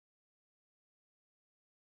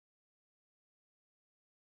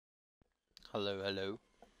Hello,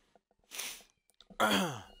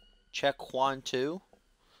 hello. Check 1, 2.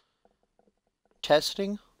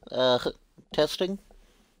 Testing. Testing.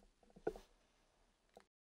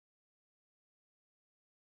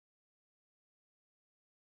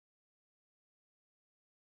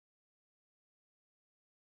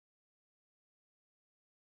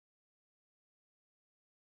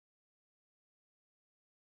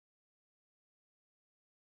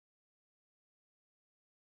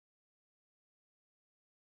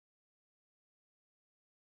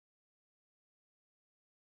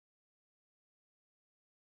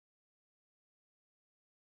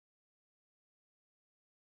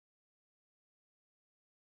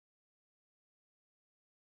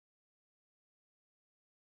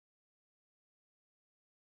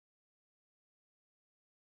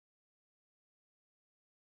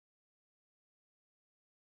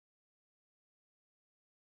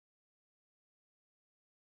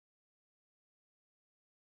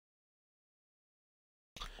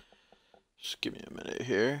 Just give me a minute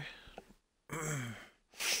here.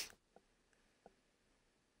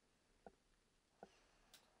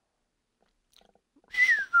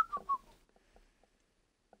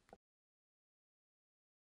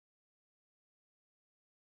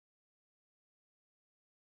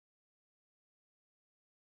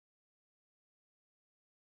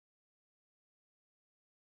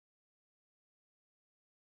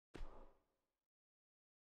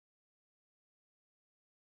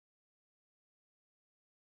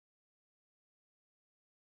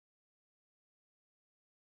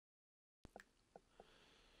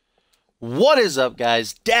 What is up,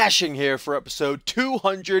 guys? Dashing here for episode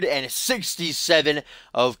 267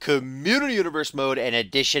 of Community Universe Mode and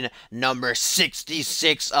edition number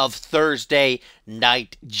 66 of Thursday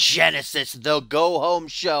Night Genesis, the go-home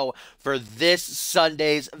show for this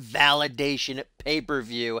Sunday's Validation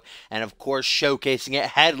pay-per-view. And of course, showcasing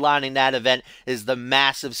it, headlining that event, is the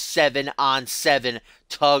massive 7-on-7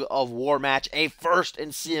 tug of war match, a first in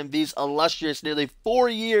CMV's illustrious nearly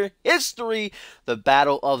 4-year history. The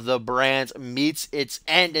Battle of the Brands meets its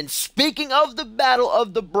end. And speaking of the Battle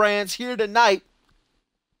of the Brands, here tonight,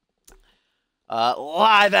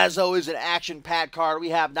 live as always, an action-packed card.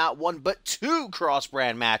 We have not one but two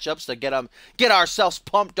cross-brand matchups to get ourselves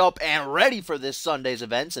pumped up and ready for this Sunday's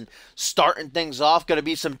events. And starting things off, going to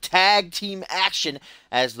be some tag team action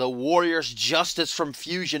as the Warriors Justice from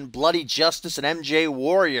Fusion, Bloody Justice and MJ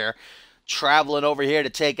Warrior, traveling over here to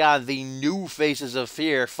take on the new Faces of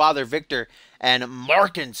Fear, Father Victor and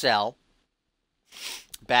Markintel.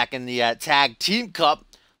 Back in the Tag Team Cup,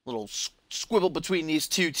 little squabble between these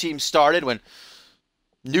two teams started when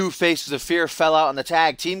New Faces of Fear fell out in the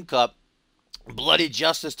Tag Team Cup. Bloody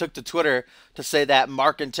Justice took to Twitter to say that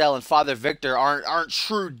Markintel and Father Victor aren't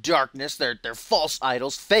true darkness, they're false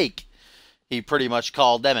idols, fake. He pretty much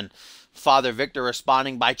called them, and Father Victor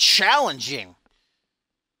responding by challenging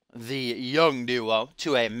the young duo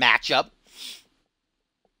to a matchup.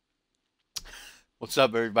 What's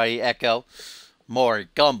up, everybody? Echo, Maury,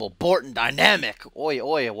 Gumble, Borton, Dynamic. Oi,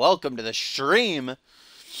 oi, welcome to the stream. Of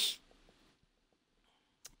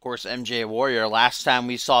course, MJ Warrior, last time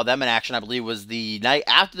we saw them in action, I believe, was the night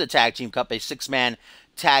after the Tag Team Cup, a 6-man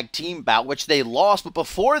tag team bout, which they lost. But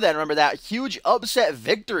before then, remember that huge upset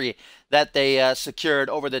victory that they secured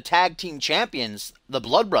over the tag team champions, the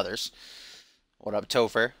Blood Brothers. What up,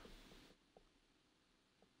 Topher?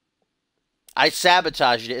 I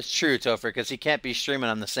sabotaged it. It's true, Topher, because he can't be streaming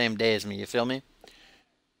on the same day as me. You feel me?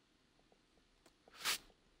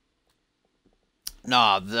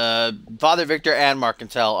 Nah, the Father Victor and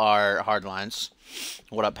Markintel are hardlines.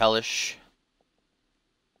 What up, Hellish?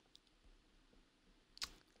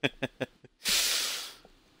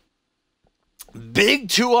 Big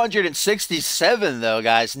 267, though,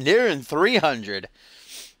 guys. Nearing 300.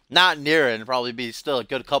 Not nearing, probably be still a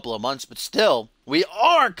good couple of months, but still, we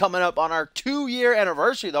are coming up on our 2-year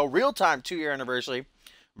anniversary, though. Real-time 2-year anniversary.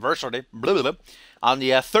 Blah, blah, blah. On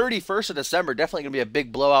the 31st of December, definitely going to be a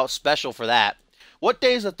big blowout special for that. What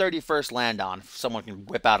day does the 31st land on? If someone can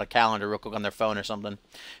whip out a calendar real quick on their phone or something.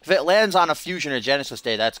 If it lands on a Fusion or Genesis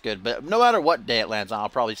day, that's good. But no matter what day it lands on, I'll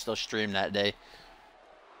probably still stream that day.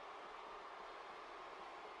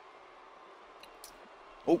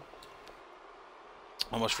 Oh.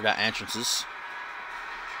 Almost forgot entrances.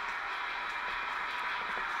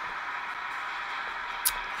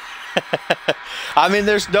 I mean,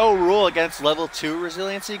 there's no rule against level 2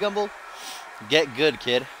 resiliency, Gumble. Get good,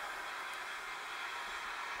 kid.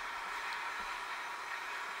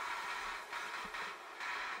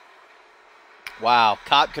 Wow,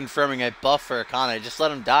 Cop confirming a buff for Akane. Just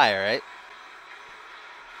let him die, alright?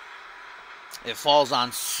 It falls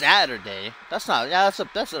on Saturday. That's not, yeah,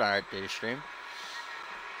 that's an alright day to stream.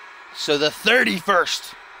 So the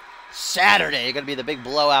 31st, Saturday, going to be the big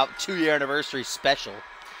blowout 2-year anniversary special.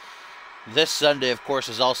 This Sunday, of course,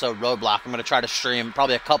 is also Roadblock. I'm going to try to stream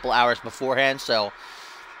probably a couple hours beforehand, so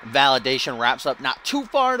Validation wraps up not too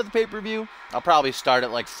far into the pay-per-view. I'll probably start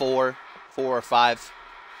at like 4 or 5.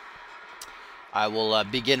 I will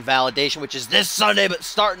begin Validation, which is this Sunday, but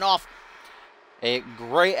starting off a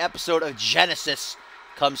great episode of Genesis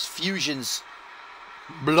comes Fusion's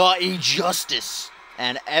Bloody Justice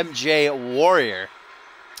and MJ Warrior.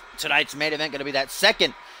 Tonight's main event going to be that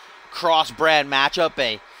second cross-brand matchup,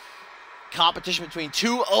 a competition between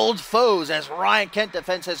two old foes as Ryan Kent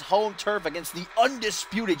defends his home turf against the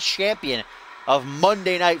undisputed champion of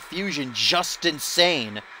Monday Night Fusion, Justin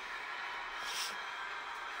Sane.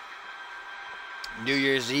 New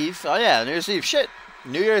Year's Eve. Oh yeah, New Year's Eve. Shit.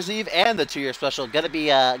 New Year's Eve and the 2-year special. Gonna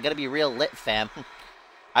be real lit, fam.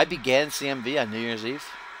 I began CMV on New Year's Eve.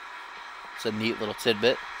 It's a neat little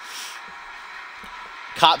tidbit.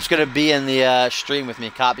 Cop's gonna be in the stream with me.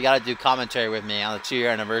 Cop, you gotta do commentary with me on the 2-year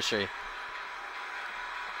anniversary.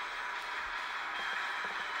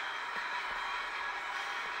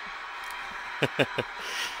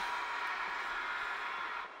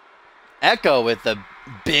 Echo with the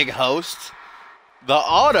big host. The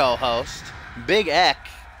auto host. Big Eck.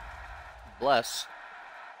 Bless.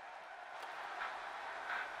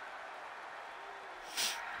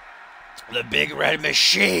 The Big Red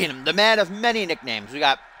Machine. The man of many nicknames. We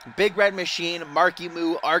got Big Red Machine, Marky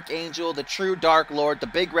Moo, Archangel, the True Dark Lord, the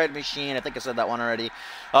Big Red Machine. I think I said that one already.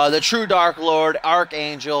 The True Dark Lord,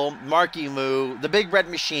 Archangel, Marky Moo, the Big Red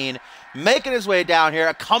Machine, making his way down here,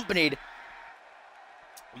 accompanied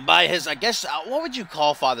by his, I guess, what would you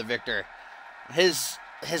call Father Victor? His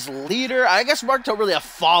leader, I guess Mark Toe really a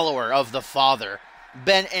follower of the Father.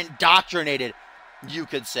 Been indoctrinated, you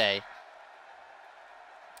could say.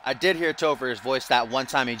 I did hear Topher's voice that one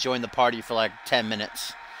time he joined the party for like 10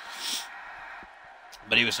 minutes.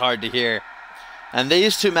 But he was hard to hear. And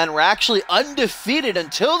these two men were actually undefeated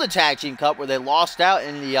until the Tag Team Cup, where they lost out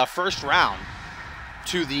in the first round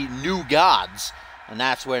to the New Gods. And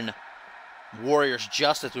that's when Warriors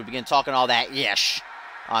Justice would begin talking all that ish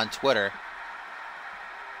on Twitter.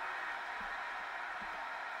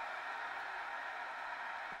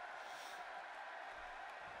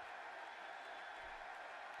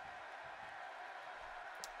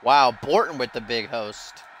 Wow, Borton with the big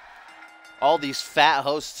host. All these fat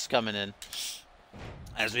hosts coming in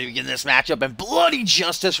as we begin this matchup. And Bloody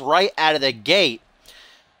Justice right out of the gate.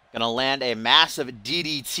 Going to land a massive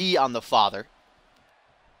DDT on the Father.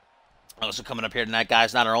 Also coming up here tonight,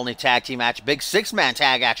 guys, not our only tag team match. Big 6-man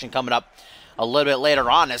tag action coming up a little bit later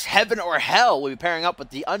on, as Heaven or Hell will be pairing up with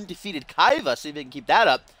the undefeated Kaiva. See if he can keep that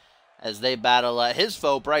up as they battle his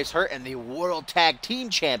foe, Bryce Hurt, and the World Tag Team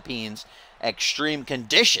Champions, Extreme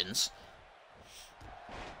Conditions.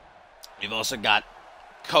 We've also got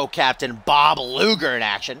co-captain Bob Luger in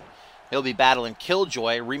action. He'll be battling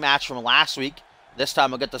Killjoy, rematch from last week. This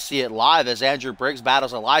time we'll get to see it live as Andrew Briggs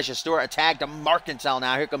battles Elijah Stewart. A tag to Markentel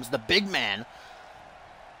now. Here comes the big man.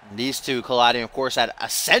 And these two colliding, of course, at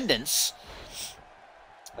Ascendance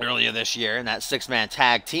earlier this year in that 6-man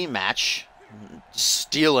tag team match.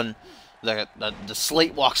 Stealing the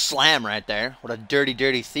slate walk slam right there. What a dirty,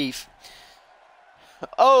 dirty thief.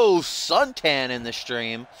 Oh, Suntan in the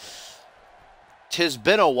stream. 'Tis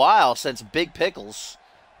been a while since Big Pickles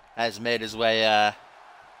has made his way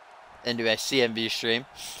into a CMV stream.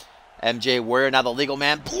 MJ Warrior, now the legal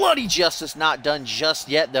man. Bloody Justice not done just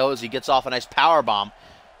yet, though, as he gets off a nice powerbomb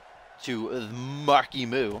to Marky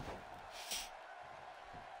Moo.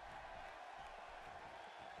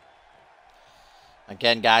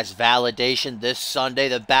 Again, guys, Validation this Sunday.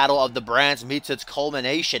 The Battle of the Brands meets its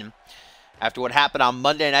culmination after what happened on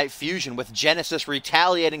Monday Night Fusion, with Genesis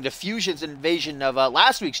retaliating to Fusion's invasion of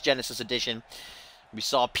last week's Genesis edition. We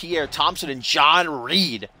saw Pierre Thompson and John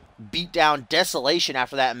Reed beat down Desolation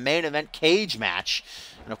after that main event cage match.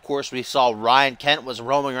 And of course, we saw Ryan Kent was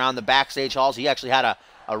roaming around the backstage halls. He actually had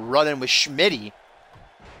a run-in with Schmitty.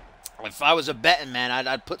 If I was a betting man,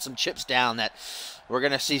 I'd put some chips down that we're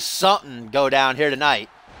going to see something go down here tonight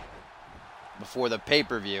before the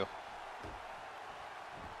pay-per-view.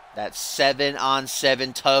 That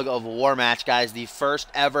 7-on-7 tug of war match, guys. The first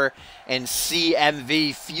ever in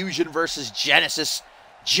CMV. Fusion versus Genesis.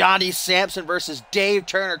 Johnny Sampson versus Dave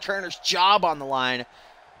Turner. Turner's job on the line.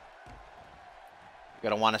 You're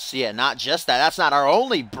going to want to see it. Not just that. That's not our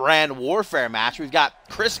only brand warfare match. We've got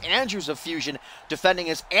Chris Andrews of Fusion defending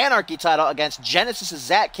his Anarchy title against Genesis'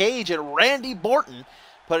 Zach Cage and Randy Borton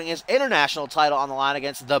putting his international title on the line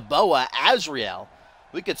against the Boa Azrael.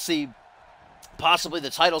 We could see possibly the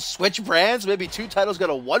titles switch brands. Maybe 2 titles go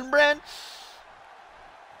to 1 brand.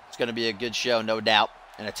 It's going to be a good show, no doubt.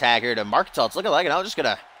 And a tag here to Marketel. It's looking like it. I'm just going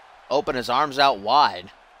to open his arms out wide.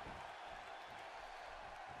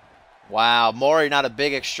 Wow, Maury not a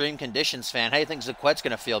big extreme conditions fan. How do you think Zaquette's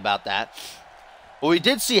going to feel about that? Well, we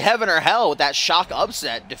did see Heaven or Hell with that shock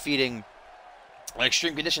upset defeating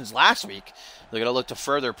extreme conditions last week. They're going to look to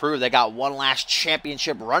further prove they got one last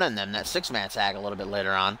championship run in them. That 6-man tag a little bit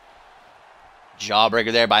later on.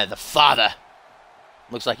 Jawbreaker there by the father.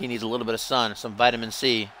 Looks like he needs a little bit of sun, some vitamin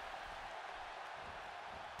C.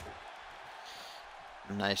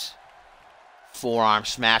 Nice forearm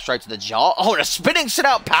smash right to the jaw. Oh, and a spinning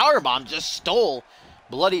sit-out powerbomb just stole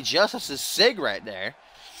Bloody Justice's sig right there.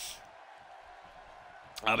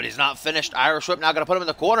 Oh, but he's not finished. Irish Whip now going to put him in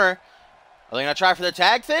the corner. Are they going to try for the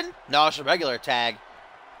tag, Finn? No, it's a regular tag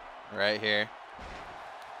right here.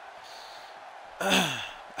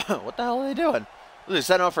 What the hell are they doing? They're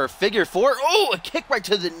setting up for a figure 4. Oh, a kick right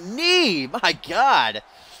to the knee. My God.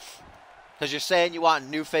 Because you're saying you want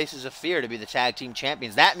New Faces of Fear to be the tag team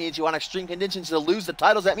champions. That means you want Extreme Conditions to lose the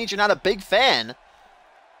titles. That means you're not a big fan.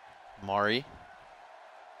 Maury.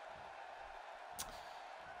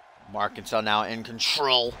 Marketel now in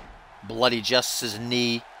control. Bloody Justice's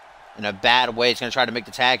knee in a bad way. He's going to try to make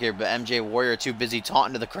the tag here, but MJ Warrior too busy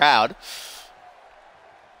taunting to the crowd.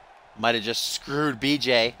 Might have just screwed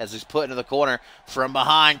BJ as he's put into the corner from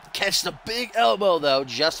behind. Catch the big elbow, though.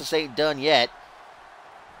 Justice ain't done yet.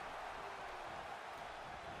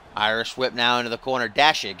 Irish Whip now into the corner.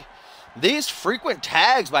 Dashig. These frequent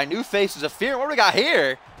tags by New Faces of Fear. What do we got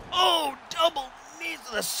here? Oh, double knee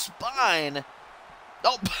to the spine.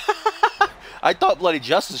 Oh, I thought Bloody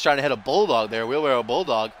Justice was trying to hit a Bulldog there. Wheelbarrow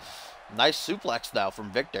Bulldog. Nice suplex, though,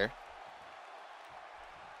 from Victor.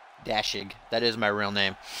 Dashig. That is my real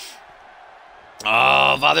name.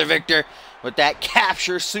 Oh, Father Victor with that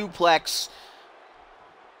capture suplex.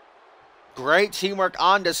 Great teamwork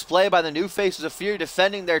on display by the New Faces of Fear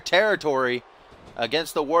defending their territory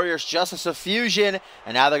against the Warriors Justice of Fusion.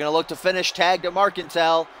 And now they're going to look to finish tag to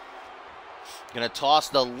Marketel. Going to toss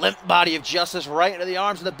the limp body of Justice right into the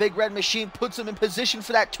arms of the Big Red Machine. Puts him in position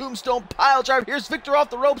for that tombstone pile drive. Here's Victor off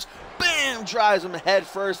the ropes. Bam! Drives him head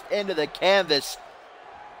first into the canvas.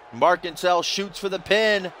 Marketel shoots for the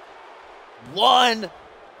pin. 1,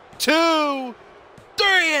 2, 3,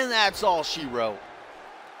 and that's all she wrote.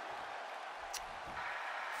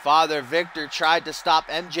 Father Victor tried to stop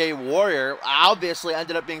MJ Warrior. Obviously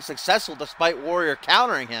ended up being successful despite Warrior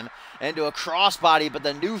countering him into a crossbody. But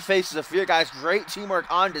the New Faces of Fear guys, great teamwork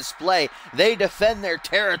on display. They defend their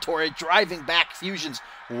territory, driving back Fusion's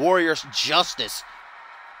Warriors Justice.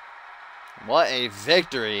 What a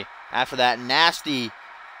victory after that nasty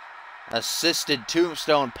assisted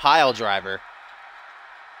tombstone pile driver.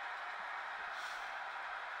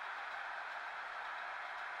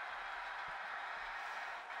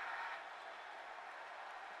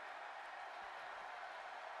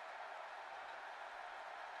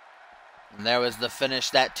 And there was the finish,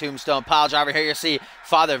 that tombstone pile driver. Here you see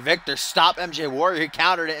Father Victor stop MJ Warrior. He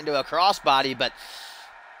countered it into a crossbody, but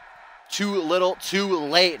too little, too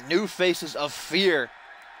late. New Faces of Fear.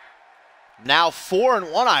 Now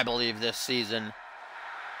 4-1, I believe, this season.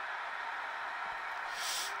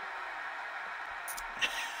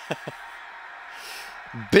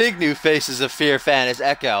 Big New Faces of Fear fan is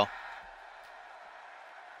Echo.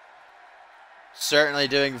 Certainly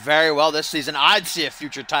doing very well this season. I'd see a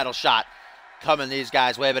future title shot coming these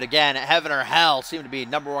guys' way. But again, Heaven or Hell seem to be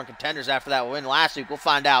 #1 contenders after that win last week. We'll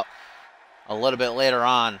find out a little bit later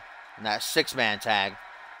on in that 6-man tag.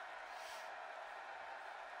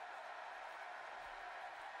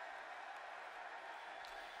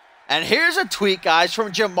 And here's a tweet, guys,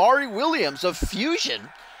 from Jamari Williams of Fusion.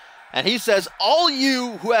 And he says, all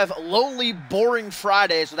you who have lonely, boring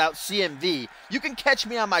Fridays without CMV, you can catch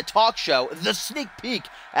me on my talk show, The Sneak Peek,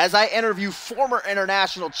 as I interview former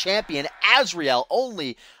international champion Azrael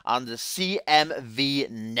only on the CMV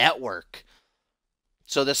network.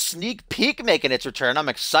 So the Sneak Peek making its return. I'm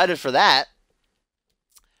excited for that.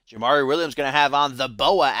 Jamari Williams going to have on the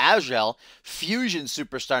Boa Azrael, Fusion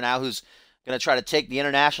superstar now, who's going to try to take the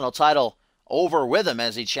international title over with him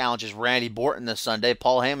as he challenges Randy Borton this Sunday.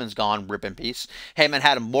 Paul Heyman's gone, rip in peace. Heyman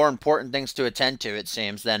had more important things to attend to, it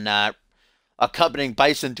seems, than accompanying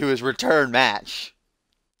Bison to his return match.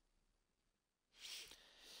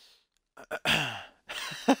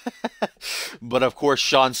 But, of course,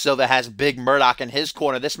 Sean Silva has Big Murdoch in his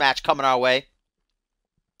corner. This match coming our way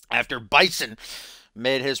after Bison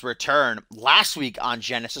made his return last week on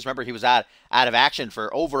Genesis. Remember, he was out of action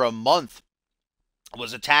for over a month.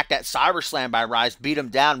 Was attacked at CyberSlam by Rise, beat him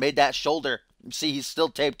down, made that shoulder. You see, he's still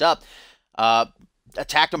taped up.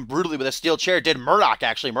 Attacked him brutally with a steel chair. Did Murdoch,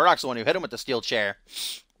 actually. Murdoch's the one who hit him with the steel chair.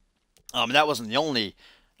 That wasn't the only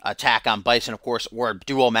attack on Bison, of course, or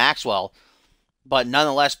Duo Maxwell. But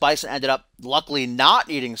nonetheless, Bison ended up luckily not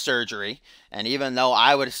needing surgery. And even though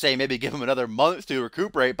I would say maybe give him another month to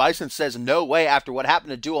recuperate, Bison says no way after what happened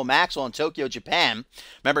to Duo Maxwell in Tokyo, Japan.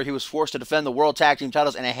 Remember, he was forced to defend the World Tag Team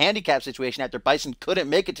titles in a handicap situation after Bison couldn't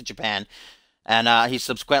make it to Japan. And he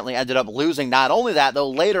subsequently ended up losing. Not only that, though,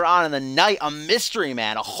 later on in the night, a mystery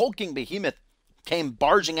man, a hulking behemoth, came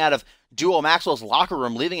barging out of Duo Maxwell's locker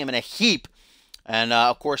room, leaving him in a heap. And,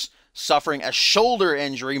 of course, suffering a shoulder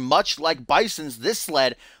injury, much like Bison's. This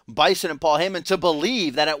led Bison and Paul Heyman to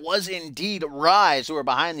believe that it was indeed Rise who were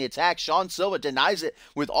behind the attack. Sean Silva denies it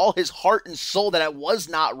with all his heart and soul that it was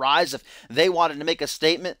not Rise. If they wanted to make a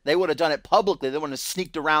statement, they would have done it publicly. They wouldn't have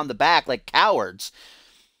sneaked around the back like cowards.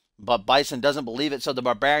 But Bison doesn't believe it, so the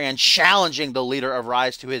Barbarian challenging the leader of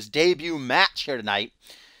Rise to his debut match here tonight.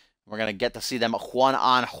 We're going to get to see them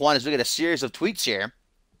one-on-one as we get a series of tweets here.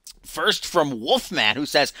 First from Wolfman, who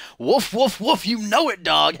says, "Woof, woof, woof, you know it,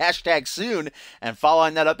 dog, hashtag soon." And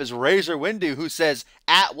following that up is Razor Windu, who says,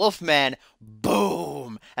 "At Wolfman,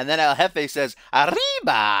 boom." And then El Jefe says,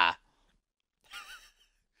 "Arriba."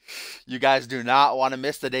 You guys do not want to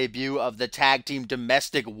miss the debut of the tag team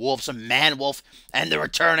domestic Wolves, Man Wolf, and the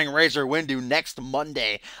returning Razor Windu next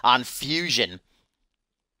Monday on Fusion.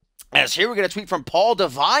 As here we get a tweet from Paul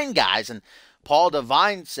Devine, guys, and Paul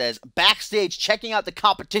Devine says, "Backstage checking out the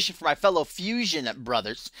competition for my fellow Fusion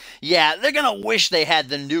brothers. Yeah, they're going to wish they had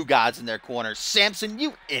the New Gods in their corner. Samson,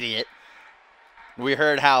 you idiot." We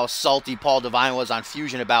heard how salty Paul Devine was on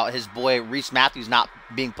Fusion about his boy Reese Matthews not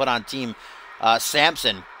being put on Team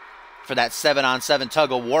Samson for that 7-on-7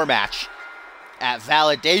 tug-of-war match at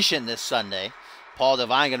Validation this Sunday. Paul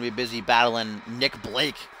Devine going to be busy battling Nick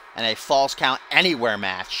Blake in a Falls Count Anywhere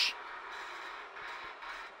match.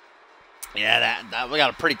 Yeah, we got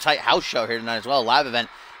a pretty tight house show here tonight as well. Live event.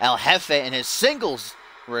 El Jefe in his singles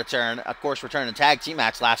return. Of course, returned a tag team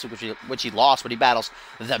match last week, which he lost, but he battles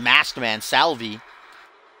the Masked Man, Salvi.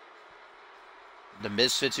 The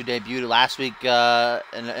Misfits, who debuted last week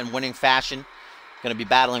in winning fashion, going to be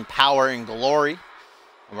battling Power and Glory.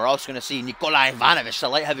 And we're also going to see Nikolai Ivanovich, the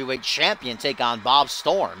light heavyweight champion, take on Bob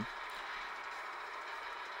Storm.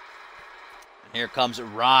 And here comes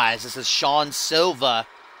Rise. This is Sean Silva,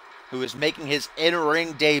 who is making his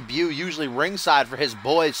in-ring debut, usually ringside for his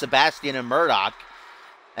boys, Sebastian and Murdoch.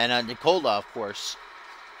 And Nicola, of course.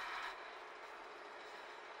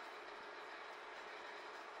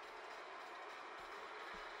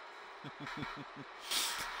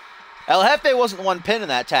 El Jefe wasn't the one pinned in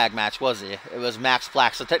that tag match, was he? It was Max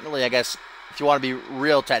Black. So technically, I guess, if you want to be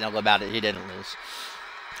real technical about it, he didn't lose.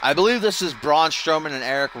 I believe this is Braun Strowman and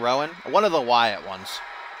Eric Rowan, one of the Wyatt ones,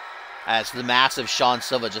 as the massive Sean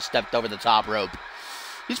Silva just stepped over the top rope.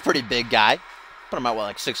 He's a pretty big guy. Put him at, what,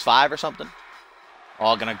 like 6'5" or something?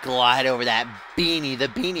 All gonna glide over that beanie, the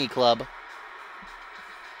Beanie Club.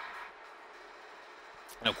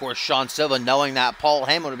 And of course, Sean Silva, knowing that Paul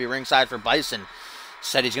Heyman would be ringside for Bison,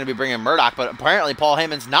 said he's going to be bringing Murdoch, but apparently Paul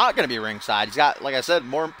Heyman's not going to be ringside. He's got, like I said,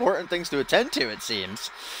 more important things to attend to, it seems.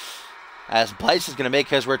 As Bison's going to make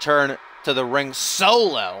his return to the ring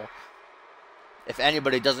solo. If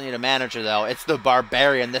anybody doesn't need a manager, though, it's the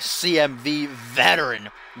Barbarian, the CMV veteran,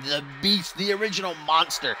 the Beast, the original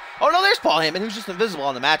monster. Oh, no, there's Paul Heyman, who's just invisible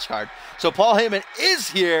on the match card. So Paul Heyman is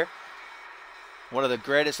here. One of the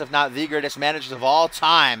greatest, if not the greatest managers of all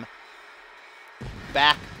time.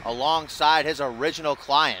 Back alongside his original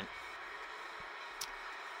client.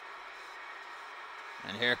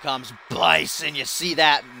 And here comes Bison. You see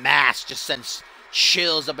that mask just sends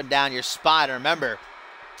chills up and down your spine. And remember,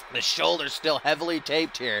 the shoulder's still heavily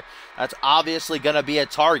taped here. That's obviously going to be a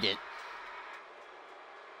target.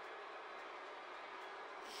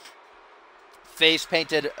 Face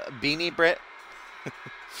painted beanie, Britt.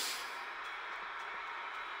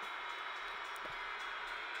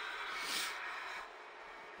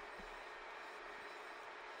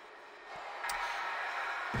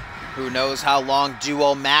 Who knows how long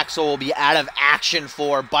Duo Maxwell will be out of action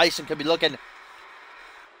for. Bison could be looking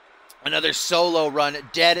another solo run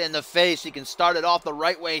dead in the face. He can start it off the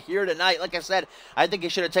right way here tonight. Like I said, I think he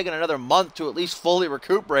should have taken another month to at least fully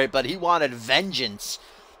recuperate, but he wanted vengeance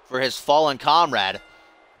for his fallen comrade.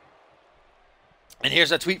 And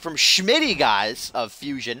here's a tweet from Schmitty, guys, of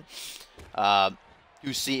Fusion,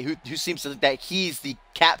 who seems to think that he's the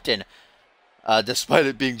captain despite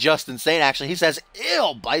it being just insane, actually. He says,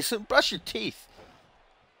 "Ew, Bison, brush your teeth."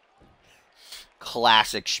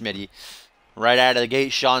 Classic Schmitty. Right out of the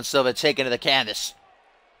gate, Sean Silva taken to the canvas.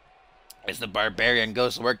 As the Barbarian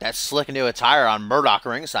goes to work that slick new attire on Murdoch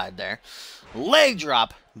ringside there. Leg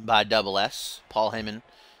drop by Double S. Paul Heyman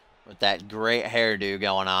with that great hairdo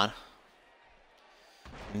going on.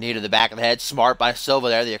 Knee to the back of the head. Smart by Silva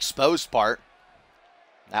there, the exposed part.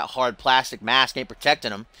 That hard plastic mask ain't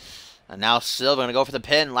protecting him. And now Silva going to go for the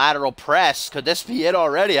pin. Lateral press. Could this be it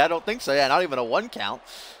already? I don't think so. Yeah, not even a 1 count.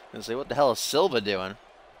 Let's see, what the hell is Silva doing?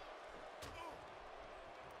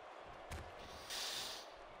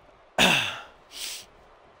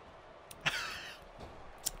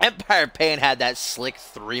 Empire Pain had that slick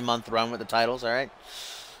 3-month run with the titles, all right?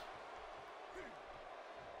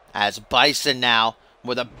 As Bison now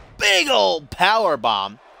with a big old power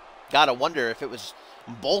bomb. Gotta wonder if it was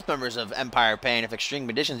both members of Empire Pain, if Extreme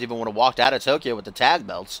Conditions even would have walked out of Tokyo with the tag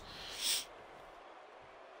belts.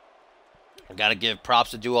 I gotta give props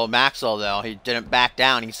to Duo Maxwell, though. He didn't back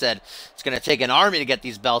down. He said, it's gonna take an army to get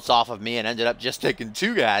these belts off of me, and ended up just taking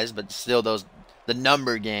 2 guys, but still the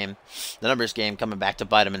numbers game coming back to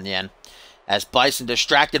bite him in the end. As Bison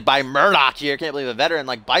distracted by Murdoch here. Can't believe a veteran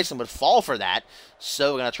like Bison would fall for that.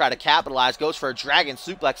 So we're going to try to capitalize. Goes for a dragon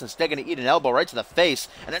suplex. Instead going to eat an elbow right to the face.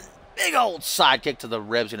 And then big old side kick to the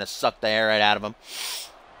ribs. Going to suck the air right out of him.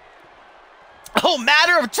 Oh,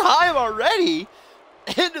 matter of time already.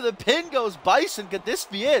 Into the pin goes Bison. Could this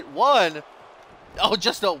be it? 1. Oh,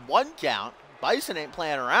 just a 1 count. Bison ain't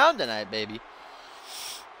playing around tonight, baby.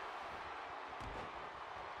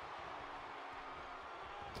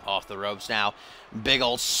 Off the ropes now. Big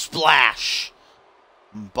old splash.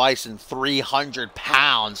 Bison 300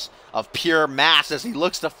 pounds of pure mass as he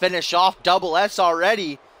looks to finish off Double S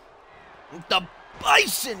already. The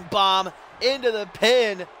Bison bomb into the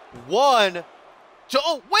pin. 1, 2.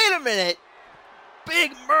 Oh, wait a minute.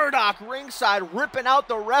 Big Murdoch ringside ripping out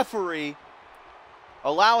the referee.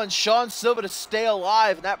 Allowing Sean Silva to stay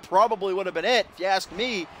alive. And that probably would have been it if you ask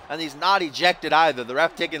me. And he's not ejected either. The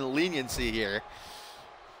ref taking leniency here.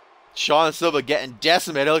 Sean Silva getting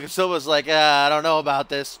decimated. Look at Silva's like, I don't know about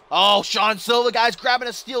this. Oh, Sean Silva, guys, grabbing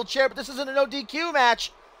a steel chair, but this isn't a no DQ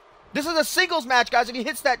match. This is a singles match, guys. If he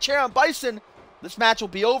hits that chair on Bison, this match will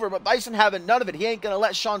be over, but Bison having none of it. He ain't going to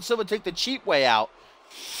let Sean Silva take the cheap way out.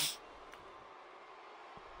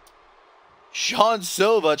 Sean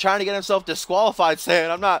Silva trying to get himself disqualified, saying,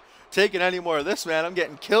 I'm not taking any more of this, man. I'm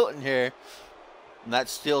getting killed in here. And that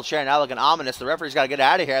steel chair now looking ominous. The referee's got to get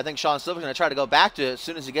out of here. I think Sean Silva's going to try to go back to it as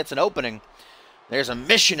soon as he gets an opening. There's a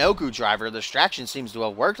Michinoku driver. The distraction seems to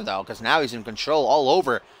have worked, though, because now he's in control all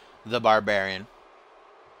over the Barbarian.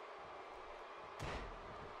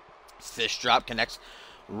 Fish drop connects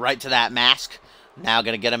right to that mask. Now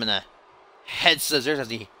going to get him in the head scissors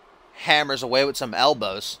as he hammers away with some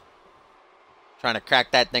elbows. Trying to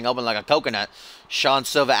crack that thing open like a coconut. Sean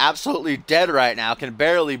Silva absolutely dead right now. Can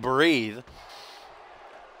barely breathe.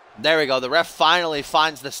 There we go. The ref finally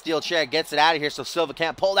finds the steel chair, gets it out of here so Silva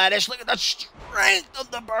can't pull that ish. Look at the strength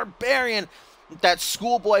of the Barbarian. That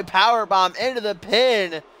schoolboy powerbomb into the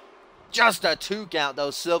pin. Just a 2 count,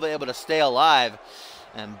 though. Silva able to stay alive.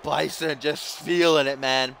 And Bison just feeling it,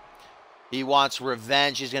 man. He wants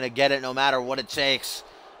revenge. He's going to get it no matter what it takes.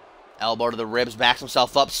 Elbow to the ribs, backs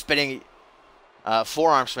himself up, spinning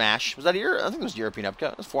forearm smash. Was that I think it was European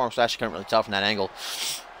upcut. It was forearm smash. You couldn't really tell from that angle.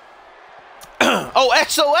 Oh,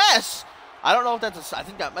 XOS! I don't know if that's I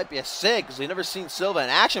think that might be a SIG, because we've never seen Silva in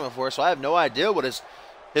action before, so I have no idea what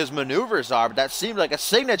his maneuvers are, but that seemed like a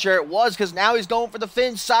signature. It was, because now he's going for the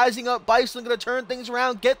fin, sizing up Bison, going to turn things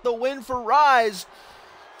around, get the win for Rise.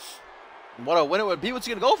 What a win it would be. What's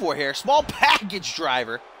he going to go for here? Small package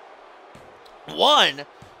driver. 1,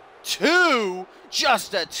 2,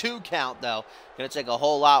 just a 2 count, though. Going to take a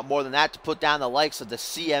whole lot more than that to put down the likes of the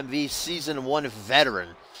CMV Season 1 veteran.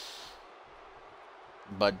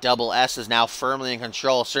 But Double S is now firmly in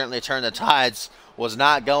control. Certainly turned the tides. Was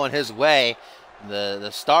not going his way.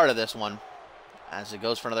 The start of this one. As it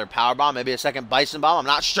goes for another power bomb. Maybe a second Bison bomb. I'm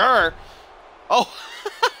not sure. Oh.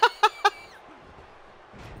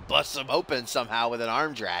 Busts him open somehow with an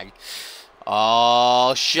arm drag.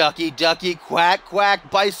 Oh, shucky ducky, quack,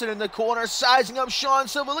 quack. Bison in the corner, sizing up Sean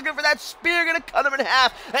Silva. Looking for that spear. Going to cut him in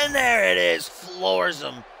half. And there it is. Floors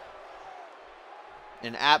him.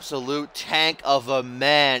 An absolute tank of a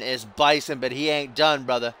man is Bison, but he ain't done,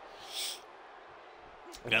 brother.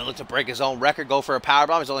 We're going to look to break his own record, go for a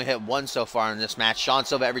powerbomb. He's only hit 1 so far in this match. Sean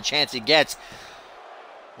Silva, every chance he gets.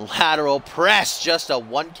 Lateral press, just a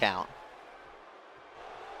 1 count.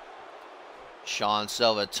 Sean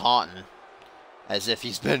Silva taunting as if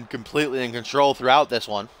he's been completely in control throughout this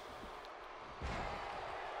one.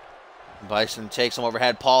 Bison takes him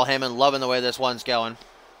overhead. Paul Heyman loving the way this one's going.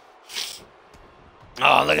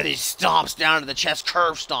 Oh, look at these stomps down to the chest.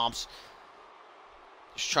 Curve stomps.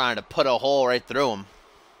 Just trying to put a hole right through him.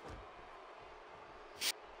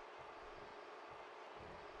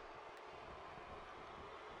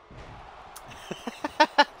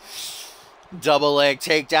 Double leg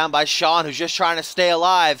takedown by Sean, who's just trying to stay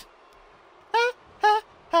alive.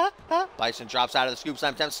 Bison drops out of the scoop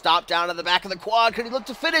slam attempt. Stomp down to the back of the quad. Could he look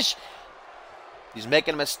to finish? He's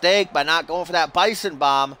making a mistake by not going for that Bison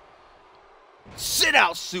bomb. Sit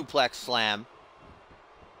out suplex slam.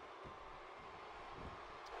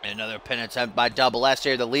 Another pin attempt by Double S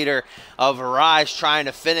here. The leader of Rise trying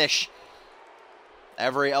to finish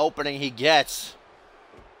every opening he gets.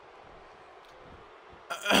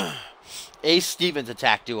 Ace Stevens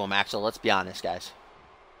attack duo, Maxwell. Let's be honest, guys.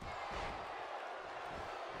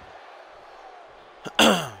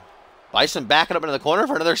 Bison backing up into the corner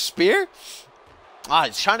for another spear. Ah,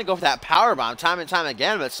 he's trying to go for that power bomb time and time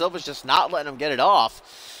again, but Silva's just not letting him get it off.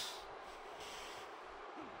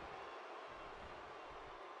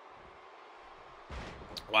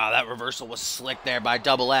 Wow, that reversal was slick there by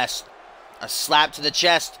Double S. A slap to the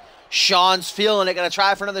chest. Sean's feeling it. Gonna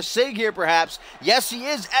try for another SIG here, perhaps. Yes, he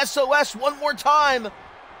is. SOS one more time.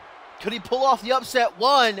 Could he pull off the upset?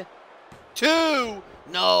 1, 2.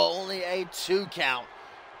 No, only a 2 count.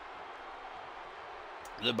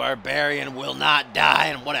 The Barbarian will not die,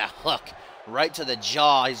 and what a hook. Right to the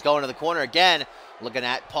jaw. He's going to the corner again. Looking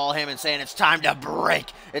at Paul Heyman saying it's time to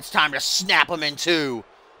break. It's time to snap him in 2.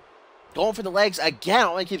 Going for the legs again.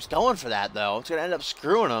 Only keeps going for that, though. It's going to end up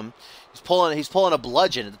screwing him. He's pulling a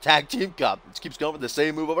bludgeon at the Tag Team Cup. He keeps going for the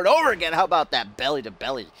same move over and over again. How about that belly to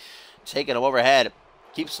belly? Taking him overhead.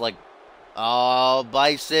 Keeps like, oh,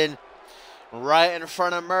 Bison. Right in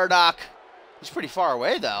front of Murdoch. He's pretty far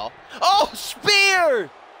away, though. Oh,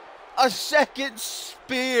 spear! A second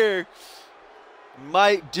spear.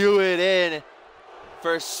 Might do it in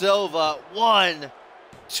for Silva. 1,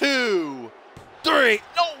 2, 3.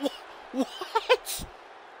 No, what?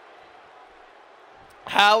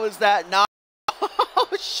 How is that not? Oh,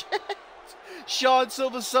 shit. Sean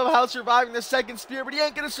Silva somehow surviving the second spear, but he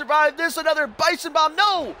ain't going to survive this. Another Bison bomb.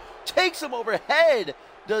 No! Takes him overhead.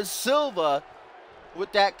 Does Silva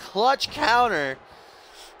with that clutch counter.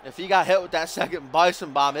 If he got hit with that second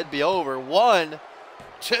Bison bomb, it'd be over. 1,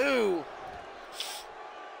 2.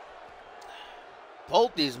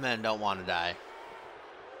 Both these men don't want to die.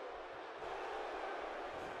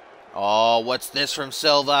 Oh, what's this from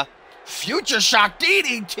Silva? Future Shock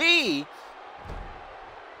DDT.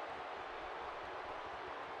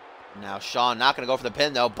 Now Sean not going to go for the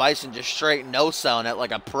pin, though. Bison just straight no-selling it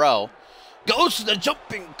like a pro. Goes to the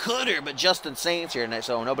jumping cutter, but Justin Saint's here tonight,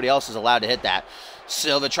 so nobody else is allowed to hit that.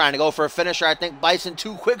 Silva trying to go for a finisher. I think Bison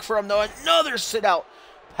too quick for him, though. Another sit-out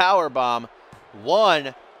power bomb.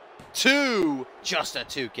 1, 2. Just a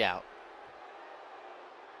 2 count.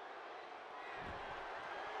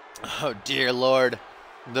 Oh, dear Lord.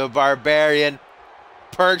 The Barbarian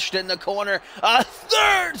perched in the corner. A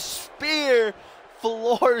third spear.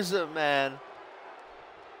 Floors him, man.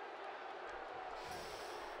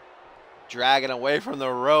 Dragging away from the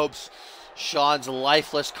ropes. Sean's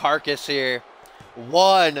lifeless carcass here.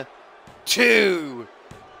 1, 2,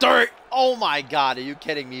 3. Oh my God, are you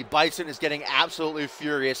kidding me? Bison is getting absolutely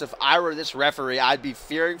furious. If I were this referee, I'd be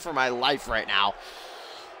fearing for my life right now.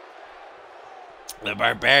 The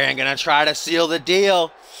Barbarian gonna try to seal the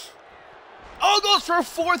deal. Oh, goes for a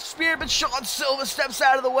 4th spear, but Sean Silva steps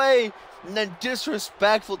out of the way. And then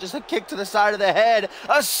disrespectful, just a kick to the side of the head.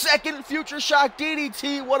 A second Future Shock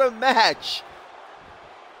DDT. What a match.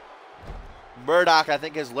 Murdoch, I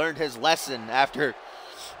think, has learned his lesson after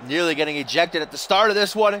nearly getting ejected at the start of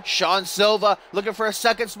this one. Sean Silva looking for a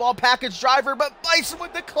second small package driver, but Bison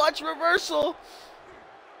with the clutch reversal.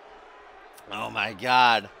 Oh my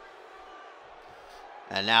God.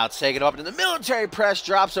 And now taking him up into the military press,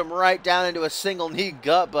 drops him right down into a single knee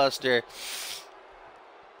gutbuster.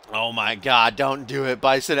 Oh my God, don't do it,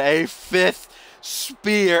 Bison. A 5th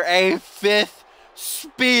spear, a 5th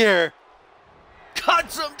spear.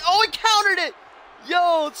 Cuts him. Oh, he countered it.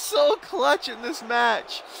 Yo, it's so clutch in this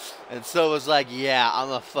match. And so was like, yeah,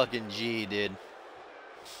 I'm a fucking G, dude.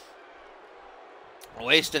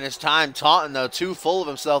 Wasting his time taunting, though, too full of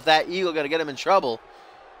himself. That ego gonna get him in trouble.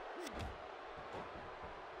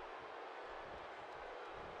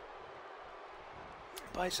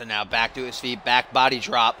 Bison now back to his feet, back body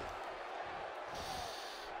drop.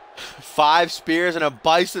 5 spears and a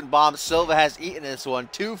Bison bomb. Silva has eaten this one.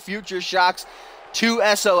 2 Future Shocks 2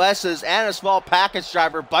 SOSs and a small package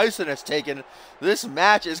driver Bison has taken. This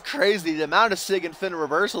match is crazy. The amount of Sig and Finn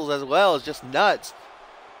reversals as well is just nuts.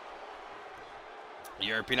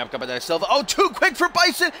 European uppercut by Silva. Oh, too quick for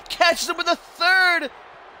Bison. Catches him with a third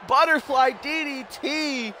butterfly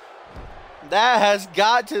DDT. That has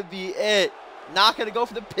got to be it. Not going to go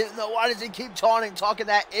for the pin, though. Why does he keep talking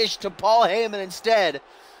that ish to Paul Heyman instead?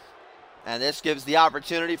 And this gives the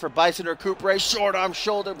opportunity for Bison to recuperate. Short arm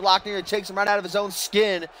shoulder block near. Takes him right out of his own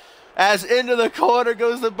skin. As into the corner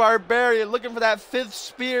goes the Barbarian, looking for that 5th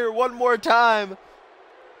spear one more time.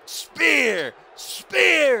 Spear!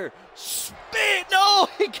 Spear! Spear! No!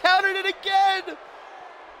 He countered it again!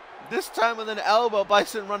 This time with an elbow.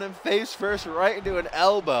 Bison running face first right into an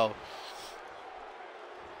elbow.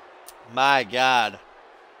 My God.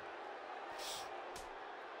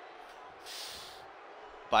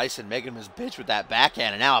 Bison making him his bitch with that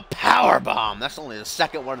backhand, and now a power bomb. That's only the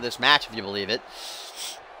second one of this match, if you believe it.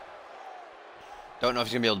 Don't know if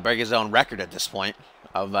he's going to be able to break his own record at this point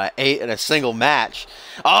of 8 in a single match.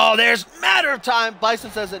 Oh, there's matter of time.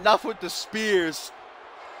 Bison says enough with the spears.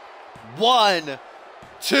 1,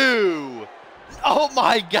 2. Oh,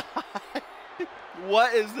 my God.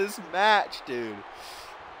 What is this match, dude?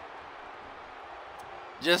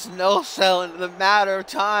 Just no selling in the matter of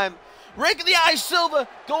time. Rake in the eye, Silva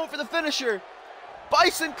going for the finisher.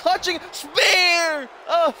 Bison clutching, spear!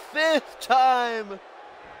 A 5th time.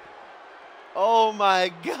 Oh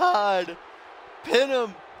my God. Pin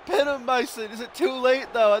him, Bison. Is it too late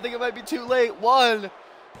though? I think it might be too late. 1,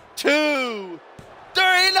 2, 3.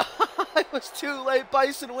 No, it was too late.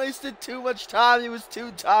 Bison wasted too much time. He was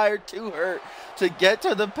too tired, too hurt to get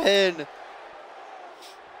to the pin.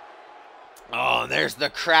 Oh, and there's the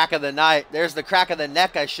crack of the night. There's the crack of the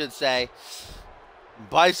neck, I should say.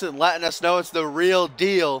 Bison letting us know it's the real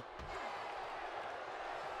deal.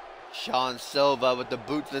 Sean Silva with the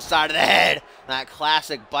boot to the side of the head. That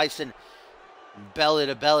classic Bison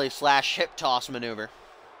belly-to-belly / hip toss maneuver.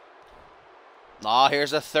 Oh,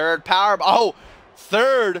 here's a 3rd power. Oh,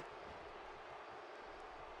 3rd.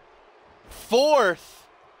 4th.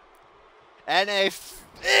 And a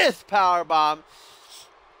 5th power bomb.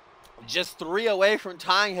 Just 3 away from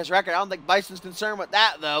tying his record. I don't think Bison's concerned with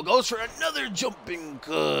that, though. Goes for another jumping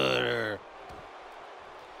cutter.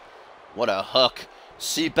 What a hook.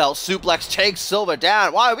 Seatbelt suplex takes Silva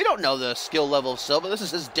down. Why? We don't know the skill level of Silva. This is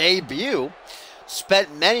his debut.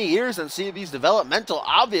 Spent many years in CMV's developmental.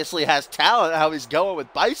 Obviously has talent. How he's going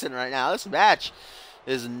with Bison right now. This match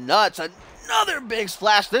is nuts. Another big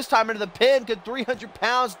splash. This time into the pin. Could 300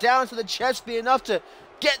 pounds down to the chest be enough to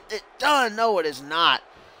get it done? No, it is not.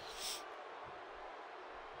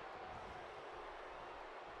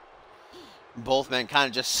 Both men kind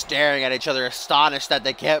of just staring at each other, astonished that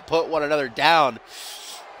they can't put one another down.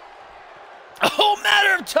 Oh,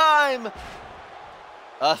 matter of time!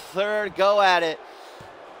 A 3rd go at it.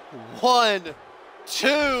 1,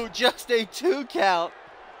 2, just a 2 count.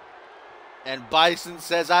 And Bison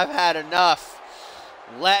says, I've had enough.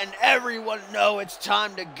 Letting everyone know it's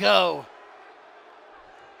time to go.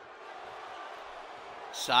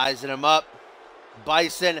 Sizing him up.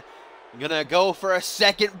 Bison gonna go for a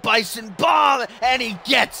 2nd Bison bomb, and he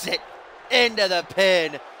gets it into the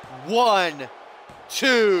pin. 1,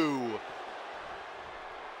 2.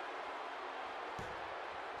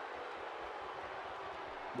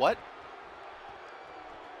 What?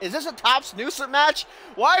 Is this a Tops Newsom match?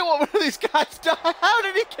 Why won't one of these guys die? How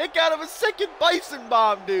did he kick out of a 2nd Bison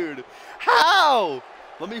bomb, dude? How?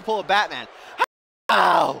 Let me pull a Batman.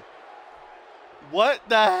 How? What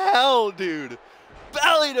the hell, dude?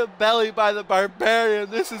 Belly to belly by the Barbarian.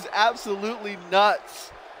 This is absolutely nuts.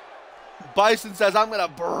 Bison says, I'm going to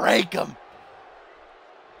break him.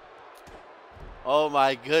 Oh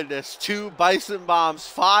my goodness. 2 Bison bombs,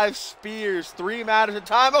 5 spears, 3 matters of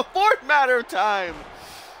time, a 4th matter of time.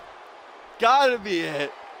 Gotta be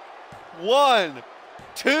it. 1,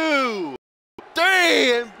 2,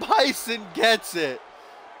 3, and Bison gets it.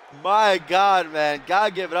 My God, man.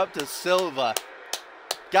 Gotta give it up to Silva.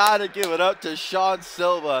 Gotta give it up to Sean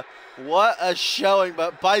Silva. What a showing,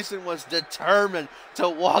 but Bison was determined to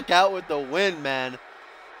walk out with the win, man.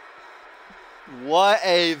 What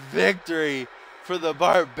a victory for the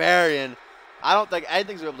Barbarian. I don't think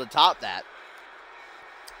anything's able to top that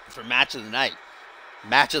for match of the night,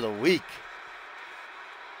 match of the week.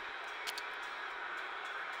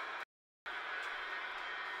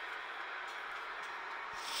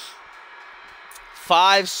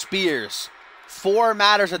 Five spears, 4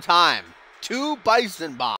 matters of time, 2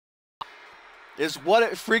 Bison bombs is what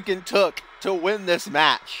it freaking took to win this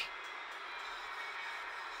match.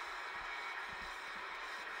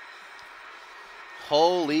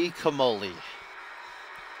 Holy camole.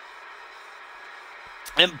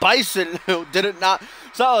 And Bison it's not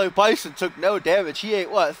like Bison took no damage. He ate,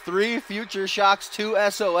 what, 3 future shocks, 2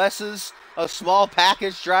 SOSs, a small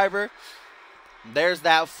package driver. There's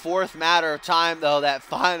that 4th matter of time, though, that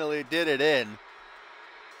finally did it in.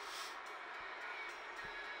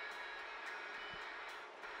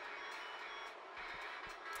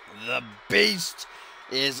 The Beast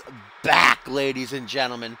is back, ladies and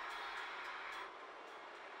gentlemen.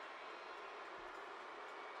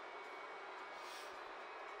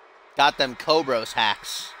 Got them Cobros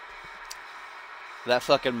hacks. That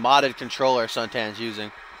fucking modded controller Suntan's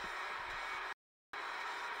using.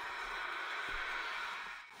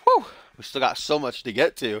 Whew. We still got so much to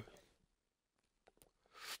get to.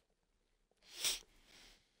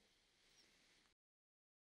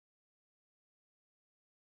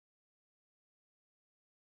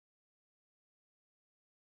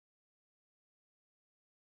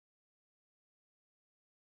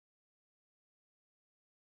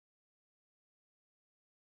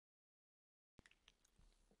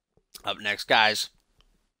 Up next, guys.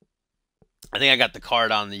 I think I got the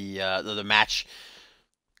card on the match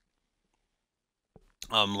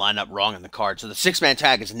lineup wrong in the card. So the 6-man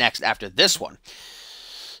tag is next after this one.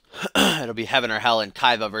 It'll be Heaven or Hell and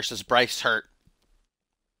Kaiva versus Bryce Hurt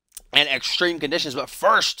and Extreme Conditions. But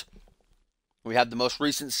first, we have the most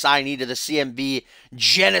recent signee to the CMV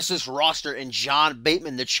Genesis roster in John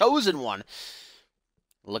Bateman, the Chosen One,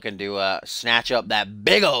 looking to snatch up that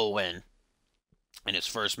big O win in his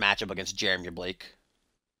first matchup against Jeremy Blake.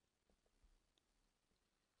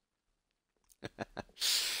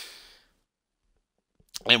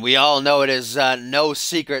 And we all know it is no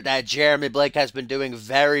secret that Jeremy Blake has been doing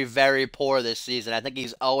very, very poor this season. I think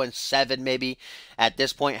he's 0-7 maybe at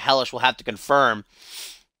this point. Hellish will have to confirm.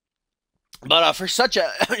 But for such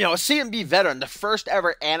a a CMV veteran, the first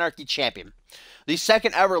ever Anarchy champion, the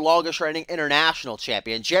second ever longest reigning international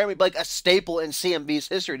champion, Jeremy Blake, a staple in CMV's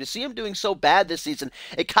history, to see him doing so bad this season,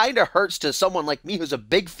 it kind of hurts to someone like me who's a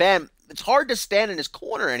big fan. It's hard to stand in his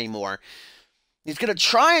corner anymore. He's going to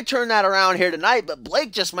try and turn that around here tonight, but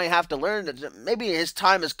Blake just might have to learn that maybe his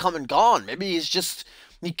time has come and gone. Maybe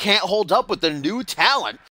he can't hold up with the new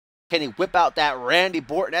talent. Can he whip out that Randy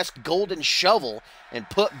Orton-esque golden shovel and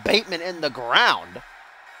put Bateman in the ground?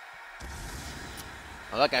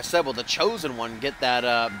 Well, like I said, will the Chosen One get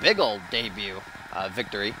that big old debut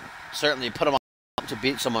victory? Certainly put him on to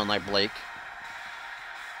beat someone like Blake.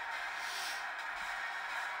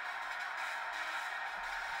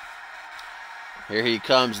 Here he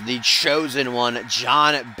comes, the Chosen One,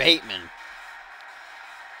 John Bateman,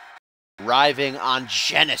 arriving on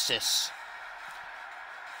Genesis.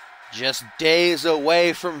 Just days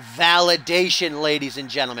away from validation, ladies and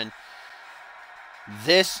gentlemen.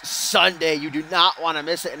 This Sunday, you do not want to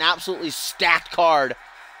miss it. An absolutely stacked card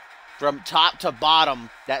from top to bottom.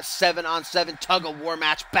 That 7-on-7 tug-of-war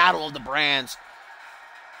match, Battle of the Brands,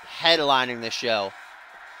 headlining the show.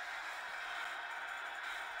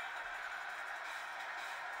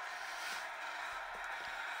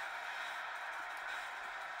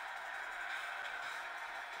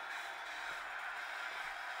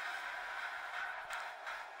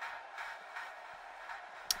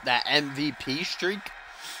 That MVP streak?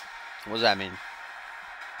 What does that mean?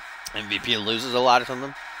 MVP loses a lot or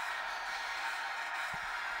something?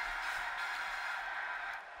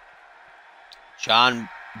 John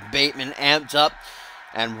Bateman amped up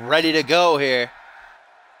and ready to go here.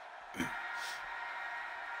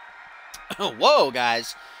 Whoa,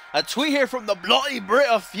 guys. A tweet here from the Bloody Brit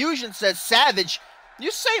of Fusion says, Savage, you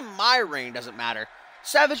say my reign doesn't matter.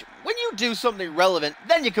 Savage, when you do something relevant,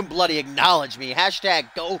 then you can bloody acknowledge me. Hashtag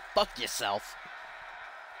go fuck yourself.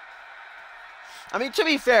 I mean, to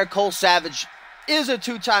be fair, Cole Savage is a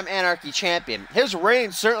 2-time Anarchy champion. His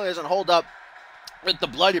reign certainly doesn't hold up with the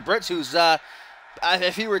Bloody Brits, who's,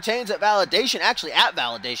 if he retains at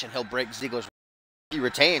Validation, he'll break Ziggler's. If he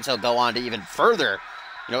retains, he'll go on to even further,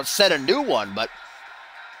 set a new one, but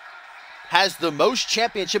has the most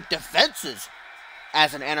championship defenses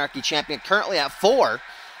as an Anarchy champion, currently at 4.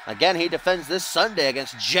 Again, he defends this Sunday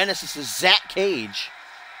against Genesis' Zach Cage.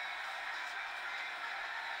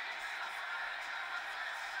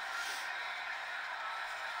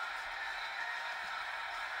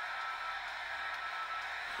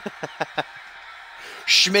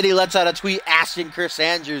 Schmitty lets out a tweet asking Chris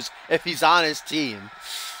Andrews if he's on his team.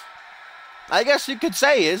 I guess you could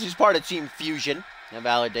say he is. He's part of Team Fusion and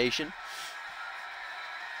Validation.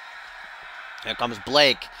 Here comes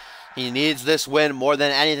Blake. He needs this win more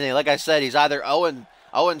than anything. Like I said, he's either 0-6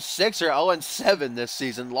 or 0-7 this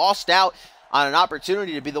season. Lost out on an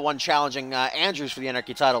opportunity to be the one challenging Andrews for the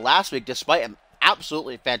Anarchy title last week, despite an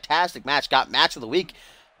absolutely fantastic match. Got match of the week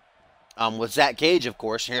with Zach Cage, of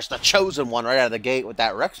course. Here's the Chosen One right out of the gate with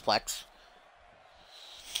that Rexplex.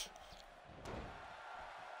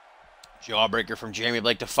 Jawbreaker from Jeremy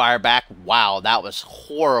Blake to fire back. Wow, that was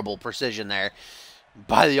horrible precision there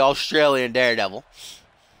by the Australian Daredevil.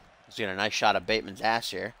 He's getting a nice shot of Bateman's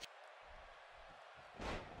ass here.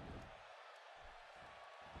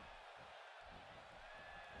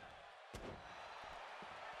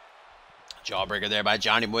 Jawbreaker there by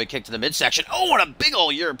Johnny Boy. Kick to the midsection. Oh, what a big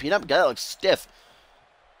old European up. That looks stiff.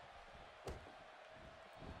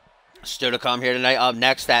 Still to come here tonight. Up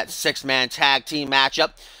next, that 6-man tag team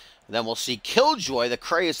matchup. Then we'll see Killjoy, the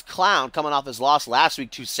crazed clown, coming off his loss last week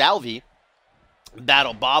to Salvi.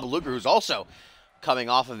 Battle Bob Luger, who's also coming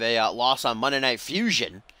off of a loss on Monday Night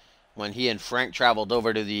Fusion when he and Frank traveled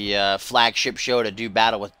over to the flagship show to do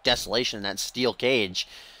battle with Desolation in that steel cage.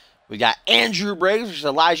 We got Andrew Briggs versus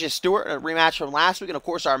Elijah Stewart, a rematch from last week. And, of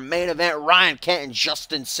course, our main event, Ryan Kent and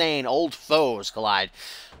Justin Sane, old foes collide.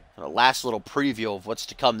 And a last little preview of what's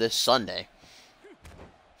to come this Sunday.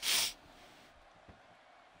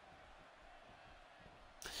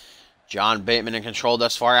 John Bateman in control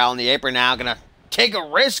thus far out on the apron now. Going to take a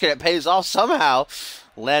risk, and it pays off somehow.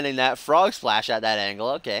 Landing that frog splash at that angle.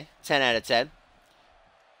 Okay, 10 out of 10.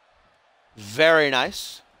 Very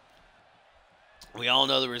nice. We all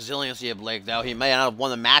know the resiliency of Blake, though. He may not have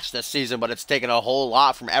won the match this season, but it's taken a whole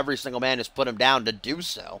lot from every single man who's put him down to do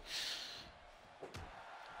so.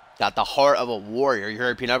 Got the heart of a warrior.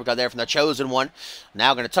 European uppercut there from the Chosen One.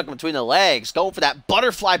 Now going to tuck him between the legs. Going for that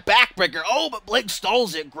butterfly backbreaker. Oh, but Blake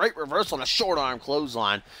stalls it. Great reversal and a short arm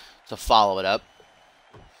clothesline to follow it up.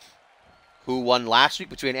 Who won last week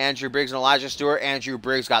between Andrew Briggs and Elijah Stewart? Andrew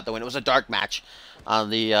Briggs got the win. It was a dark match on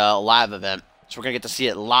the live event. So we're going to get to see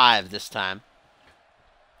it live this time.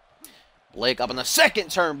 Blake up on the second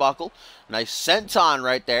turnbuckle. Nice senton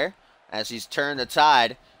right there as he's turned the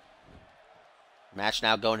tide. Match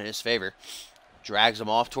now going in his favor. Drags him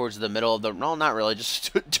off towards the middle of the... No, not really.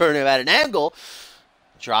 Just turn him at an angle.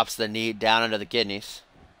 Drops the knee down into the kidneys.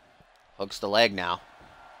 Hooks the leg now.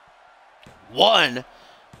 1,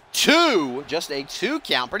 2. Just a 2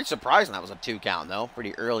 count. Pretty surprising that was a 2 count, though.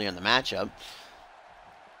 Pretty early in the matchup.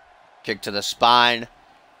 Kick to the spine.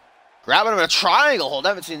 Grabbing him in a triangle hold.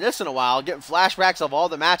 Haven't seen this in a while. Getting flashbacks of all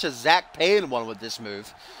the matches Zach Payne won with this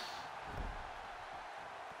move.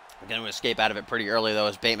 Going to escape out of it pretty early, though,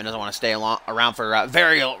 as Bateman doesn't want to stay around for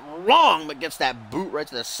very long, but gets that boot right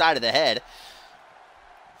to the side of the head.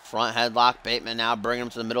 Front headlock. Bateman now bringing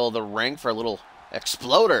him to the middle of the ring for a little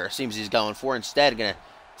exploder. Seems he's going for. Instead, going to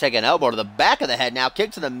take an elbow to the back of the head now.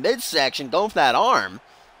 Kick to the midsection. Going for that arm.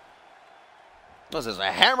 This is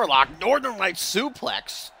a hammerlock. Northern Lights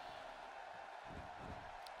suplex.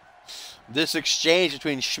 This exchange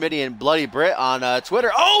between Schmitty and Bloody Britt on Twitter.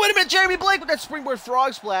 Oh, wait a minute. Jeremy Blake with that springboard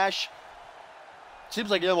frog splash. Seems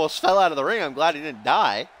like he almost fell out of the ring. I'm glad he didn't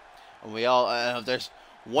die. And we all, if there's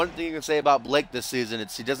one thing you can say about Blake this season,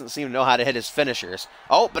 it's he doesn't seem to know how to hit his finishers.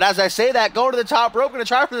 Oh, but as I say that, going to the top rope, going to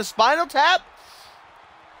try for the spinal tap.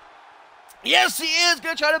 Yes, he is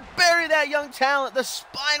going to try to bury that young talent. The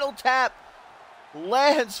spinal tap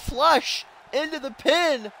lands flush into the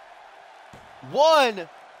pin. 1,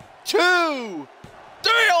 2, 3.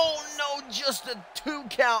 Oh no, just a 2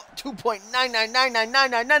 count.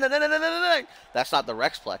 2.99999999999. That's not the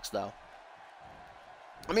Rexplex though.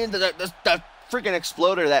 I mean the freaking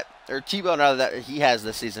exploder that, or T-bone rather, that he has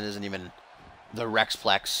this season isn't even the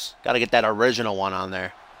Rexplex. Got to get that original one on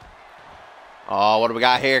there. Oh, what do we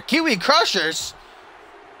got here? Kiwi Crushers.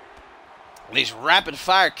 These rapid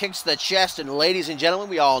fire kicks to the chest, and ladies and gentlemen,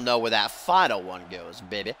 we all know where that final one goes,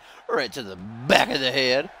 baby. Right to the back of the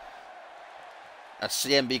head. A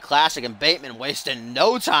CMV classic, and Bateman wasting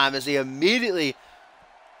no time as he immediately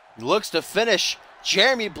looks to finish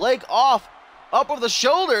Jeremy Blake off, up over the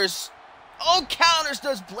shoulders. Oh, counters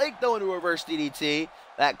does Blake though into a reverse DDT.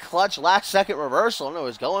 That clutch last second reversal, I don't know what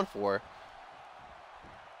he's going for.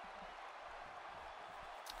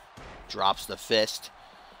 Drops the fist.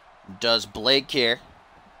 Does Blake here.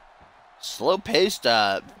 Slow paced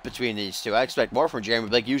between these two. I expect more from Jeremy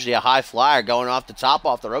Blake. Usually a high flyer going off the top,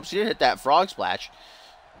 off the ropes. He did hit that frog splash.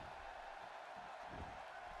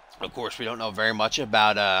 Of course, we don't know very much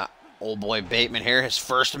about old boy Bateman here. His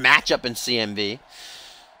first matchup in CMV.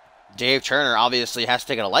 Dave Turner obviously has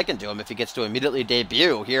taken a liking to him if he gets to immediately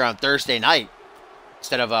debut here on Thursday night.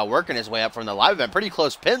 Instead of working his way up from the live event. Pretty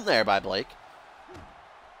close pin there by Blake.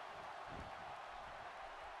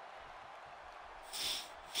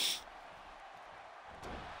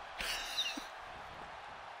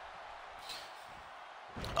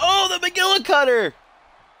 McGillicudder!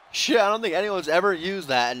 Shit, I don't think anyone's ever used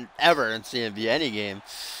that ever in CMV any game.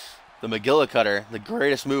 The McGillicudder, the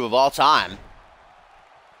greatest move of all time.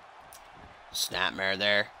 Snapmare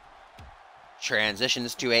there.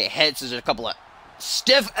 Transitions to a head scissors, a couple of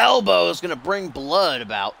stiff elbows. Going to bring blood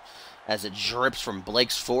about as it drips from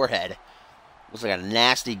Blake's forehead. Looks like a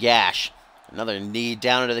nasty gash. Another knee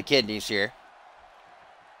down into the kidneys here.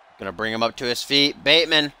 Going to bring him up to his feet.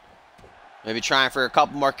 Bateman maybe trying for a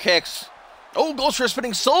couple more kicks. Oh, goes for a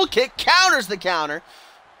spinning soul kick. Counters the counter.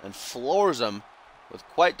 And floors him with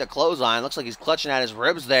quite the clothesline. Looks like he's clutching at his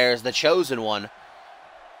ribs there as the chosen one.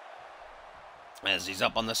 As he's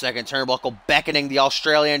up on the second turnbuckle, beckoning the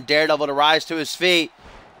Australian Daredevil to rise to his feet.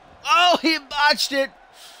 Oh, he botched it.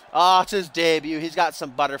 Oh, it's his debut. He's got some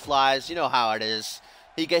butterflies. You know how it is.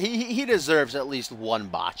 He deserves at least one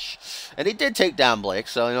botch. And he did take down Blake,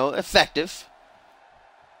 so, you know, effective.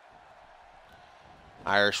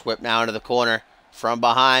 Irish whip now into the corner. From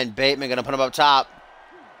behind, Bateman going to put him up top.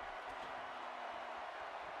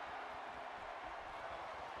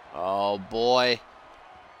 Oh, boy.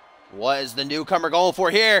 What is the newcomer going for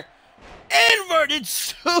here? Inverted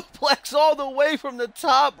suplex all the way from the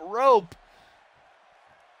top rope.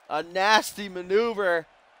 A nasty maneuver.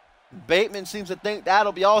 Bateman seems to think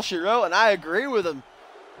that'll be all she wrote, and I agree with him.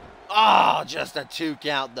 Oh, just a 2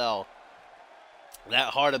 count, though.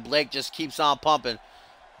 That heart of Blake just keeps on pumping.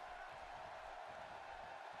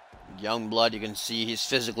 Youngblood, you can see he's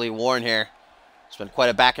physically worn here. It's been quite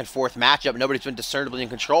a back-and-forth matchup. Nobody's been discernibly in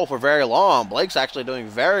control for very long. Blake's actually doing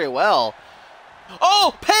very well.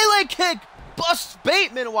 Oh, Pele kick! Busts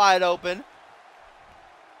Bateman wide open.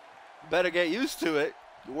 Better get used to it.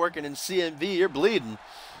 You're working in CMV, you're bleeding.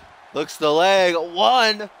 Looks the leg.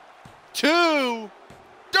 1, 2.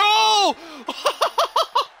 Oh!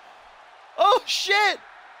 Oh, shit!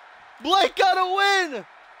 Blake got a win!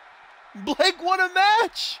 Blake won a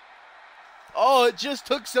match! Oh, it just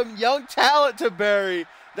took some young talent to bury.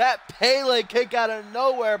 That Pele kick out of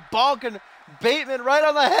nowhere, bonking Bateman right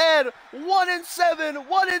on the head. 1-7,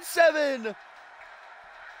 1-7.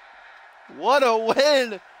 What a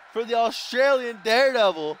win for the Australian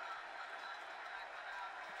Daredevil.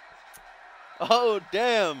 Oh,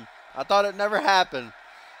 damn. I thought it never happened.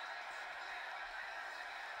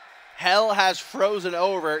 Hell has frozen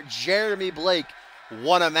over. Jeremy Blake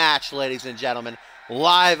won a match, ladies and gentlemen.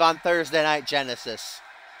 Live on Thursday Night Genesis.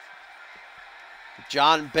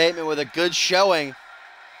 John Bateman with a good showing.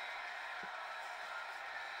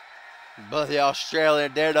 But the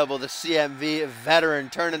Australian Daredevil, the CMV veteran,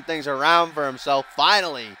 turning things around for himself.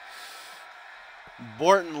 Finally,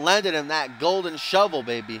 Borton lended him that golden shovel,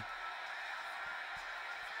 baby.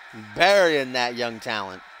 Burying that young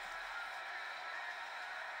talent.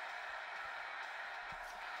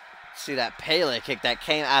 See that Pele kick that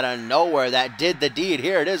came out of nowhere that did the deed.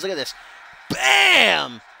 Here it is. Look at this.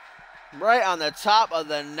 Bam! Right on the top of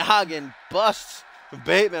the noggin. Busts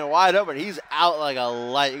Bateman wide open. He's out like a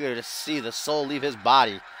light. You're going to just see the soul leave his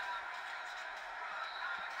body.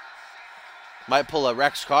 Might pull a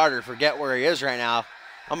Rex Carter. Forget where he is right now.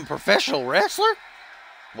 I'm a professional wrestler?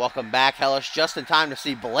 Welcome back, Hellish. Just in time to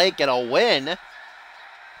see Blake get a win.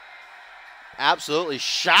 Absolutely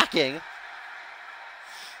shocking.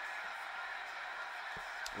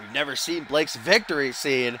 We've never seen Blake's victory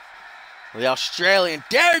scene. The Australian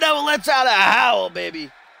Daredevil lets out a howl, baby.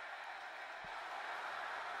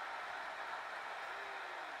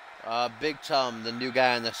 Big Tom, the new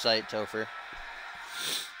guy on the site, Topher.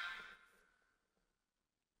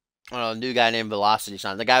 Oh, new guy named Velocity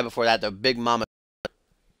Sign. The guy before that, the Big Mama.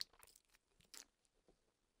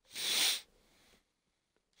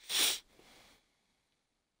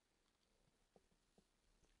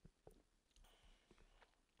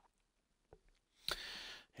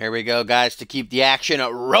 Here we go, guys, to keep the action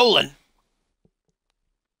rolling.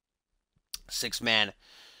 6-man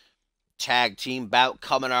tag team bout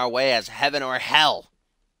coming our way as Heaven or Hell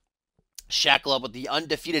shackle up with the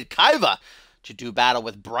undefeated Kaiva to do battle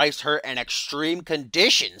with Bryce Hurt and Extreme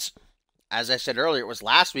Conditions. As I said earlier, it was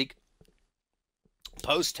last week,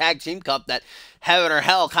 post-Tag Team Cup, that Heaven or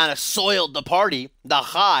Hell kind of soiled the party. The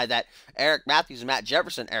high that Eric Matthews and Matt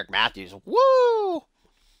Jefferson. Eric Matthews, woo!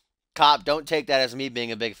 Cop, don't take that as me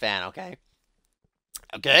being a big fan, okay?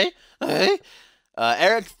 Okay? Okay?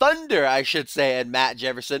 Eric Thunder, I should say, and Matt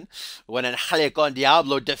Jefferson, when Angel Con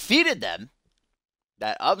Diablo defeated them,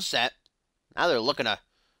 that upset, now they're looking a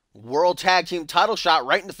World Tag Team title shot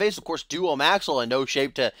right in the face. Of course, Duo Maxwell in no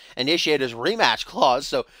shape to initiate his rematch clause,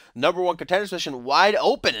 so #1 contender position wide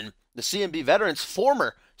open, and the CMV veterans,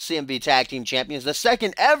 former CMV Tag Team Champions, the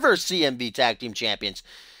second ever CMV Tag Team Champions,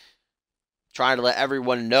 trying to let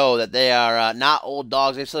everyone know that they are not old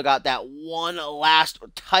dogs. They still got that one last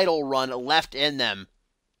title run left in them.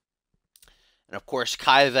 And of course,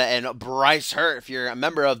 Kaiva and Bryce Hurt, if you're a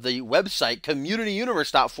member of the website,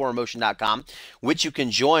 communityuniverse.4motion.com, which you can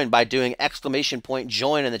join by doing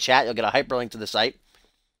 !join in the chat. You'll get a hyperlink to the site.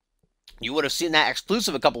 You would have seen that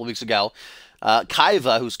exclusive a couple of weeks ago.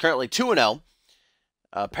 Kaiva, who's currently 2-0,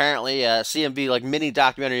 apparently CMV, like mini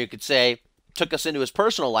documentary, you could say, took us into his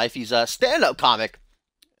personal life. He's a stand-up comic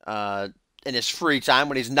in his free time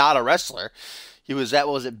when he's not a wrestler. He was at,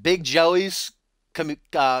 what was it, Big Joey's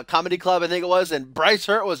comedy club, I think it was, and Bryce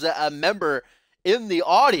Hurt was a member in the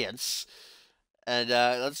audience. And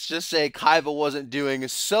let's just say Kaiva wasn't doing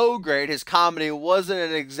so great. His comedy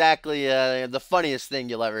wasn't exactly the funniest thing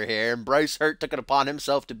you'll ever hear. And Bryce Hurt took it upon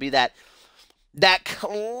himself to be that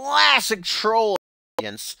classic troll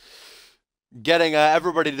audience, getting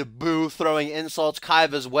everybody to boo, throwing insults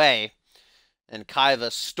Kaiva's way. And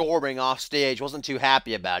Kaiva storming off stage, wasn't too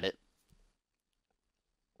happy about it.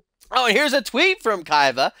 Oh, and here's a tweet from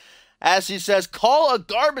Kaiva as he says, "Call a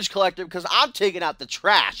garbage collector because I'm taking out the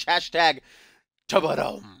trash." Hashtag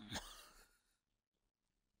Tabadum.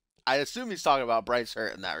 I assume he's talking about Bryce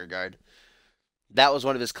Hurt in that regard. That was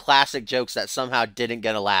one of his classic jokes that somehow didn't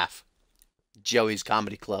get a laugh. Joey's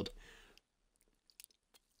Comedy Club.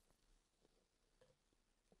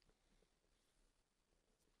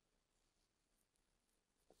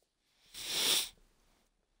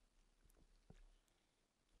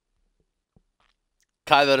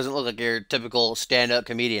 Kaiva doesn't look like your typical stand-up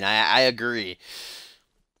comedian. I agree.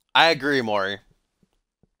 I agree, Maury.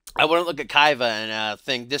 I wouldn't look at Kaiva and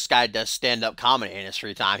think this guy does stand-up comedy in his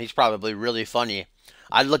free time. He's probably really funny.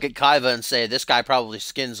 I'd look at Kaiva and say, this guy probably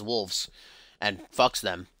skins wolves and fucks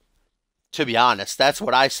them. To be honest, that's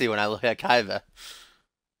what I see when I look at Kaiva.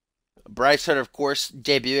 Bryce Hurt, of course,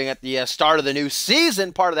 debuting at the start of the new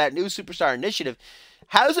season, part of that new Superstar Initiative,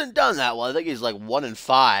 hasn't done that well. I think he's like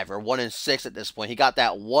 1-5 or 1-6 at this point. He got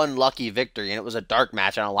that one lucky victory, and it was a dark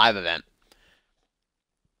match on a live event.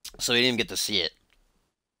 So he didn't even get to see it.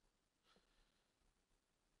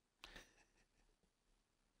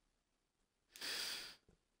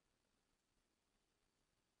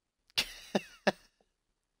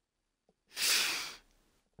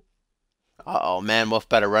 Uh-oh, man, Wolf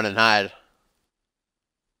better run and hide.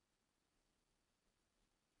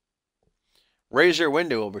 Razor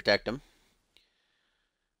Window will protect him.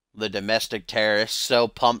 The domestic terrorist, so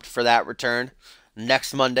pumped for that return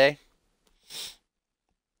next Monday.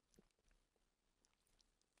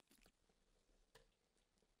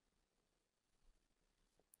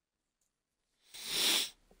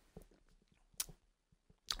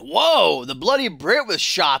 Whoa, the Bloody Brit with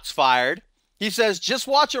shots fired. He says, just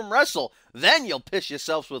watch him wrestle. Then you'll piss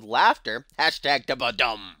yourselves with laughter. Hashtag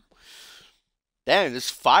Dabadum. Damn, this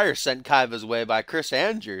fire sent Kaiva's way by Chris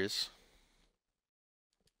Andrews.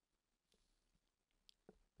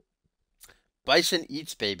 Bison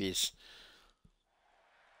eats babies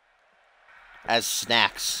as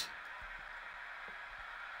snacks.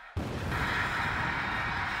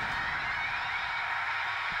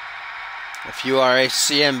 If you are a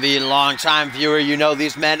CMV longtime viewer, you know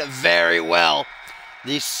these men very well.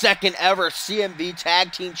 The second ever CMV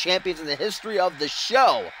Tag Team Champions in the history of the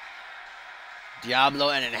show. Diablo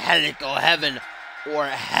and Angelico, heaven or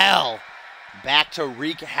hell, back to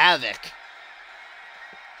wreak havoc.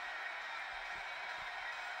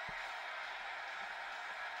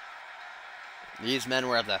 These men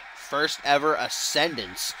were at the first ever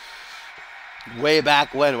Ascendance way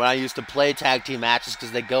back when I used to play tag team matches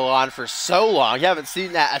because they go on for so long. You haven't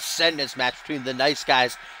seen that Ascendance match between the Nice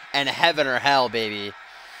Guys and Heaven or Hell, baby.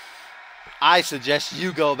 I suggest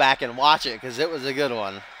you go back and watch it because it was a good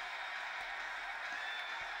one.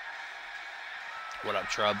 What up,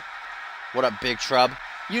 Trub? What up, Big Trub?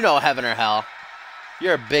 You know Heaven or Hell.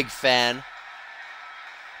 You're a big fan.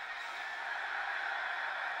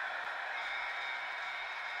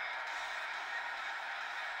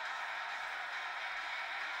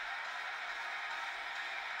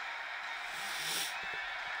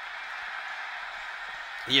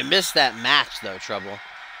 You missed that match, though, Trouble.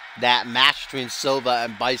 That match between Silva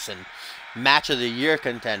and Bison. Match of the year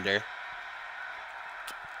contender.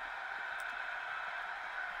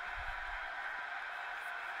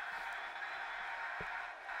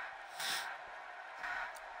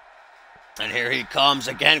 And here he comes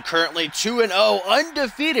again, currently 2-0,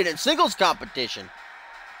 undefeated in singles competition.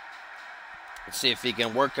 Let's see if he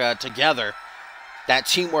can work together. That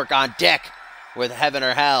teamwork on deck with Heaven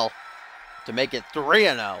or Hell to make it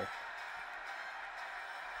 3-0.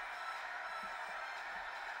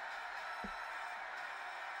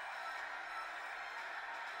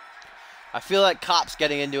 I feel like Cop's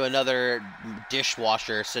getting into another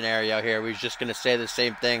dishwasher scenario here. We're just going to say the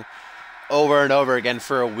same thing over and over again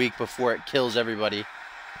for a week before it kills everybody.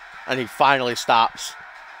 And he finally stops.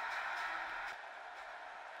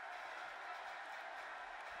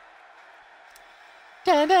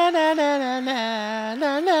 He's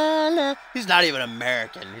not even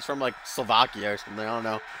American. He's from like Slovakia or something. I don't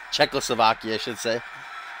know. Czechoslovakia, I should say.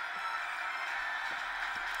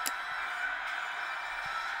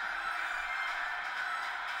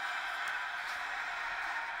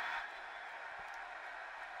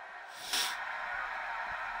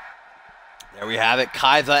 There we have it.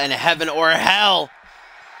 Kaiva in heaven or hell.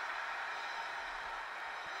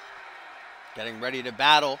 Getting ready to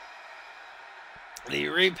battle. The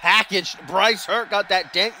repackaged Bryce Hurt got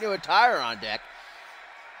that dank new attire on deck.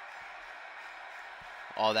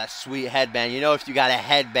 Oh, that sweet headband. You know, if you got a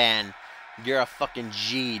headband, you're a fucking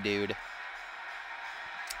G, dude.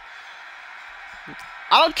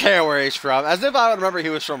 I don't care where he's from. As if I would remember he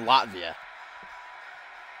was from Latvia.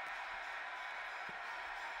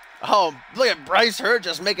 Oh, look at Bryce Hurt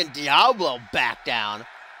just making Diablo back down.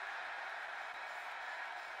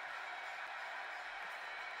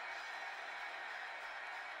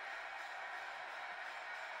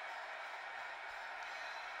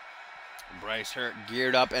 Bryce Hurt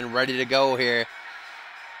geared up and ready to go here,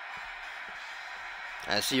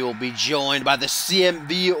 as he will be joined by the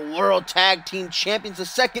CMV World Tag Team Champions, the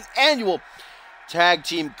second annual Tag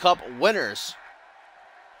Team Cup winners.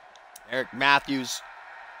 Eric Matthews.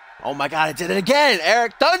 Oh my God, I did it again.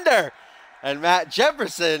 Eric Thunder and Matt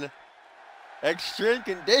Jefferson. Extreme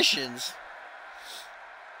Conditions.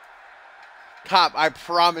 Cop, I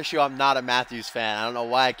promise you I'm not a Matthews fan. I don't know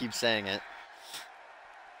why I keep saying it.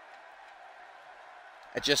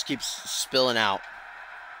 It just keeps spilling out.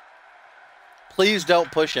 Please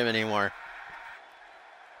don't push him anymore.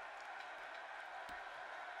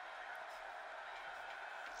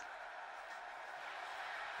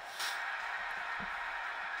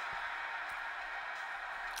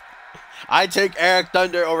 I take Eric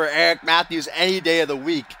Thunder over Eric Matthews any day of the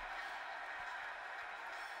week.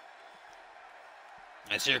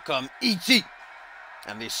 As here come E.T.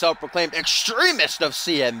 and the self-proclaimed extremist of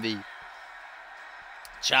CMV.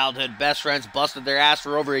 Childhood best friends busted their ass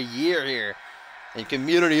for over a year here in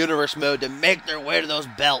Community Universe mode to make their way to those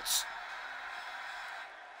belts.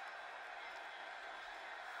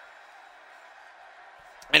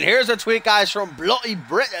 And here's a tweet, guys, from Bloody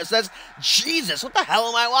Brit that says, Jesus, what the hell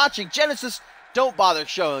am I watching? Genesis, don't bother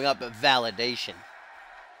showing up at validation.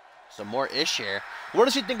 Some more ish here. What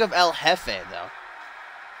does he think of El Jefe, though?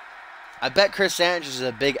 I bet Chris Sanchez is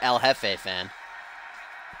a big El Jefe fan.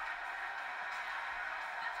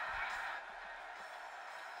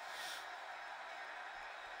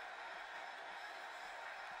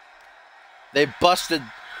 They busted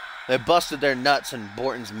their nuts in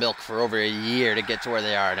Borton's milk for over a year to get to where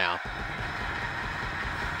they are now.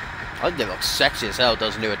 I think they look sexy as hell with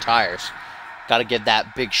those new attires. Gotta give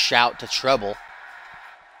that big shout to Treble.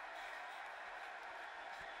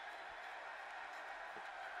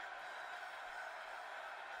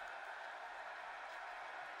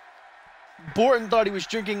 Borton thought he was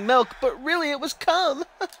drinking milk, but really it was cum.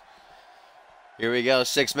 Here we go,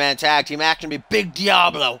 six-man tag team action. Be Big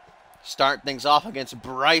Diablo start things off against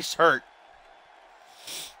Bryce Hurt.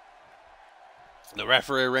 The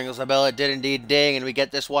referee rings the bell. It did indeed ding, and we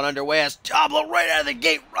get this one underway as Diablo right out of the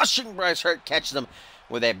gate, rushing Bryce Hurt, catches him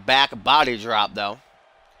with a back body drop, though.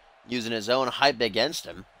 Using his own hype against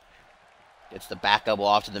him. Gets the back elbow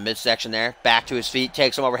off to the midsection there. Back to his feet,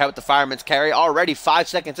 takes him overhead with the fireman's carry. Already 5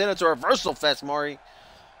 seconds in, it's a reversal fest, Maury.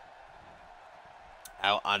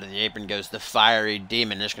 Out onto the apron goes the fiery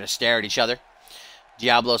demon. They're just going to stare at each other.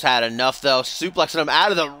 Diablo's had enough, though. Suplexing him out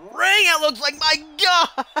of the ring. It looks like, my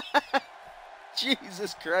God.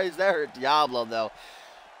 Jesus Christ, that hurt Diablo, though.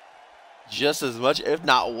 Just as much, if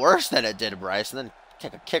not worse, than it did Bryce. And then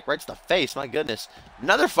take a kick right to the face. My goodness.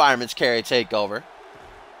 Another fireman's carry takeover.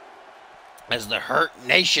 As the Hurt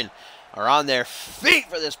Nation are on their feet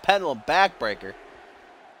for this pendulum backbreaker.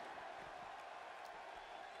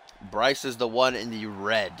 Bryce is the one in the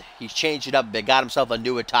red. He's changed it up a bit, got himself a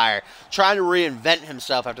new attire. Trying to reinvent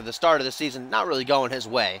himself after the start of the season. Not really going his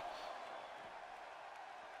way.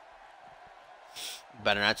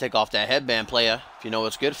 Better not take off that headband, playa. If you know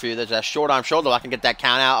what's good for you. There's that short arm shoulder. I can get that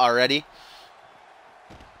count out already.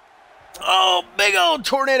 Oh, big old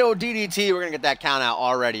tornado DDT. We're going to get that count out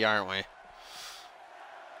already, aren't we?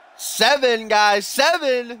 7, guys.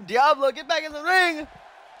 7. Diablo, get back in the ring.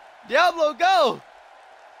 Diablo, go.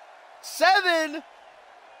 7.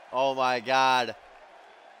 Oh, my God.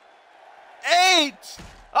 8.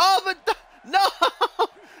 Oh, but No!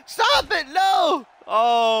 Stop it! No!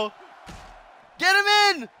 Oh. Get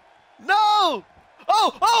him in! No!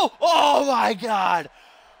 Oh my God!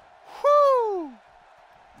 Whoo!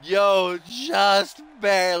 Yo, just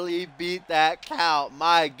barely beat that count.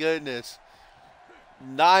 My goodness.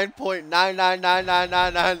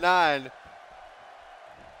 9.9999999.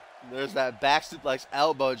 There's that back suplex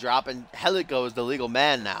elbow drop, and Helico is the legal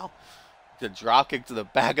man now. The drop kick to the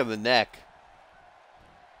back of the neck.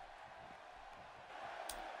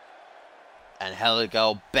 And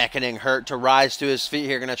Helico beckoning Hurt to rise to his feet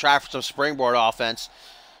here. Going to try for some springboard offense.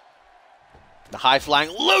 The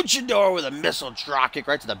high-flying luchador with a missile drop kick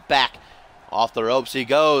right to the back. Off the ropes he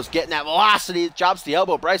goes. Getting that velocity. Drops the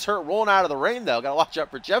elbow. Bryce Hurt rolling out of the ring, though. Got to watch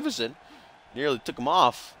out for Jefferson. Nearly took him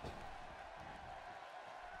off.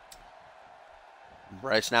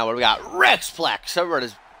 Bryce now, what do we got? Rexplex.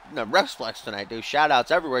 Everybody's Rexplex tonight, dude.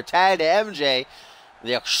 Shout-outs everywhere. Tag to MJ,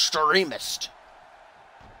 the extremist.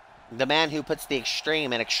 The man who puts the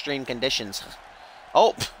extreme in extreme conditions.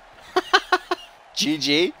 Oh.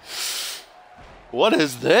 GG. What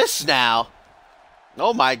is this now?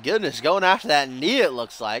 Oh my goodness. Going after that knee, it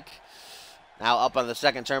looks like. Now up on the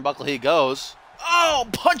second turnbuckle he goes. Oh,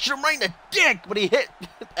 punched him right in the dick. But he hit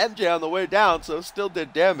MJ on the way down, so still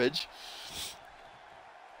did damage.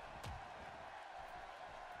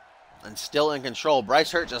 And still in control.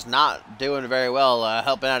 Bryce Hurt just not doing very well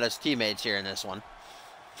helping out his teammates here in this one.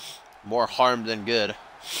 More harm than good.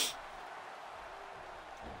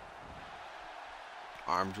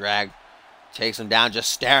 Arm drag. Takes him down,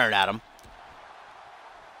 just staring at him.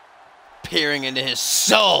 Peering into his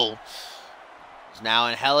soul. He's now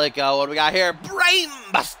in Helico. What do we got here?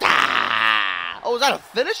 Brainbuster! Oh, was that a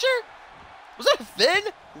finisher? Was that a fin?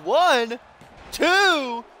 1,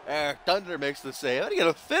 2. Eric Thunder makes the save. How did he get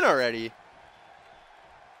a fin already?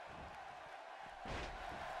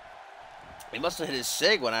 He must have hit his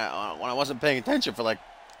sig when I wasn't paying attention for like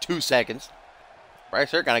 2 seconds.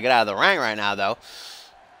 Bryce Hurt gotta get out of the ring right now, though.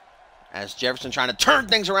 As Jefferson trying to turn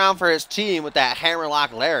things around for his team with that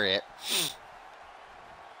hammerlock lariat.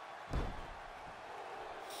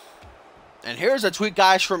 And here's a tweet,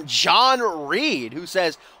 guys, from John Reed, who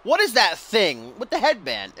says, "What is that thing with the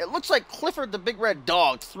headband? It looks like Clifford the Big Red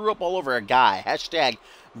Dog threw up all over a guy. Hashtag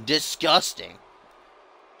disgusting."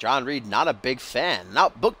 John Reed, not a big fan.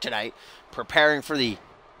 Not booked tonight. Preparing for the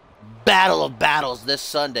Battle of Battles this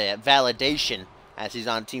Sunday at Validation as he's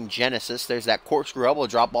on Team Genesis. There's that corkscrew elbow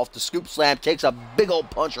drop off the scoop slam. Takes a big old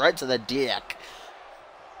punch right to the dick.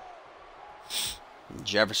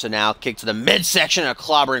 Jefferson now kick to the midsection. A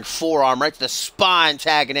clobbering forearm right to the spine.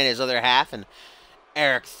 Tagging in his other half. And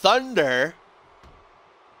Eric Thunder.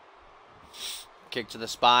 Kick to the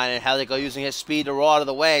spine. And Helico using his speed to roll out of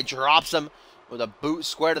the way. Drops him with a boot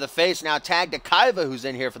square to the face. Now tagged to Kaiva, who's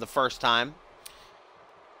in here for the first time.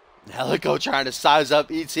 Helico trying to size up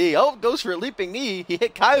ET. Oh, goes for a leaping knee. He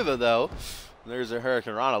hit Kaiva, though. There's a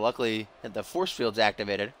Hurricane Rana. Luckily, the force field's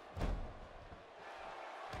activated.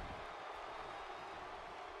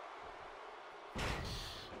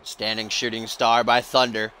 Standing shooting star by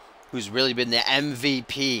Thunder, who's really been the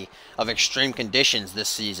MVP of extreme conditions this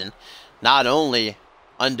season. Not only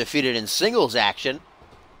undefeated in singles action,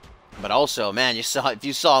 but also, man, if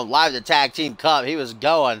you saw him live at the Tag Team Cup, he was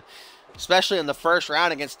going. Especially in the first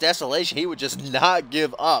round against Desolation, he would just not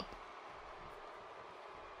give up.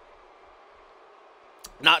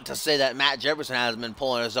 Not to say that Matt Jefferson hasn't been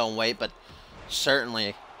pulling his own weight, but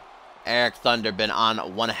certainly Eric Thunder been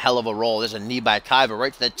on one hell of a roll. There's a knee by Kaiva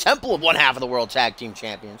right to the temple of one half of the World Tag Team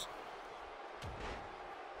Champions.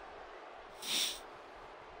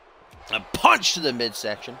 A punch to the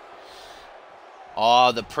midsection.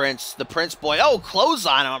 Oh, the Prince boy. Oh,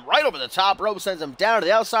 clothesline him right over the top rope. Sends him down to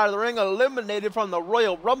the outside of the ring. Eliminated from the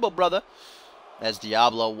Royal Rumble, brother. As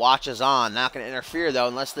Diablo watches on. Not going to interfere, though,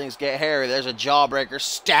 unless things get hairy. There's a jawbreaker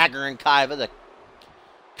staggering Kaiva, the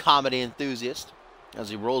comedy enthusiast, as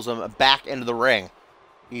he rolls him back into the ring.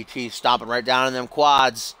 E.T. stomping right down in them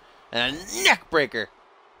quads. And a neck breaker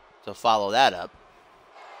to follow that up.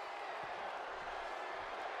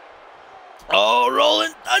 Oh,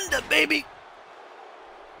 rolling thunder, baby.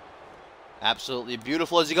 Absolutely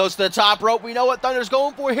beautiful as he goes to the top rope. We know what Thunder's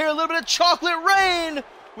going for here. A little bit of chocolate rain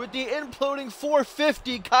with the imploding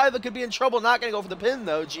 450. Kaiva could be in trouble. Not going to go for the pin,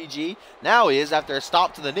 though. GG. Now he is after a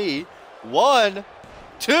stop to the knee. 1,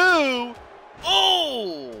 2.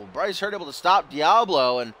 Oh! Bryce Hurt able to stop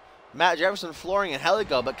Diablo and Matt Jefferson flooring and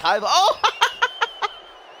Helico. But Kaiva. Oh!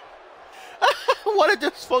 What a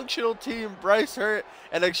dysfunctional team Bryce Hurt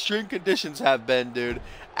and Extreme Conditions have been, dude.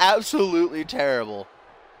 Absolutely terrible.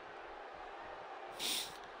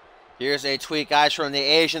 Here's a tweet, guys, from the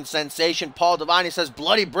Asian sensation Paul Devine. He says,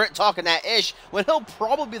 Bloody Brit talking that ish when he'll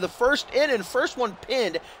probably be the first in and first one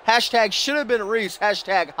pinned. Hashtag should have been Reese.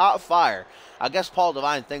 Hashtag hot fire. I guess Paul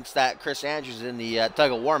Devine thinks that Chris Andrews is in the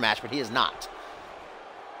tug of war match, but he is not.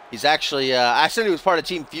 He's actually, I said he was part of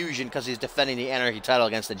Team Fusion because he's defending the Anarchy title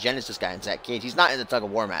against the Genesis guy in Zach Cage. He's not in the tug of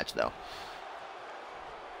war match, though.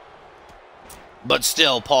 But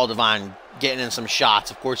still, Paul Devine getting in some shots.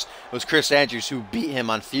 Of course, it was Chris Andrews who beat him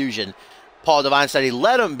on Fusion. Paul Devine said he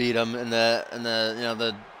let him beat him in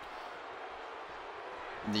the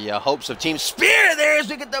hopes of Team Spirit. There's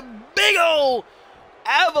we get the big ol'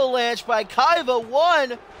 avalanche by Kaiva.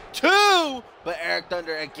 1, 2, but Eric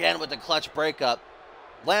Thunder again with the clutch breakup.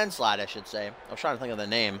 Landslide, I should say. I was trying to think of the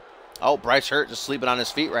name. Oh, Bryce Hurt just sleeping on his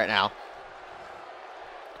feet right now.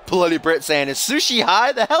 Bloody Brit saying, is Sushi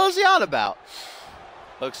high? The hell is he on about?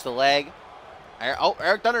 Hooks the leg.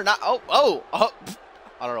 Eric Thunder not. Oh.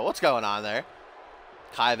 I don't know what's going on there.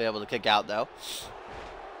 Kaiva able to kick out, though.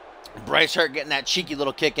 Bryce Hurt getting that cheeky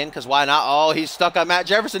little kick in, because why not? Oh, he's stuck on Matt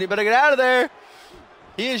Jefferson. He better get out of there.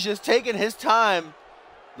 He is just taking his time.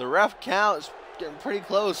 The ref count is getting pretty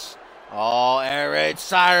close. Oh, air raid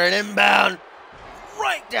siren inbound.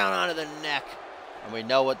 Right down onto the neck. And we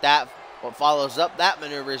know what follows up that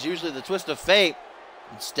maneuver is usually the twist of fate.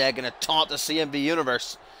 Instead, going to taunt the CMV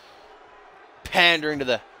universe. Pandering to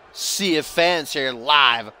the sea of fans here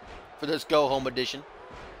live for this go-home edition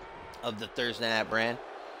of the Thursday Night Brand.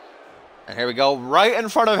 And here we go, right in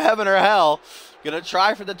front of Heaven or Hell. Going to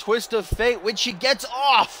try for the twist of fate, which he gets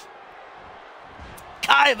off.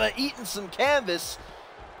 Kaiva eating some canvas.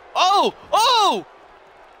 Oh!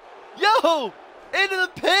 Yo! Into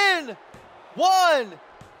the pin! 1,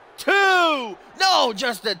 2! No,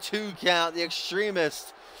 just a 2 count. The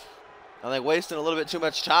Extremist. I think wasting a little bit too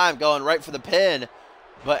much time going right for the pin.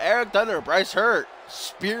 But Eric Thunder, Bryce Hurt,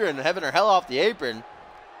 spearing Heaven or Hell off the apron.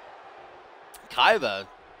 Kaiva,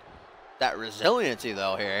 that resiliency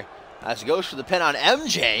though here. As he goes for the pin on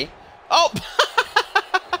MJ. Oh!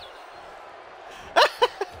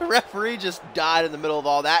 Referee just died in the middle of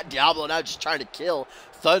all that. Diablo now just trying to kill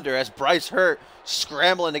Thunder as Bryce Hurt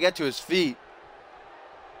scrambling to get to his feet.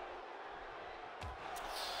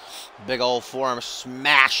 Big old forearm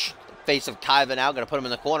smash. Face of Kaiva now. Going to put him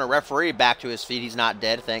in the corner. Referee back to his feet. He's not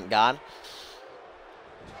dead, thank God.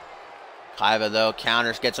 Kaiva, though,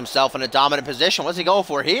 counters, gets himself in a dominant position. What's he going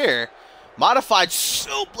for here? Modified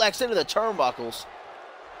suplex into the turnbuckles.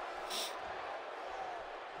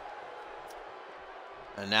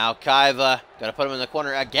 And now Kaiva, gonna put him in the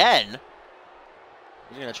corner again.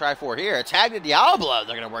 He's gonna try for here. A tag to Diablo.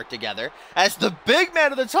 They're gonna work together. As the big man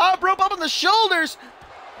to the top rope up on the shoulders.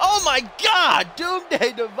 Oh my God!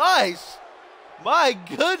 Doomsday Device. My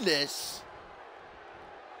goodness.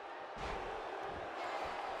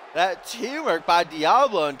 That teamwork by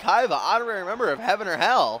Diablo and Kaiva, honorary member of Heaven or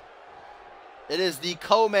Hell. It is the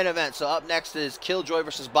co-main event. So up next is Killjoy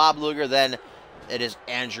versus Bob Luger. Then it is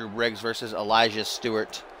Andrew Briggs versus Elijah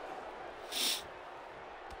Stewart.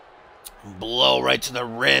 Blow right to the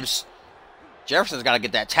ribs. Jefferson's got to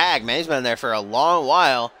get that tag, man. He's been in there for a long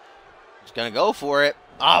while. He's going to go for it.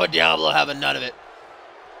 Oh, but Diablo having none of it.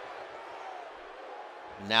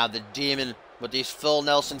 Now the Demon with these Phil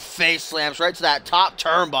Nelson face slams right to that top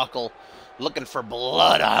turnbuckle. Looking for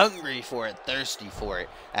blood, hungry for it, thirsty for it.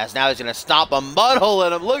 As now he's going to stomp a mud hole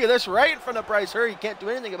in him. Look at this right in front of Bryce Hurt. He can't do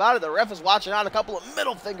anything about it. The ref is watching out a couple of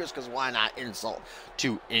middle fingers because why not? Insult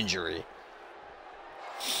to injury.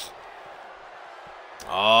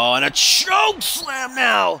 Oh, and a choke slam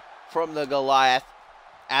now from the Goliath.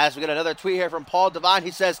 As we get another tweet here from Paul Devine.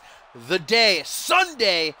 He says, the day,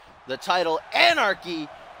 Sunday, the title Anarchy,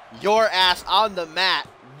 your ass on the mat.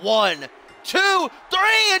 1, 2, 3,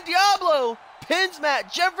 and Diablo pins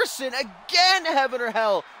Matt Jefferson again. Heaven or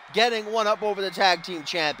Hell getting one up over the tag team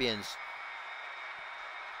champions.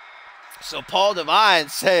 So Paul Devine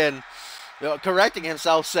saying, correcting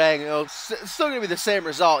himself, saying, it's still going to be the same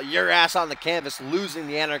result. Your ass on the canvas losing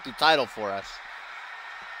the Anarchy title for us.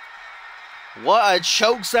 What a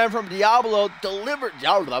choke slam from Diablo. Diablo,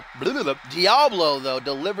 though,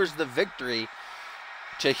 delivers the victory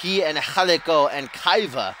to he and Halico and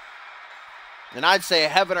Kaiva. And I'd say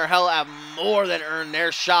Heaven or Hell have more than earned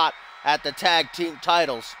their shot at the tag team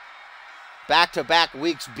titles. Back-to-back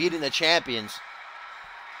weeks beating the champions.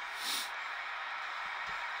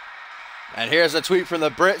 And here's a tweet from the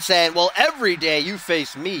Brit saying, well, every day you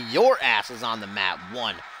face me, your ass is on the mat.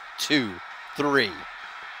 1, 2, 3.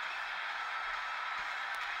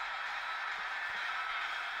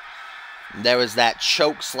 There was that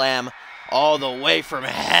choke slam all the way from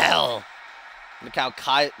hell. Look how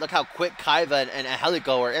quick Kaiva and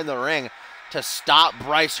Angelico are in the ring to stop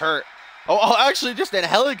Bryce Hurt. Oh, actually, just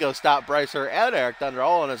Angelico stopped Bryce Hurt and Eric Thunder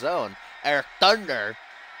all on his own. Eric Thunder.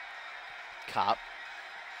 Cop.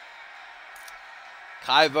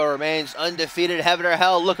 Kaiva remains undefeated. Heaven or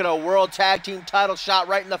hell, looking at a world tag team title shot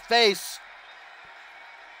right in the face.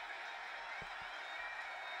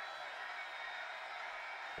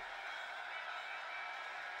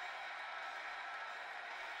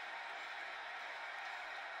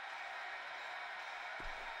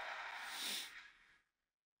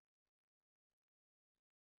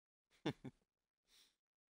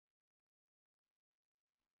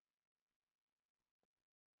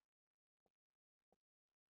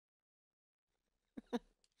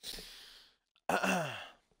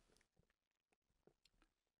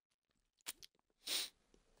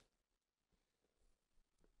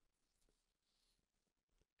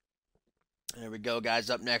 There we go, guys.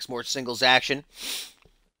 Up next, more singles action.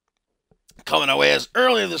 Coming away as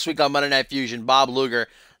earlier this week on Monday Night Fusion, Bob Luger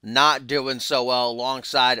not doing so well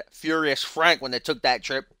alongside Furious Frank when they took that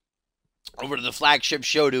trip over to the flagship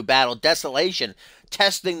show to battle Desolation,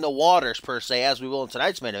 testing the waters, per se, as we will in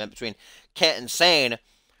tonight's main event between Kent and Sane.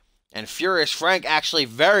 And Furious Frank actually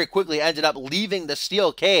very quickly ended up leaving the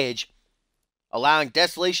steel cage, allowing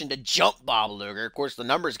Desolation to jump Bob Luger. Of course, the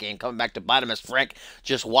numbers game coming back to bite him as Frank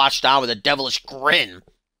just watched on with a devilish grin.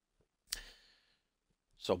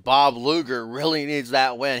 So Bob Luger really needs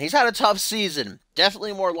that win. He's had a tough season.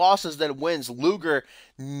 Definitely more losses than wins. Luger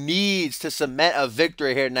needs to cement a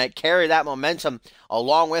victory here tonight. Carry that momentum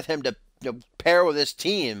along with him to pair with his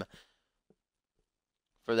team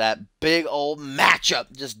for that big old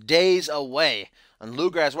matchup just days away. And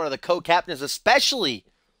Luger, as one of the co-captains especially,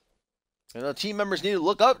 team members need to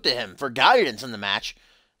look up to him for guidance in the match.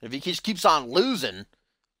 If he just keeps on losing,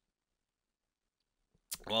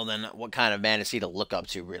 well, then what kind of man is he to look up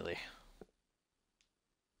to, really?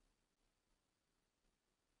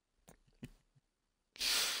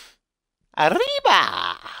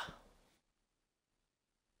 Arriba!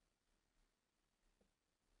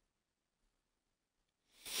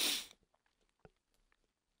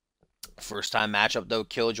 First time matchup, though.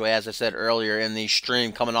 Killjoy, as I said earlier in the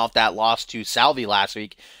stream, coming off that loss to Salvi last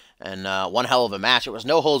week. And one hell of a match. It was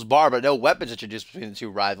no holds barred, but no weapons introduced between the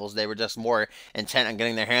two rivals. They were just more intent on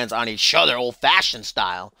getting their hands on each other, old-fashioned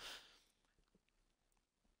style.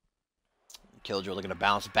 Killjoy looking to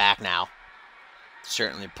bounce back now.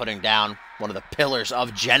 Certainly putting down one of the pillars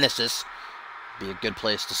of Genesis. Be a good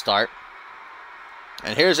place to start.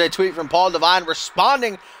 And here's a tweet from Paul Devine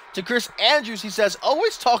responding to Chris Andrews. He says,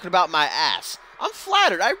 always talking about my ass. I'm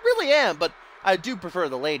flattered. I really am, but I do prefer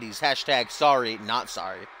the ladies. Hashtag sorry, not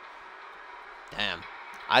sorry. Damn.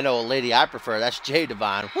 I know a lady I prefer. That's Jay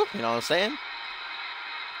Devine. Whoop, you know what I'm saying?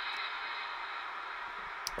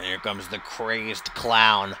 And here comes the crazed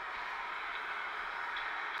clown.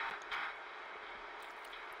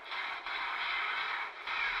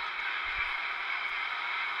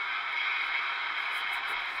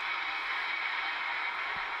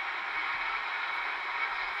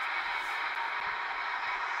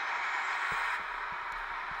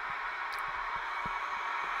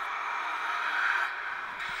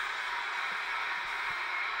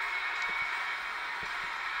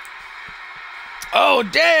 Oh,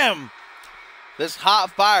 damn! This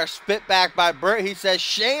hot fire spit back by Burt. He says,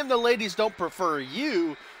 shame the ladies don't prefer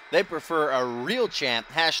you. They prefer a real champ.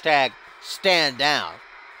 Hashtag stand down.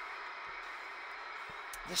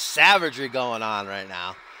 The savagery going on right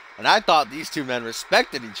now. And I thought these two men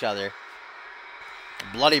respected each other.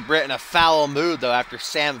 Bloody Britt in a foul mood, though, after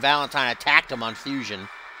Sam Valentine attacked him on Fusion.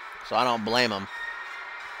 So I don't blame him.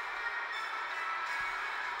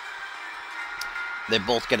 They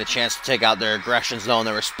both get a chance to take out their aggressions, though, on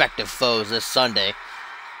their respective foes this Sunday.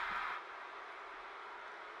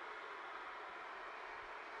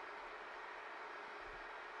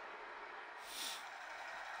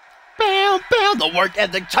 Bam, bam, the work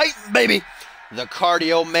ethic titan, baby. The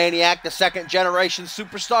cardio maniac, the second generation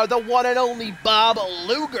superstar, the one and only Bob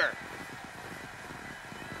Luger.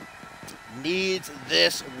 Needs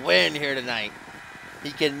this win here tonight. He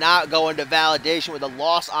cannot go into validation with a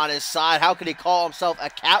loss on his side. How could he call himself a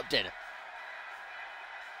captain?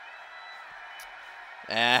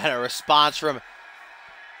 And a response from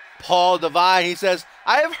Paul Devine. He says,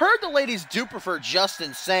 I have heard the ladies do prefer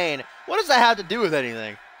Justin Sane. What does that have to do with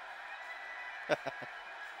anything?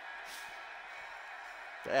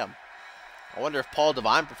 Damn. I wonder if Paul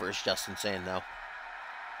Devine prefers Justin Sane, though.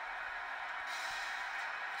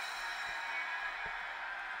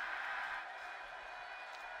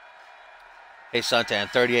 Hey, Suntan,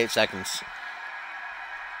 38 seconds.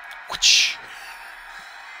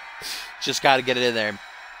 Just got to get it in there.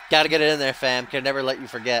 Got to get it in there, fam. Can never let you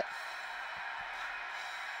forget.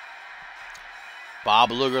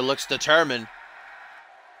 Bob Luger looks determined.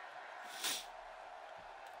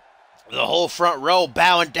 The whole front row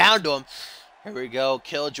bowing down to him. Here we go.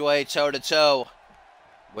 Killjoy toe-to-toe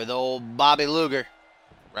with old Bobby Luger.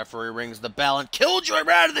 Referee rings the bell, and Killjoy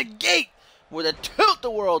right out of the gate with a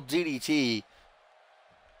tilt-the-world DDT.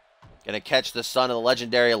 Gonna catch the son of the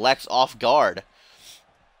legendary Lex off guard.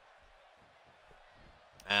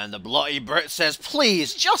 And the Bloody Brit says,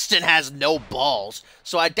 please, Justin has no balls.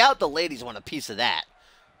 So I doubt the ladies want a piece of that.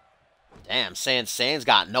 Damn, Sane's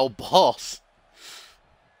got no balls.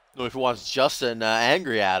 No, if he wants Justin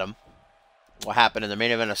angry at him. What happened in the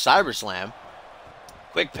main event of CyberSlam?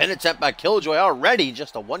 Quick pin attempt by Killjoy already,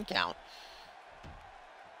 just a 1 count.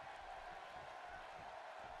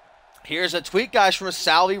 Here's a tweet, guys, from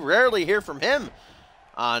Salvi. Rarely hear from him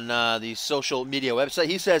on the social media website.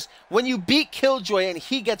 He says, when you beat Killjoy and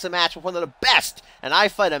he gets a match with one of the best, and I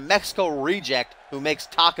fight a Mexico reject who makes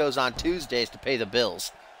tacos on Tuesdays to pay the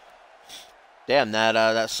bills. Damn,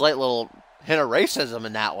 that slight little hint of racism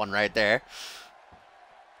in that one right there.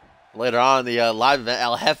 Later on in the live event,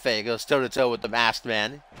 El Jefe goes toe-to-toe with the Masked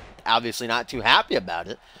Man. Obviously not too happy about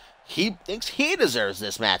it. He thinks he deserves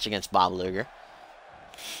this match against Bob Luger.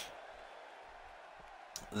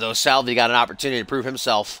 Though Salvi got an opportunity to prove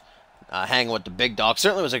himself hanging with the big dog.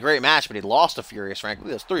 Certainly was a great match, but he lost to Furious Frank. Look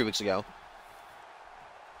at this, 3 weeks ago.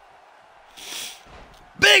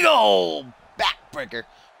 Big old backbreaker.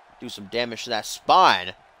 Do some damage to that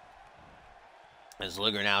spine. As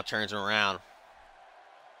Luger now turns him around.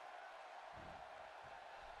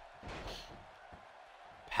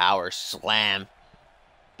 Power slam.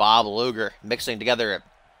 Bob Luger mixing together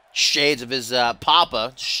shades of his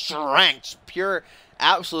Papa. Strength. Pure,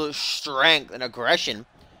 absolute strength and aggression.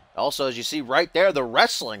 Also, as you see right there, the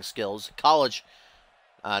wrestling skills. College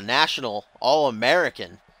national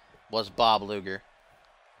All-American was Bob Luger.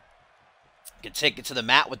 Can take it to the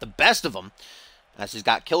mat with the best of them. As he's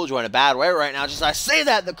got Killjoy in a bad way right now. Just I say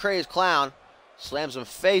that, the crazed clown slams him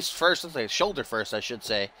face first. Let's say shoulder first, I should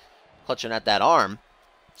say. Clutching at that arm.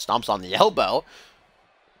 Stomps on the elbow.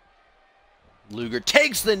 Luger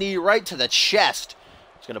takes the knee right to the chest.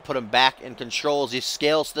 It's going to put him back in control as he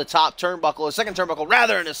scales to the top turnbuckle. The second turnbuckle,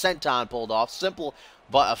 rather, and a senton pulled off. Simple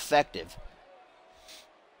but effective.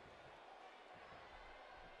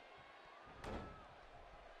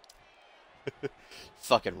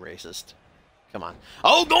 Fucking racist. Come on.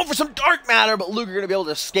 Oh, going for some dark matter, but Luger going to be able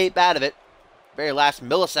to escape out of it. Very last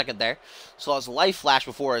millisecond there. Saw his life flash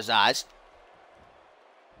before his eyes.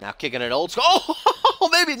 Now kicking it old school. Oh,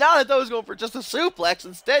 maybe not. I thought he was going for just a suplex.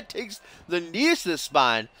 Instead, takes the knees to the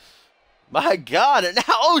spine. My God. And now,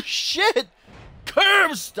 oh, shit.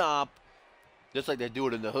 Curb stomp. Just like they do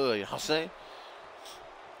it in the hood, you know what I'm saying?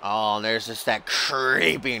 Oh, and there's just that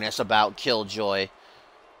creepiness about Killjoy.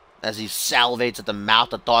 As he salivates at the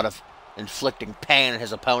mouth, the thought of inflicting pain on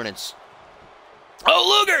his opponents.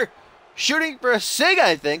 Oh, Luger! Shooting for a sig,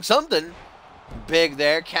 I think. Something big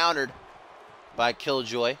there. Countered by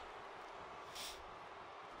Killjoy.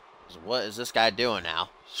 So what is this guy doing now?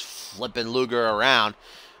 Just flipping Luger around.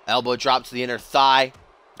 Elbow drop to the inner thigh.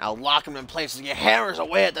 Now lock him in place as he hammers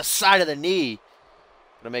away at the side of the knee.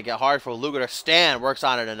 Gonna make it hard for Luger to stand. Works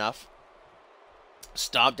on it enough.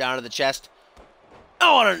 Stomp down to the chest.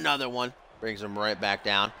 Oh, and another one. Brings him right back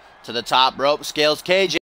down to the top rope. Scales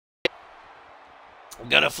KJ.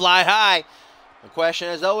 Gonna fly high. The question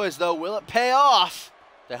as always, though, will it pay off?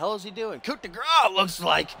 The hell is he doing? Coup de grace looks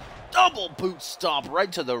like. Double boot stomp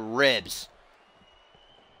right to the ribs.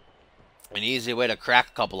 An easy way to crack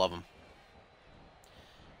a couple of them.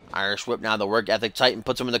 Irish whip now, the work ethic Titan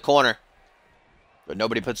puts him in the corner. But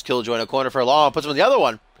nobody puts Killjoy in the corner for long. Puts him in the other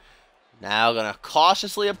one. Now gonna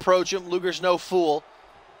cautiously approach him. Luger's no fool.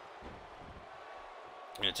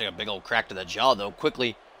 Gonna take a big old crack to the jaw, though.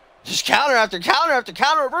 Quickly. Just counter after counter after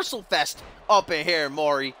counter. Reversal fest up in here,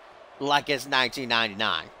 Maury. Like it's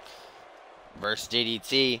 1999. Reverse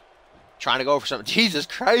DDT. Trying to go for something. Jesus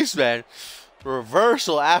Christ, man.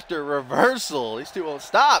 Reversal after reversal. These two won't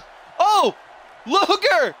stop. Oh!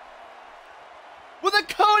 Luger! With a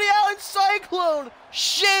Cody Allen Cyclone!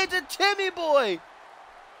 Shade to Timmy Boy!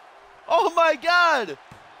 Oh my God!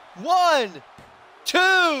 1, 2,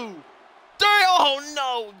 3. Oh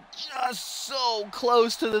no! Just so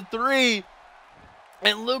close to the 3.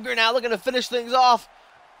 And Luger now looking to finish things off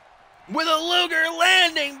with a Luger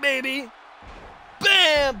landing, baby!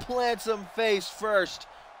 Bam! Plants him face first.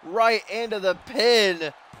 Right into the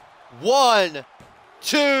pin. 1,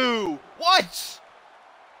 2. What?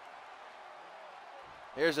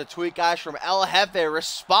 Here's a tweet, guys, from El Jefe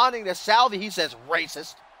responding to Salvi. He says,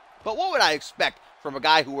 racist. But what would I expect from a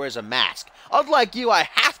guy who wears a mask? Unlike you, I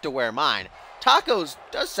have to wear mine. Tacos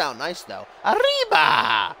does sound nice, though.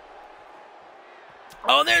 Arriba!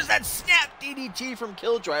 Oh, and there's that snap DDT from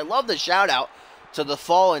Killjoy. I love the shout-out to the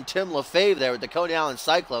fallen Tim LaFave there with the Coney Island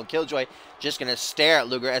Cyclone. Killjoy just going to stare at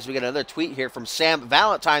Luger as we get another tweet here from Sam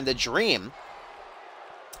Valentine, the Dream.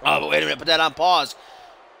 Oh, but wait a minute. Put that on pause.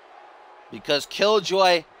 Because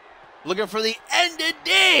Killjoy looking for the end of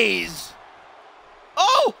days.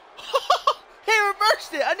 Oh! He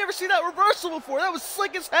reversed it. I've never seen that reversal before. That was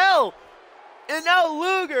slick as hell. And now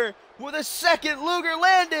Luger with a second Luger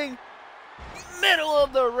landing. Middle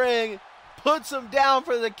of the ring. Puts him down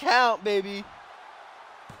for the count, baby.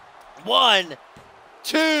 1,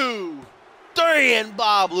 2, 3, and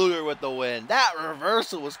Bob Luger with the win. That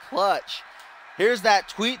reversal was clutch. Here's that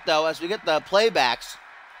tweet, though, as we get the playbacks.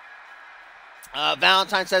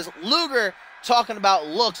 Valentine says, Luger talking about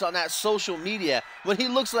looks on that social media when he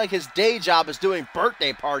looks like his day job is doing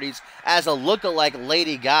birthday parties as a look-alike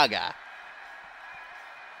Lady Gaga.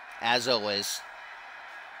 As always,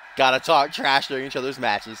 gotta talk trash during each other's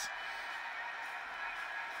matches.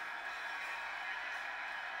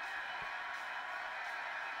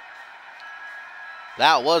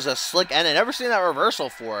 That was a slick end. I've never seen that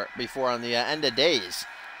reversal before on the end of days.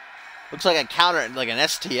 Looks like a counter, like an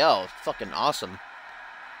STO. Fucking awesome.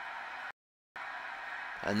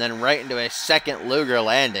 And then right into a second Luger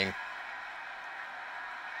landing.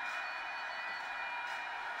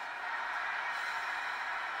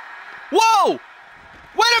 Whoa! Wait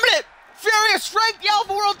a minute! Furious Frank, the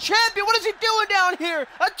Alpha World Champion, what is he doing down here?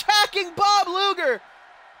 Attacking Bob Luger!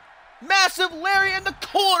 Massive Larry in the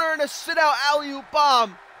corner and a sit-out alley-oop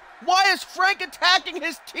bomb. Why is Frank attacking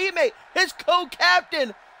his teammate, his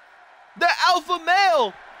co-captain, the Alpha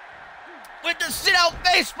Male, with the sit-out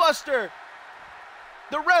facebuster?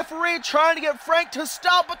 The referee trying to get Frank to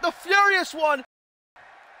stop, but the Furious One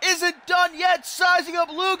isn't done yet, sizing up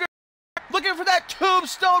Luger, looking for that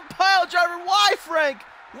tombstone pile driver. Why, Frank?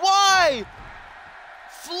 Why?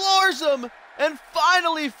 Floors him, and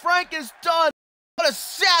finally Frank is done. What a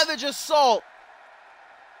savage assault.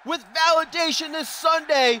 With validation this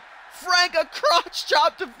Sunday, Frank a crotch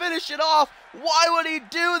chop to finish it off. Why would he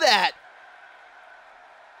do that?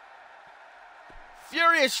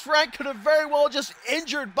 Furious Frank could have very well just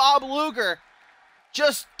injured Bob Luger.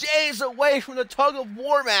 Just days away from the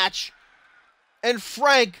tug-of-war match. And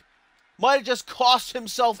Frank might have just cost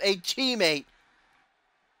himself a teammate.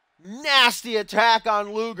 Nasty attack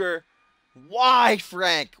on Luger. Why,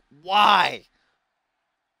 Frank? Why?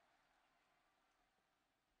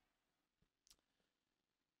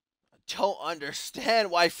 I don't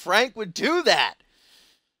understand why Frank would do that.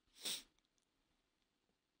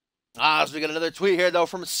 So we got another tweet here, though,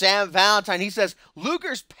 from Sam Valentine. He says,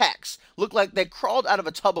 Luger's pecs look like they crawled out of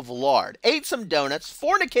a tub of lard, ate some donuts,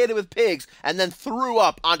 fornicated with pigs, and then threw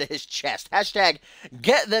up onto his chest. Hashtag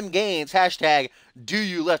get them gains. Hashtag do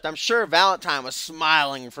you lift. I'm sure Valentine was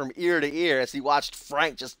smiling from ear to ear as he watched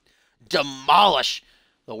Frank just demolish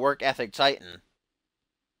the work ethic titan.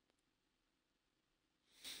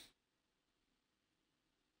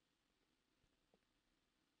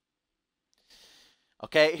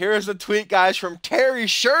 Okay, here's a tweet, guys, from Terry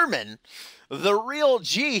Sherman, the real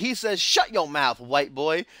G. He says, shut your mouth, white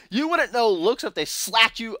boy. You wouldn't know looks if they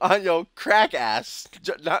slapped you on your crack ass.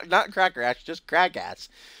 Not cracker ass, just crack ass.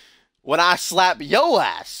 When I slap yo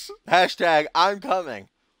ass. Hashtag I'm coming.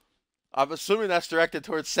 I'm assuming that's directed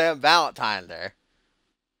towards Sam Valentine there.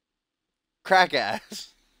 Crack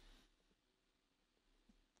ass.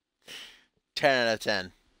 10 out of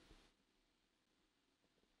 10.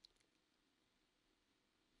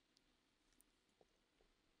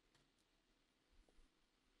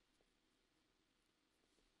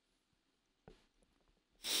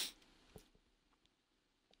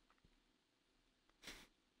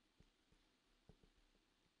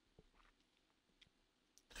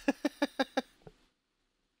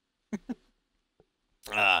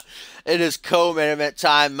 It is co-main event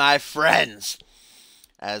time, my friends.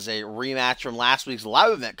 As a rematch from last week's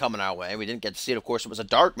live event coming our way. We didn't get to see it, of course. It was a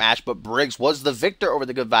dark match, but Briggs was the victor over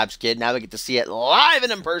the Good Vibes Kid. Now we get to see it live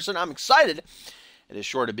and in person. I'm excited. It is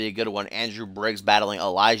sure to be a good one. Andrew Briggs battling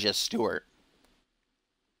Elijah Stewart.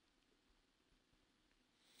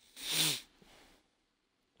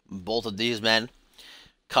 Both of these men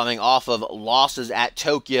coming off of losses at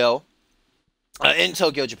Tokyo. In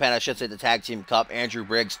Tokyo, Japan, I should say, the Tag Team Cup. Andrew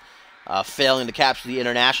Briggs failing to capture the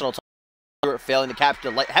International title, failing to capture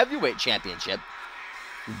the Light Heavyweight Championship.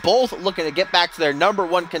 Both looking to get back to their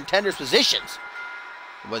 #1 contenders positions.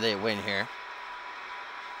 Will they win here?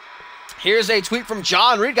 Here's a tweet from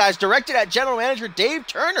John Reed, guys, directed at General Manager Dave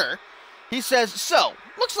Turner. He says, so,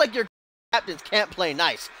 looks like your captains can't play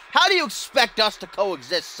nice. How do you expect us to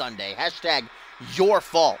coexist Sunday? Hashtag your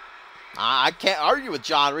fault. I can't argue with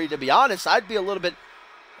John Reed, to be honest. I'd be a little bit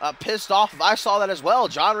pissed off if I saw that as well.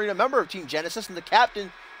 John Reed, a member of Team Genesis, and the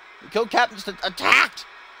co-captain just attacked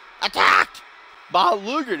Bob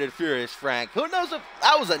Luger did Furious Frank. Who knows if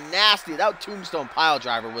that was a nasty, that tombstone pile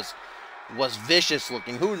driver was vicious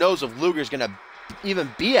looking. Who knows if Luger's going to even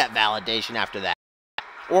be at Validation after that.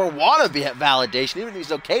 Or want to be at Validation, even if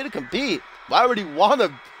he's okay to compete. Why would he want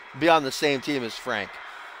to be on the same team as Frank?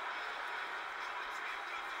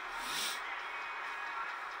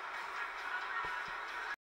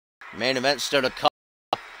 Main event still to come.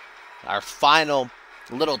 Our final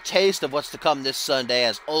little taste of what's to come this Sunday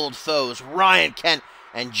as old foes Ryan Kent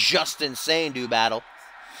and Justin Sane do battle.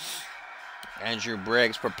 Andrew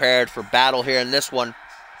Briggs prepared for battle here in this one.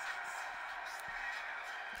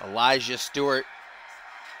 Elijah Stewart,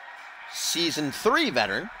 Season 3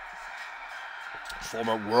 veteran,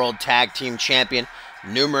 former World Tag Team Champion,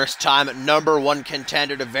 numerous time #1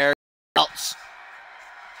 contender to various belts.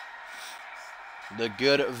 The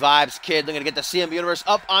Good Vibes Kid looking to get the CMV Universe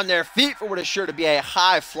up on their feet for what is sure to be a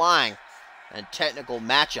high-flying and technical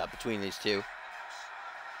matchup between these two.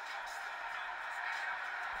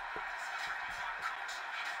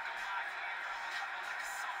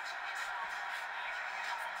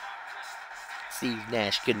 Steve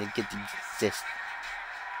Nash couldn't get the assist.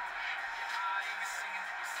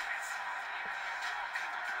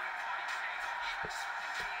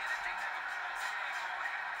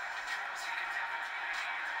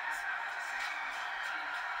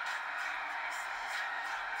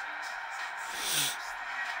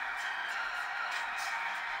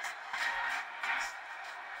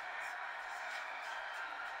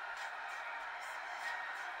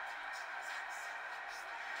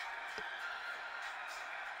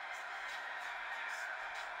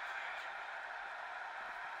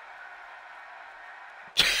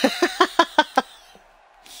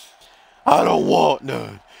 I don't want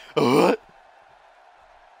none.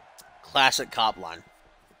 Classic cop line.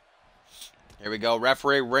 Here we go.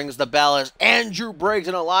 Referee rings the bell as Andrew Briggs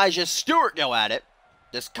and Elijah Stewart go at it.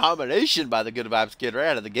 This combination by the Good Vibes Kid right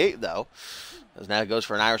out of the gate, though. As now goes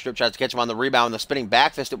for an Irish Rip, tries to catch him on the rebound with the spinning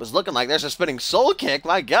back fist. It was looking like there's a spinning soul kick.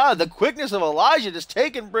 My God, the quickness of Elijah just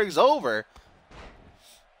taking Briggs over.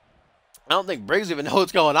 I don't think Briggs even knows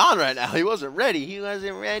what's going on right now. He wasn't ready. He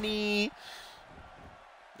wasn't ready.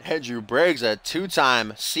 Andrew Briggs, a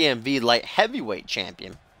 2-time CMV light heavyweight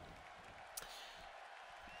champion.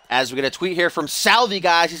 As we get a tweet here from Salvi,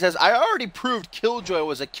 guys, he says, I already proved Killjoy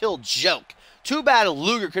was a kill joke. Too bad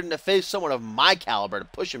Luger couldn't have faced someone of my caliber to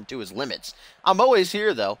push him to his limits. I'm always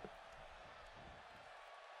here, though.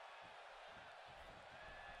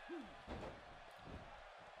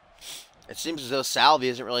 It seems as though Salvi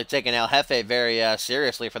isn't really taking El Jefe very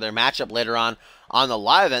seriously for their matchup later on the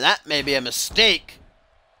live, and that may be a mistake.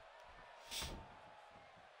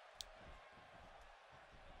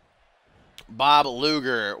 Bob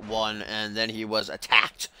Luger won, and then he was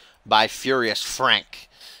attacked by Furious Frank.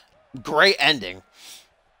 Great ending.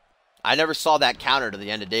 I never saw that counter to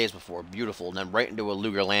the end of days before. Beautiful. And then right into a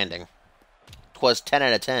Luger landing. 'Twas 10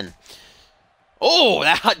 out of 10. Oh,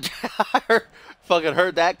 that I fucking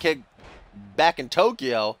heard that kick back in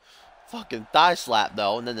Tokyo. Fucking thigh slap,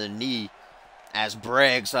 though. And then the knee as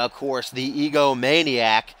Briggs, of course, the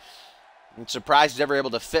egomaniac. I'm surprised he's ever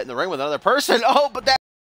able to fit in the ring with another person. Oh, but that...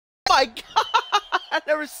 Oh, my God. I've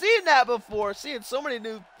never seen that before. Seeing so many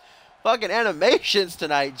new fucking animations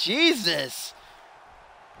tonight. Jesus.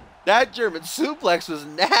 That German suplex was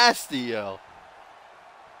nasty, yo.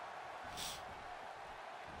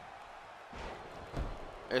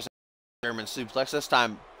 There's a German suplex. This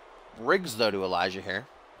time, Briggs, though, to Elijah here.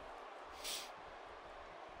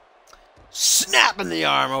 Snapping the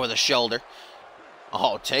arm over the shoulder.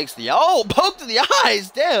 Oh, takes the... Oh, poke to the eyes.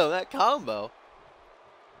 Damn, that combo.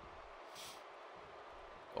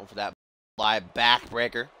 Going for that live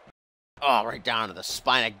backbreaker. Oh, right down to the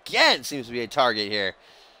spine again. Seems to be a target here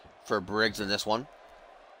for Briggs in this one.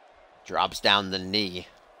 Drops down the knee.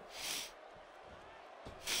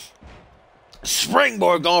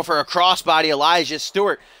 Springboard going for a crossbody. Elijah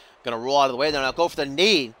Stewart going to roll out of the way. Then I'll go for the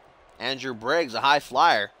knee. Andrew Briggs, a high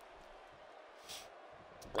flyer.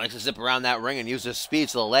 Likes to zip around that ring and use his speed.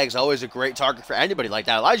 So the leg's always a great target for anybody like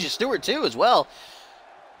that. Elijah Stewart, too, as well.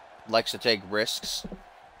 Likes to take risks.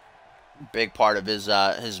 Big part of his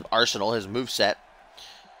arsenal, his moveset.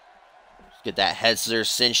 Get that head scissors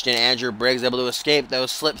cinched in. Andrew Briggs able to escape, though,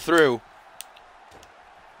 slip through.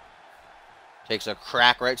 Takes a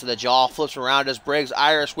crack right to the jaw, flips around as Briggs,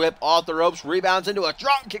 Irish whip off the ropes, rebounds into a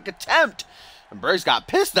drop kick attempt. And Briggs got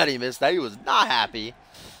pissed that he missed that. He was not happy.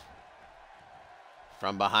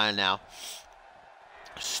 From behind now.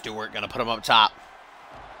 Stewart going to put him up top.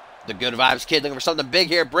 The Good Vibes Kid looking for something big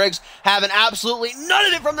here. Briggs having absolutely none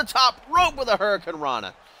of it from the top rope with a Hurricane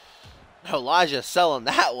Rana. Elijah selling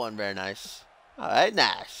that one. Very nice. All right,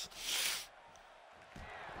 nice.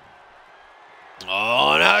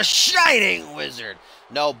 Oh, and a Shining Wizard.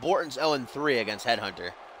 No, Borton's 0-3 against Headhunter.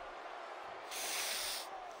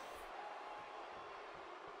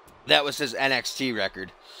 That was his NXT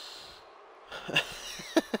record.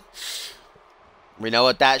 We know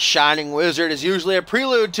what that Shining Wizard is usually a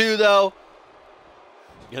prelude to, though.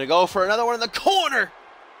 Gonna go for another one in the corner.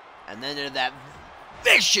 And then into that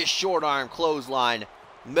vicious short arm clothesline.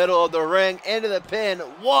 Middle of the ring, into the pin.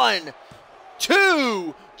 1,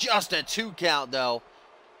 2. Just a 2 count, though.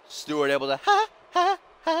 Stewart able to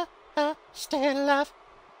stay alive.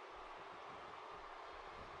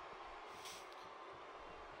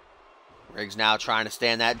 Riggs now trying to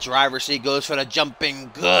stay in that driver's seat. Goes for the jumping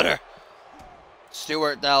gooder.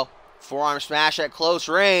 Stewart, though, forearm smash at close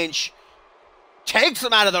range. Takes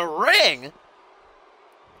him out of the ring.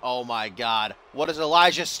 Oh, my God. What is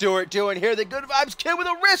Elijah Stewart doing here? The Good Vibes Kid with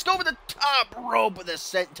a wrist over the top rope with a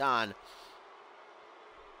senton.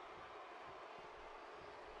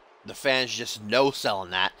 The fans just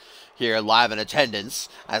no-selling that here live in attendance.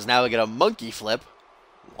 As now we get a monkey flip.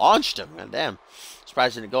 Launched him. God damn.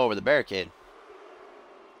 Surprised he didn't go over the barricade.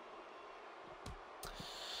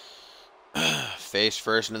 Face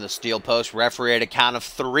first into the steel post. Referee at a count of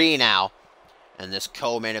 3 now. And this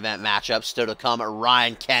co-main event matchup still to come.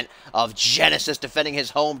 Ryan Kent of Genesis defending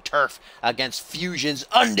his home turf against Fusion's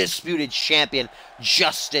undisputed champion,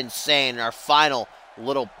 Justin Sane. Our final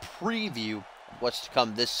little preview of what's to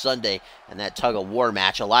come this Sunday in that tug-of-war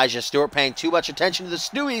match. Elijah Stewart paying too much attention to the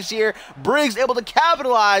Stewies here. Briggs able to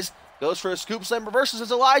capitalize. Goes for a scoop slam, reverses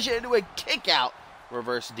his Elijah into a kick-out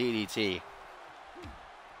reverse DDT.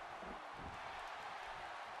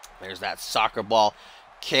 There's that soccer ball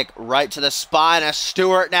kick right to the spine as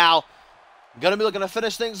Stewart now gonna be looking to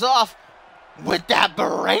finish things off with that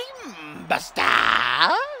brain buster.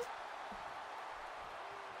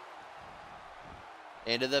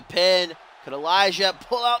 Into the pin. Could Elijah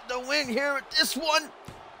pull out the win here with this one?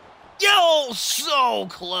 Yo, so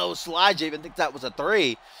close. Elijah even thinks that was a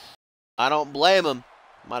 3. I don't blame him.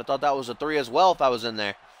 Might have thought that was a 3 as well if I was in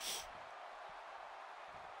there.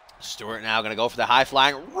 Stewart now going to go for the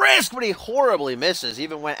high-flying risk, but he horribly misses.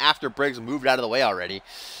 Even went after Briggs moved out of the way already.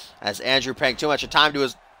 As Andrew paying too much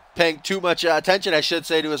attention, I should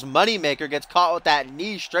say, to his moneymaker, gets caught with that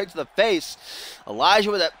knee straight to the face.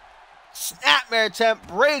 Elijah with a snapmare attempt.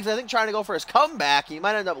 Briggs, I think, trying to go for his comeback. He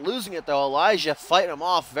might end up losing it, though. Elijah fighting him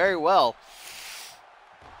off very well.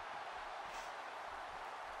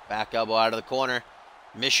 Back elbow out of the corner.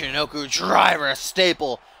 Michinoku driver, a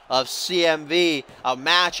staple of CMV, a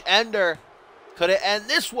match ender. Could it end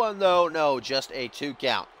this one, though? No, just a 2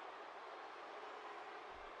 count.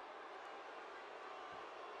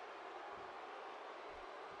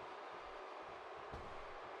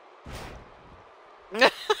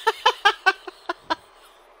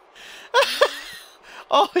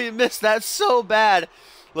 Oh, he missed that so bad.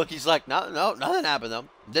 Look, he's like, no, nothing happened, though.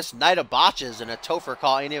 This night of botches and a Topher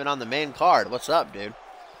call ain't even on the main card. What's up, dude?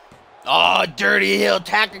 Oh, dirty heel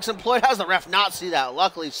tactics employed. How does the ref not see that?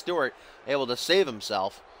 Luckily, Stewart able to save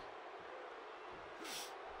himself.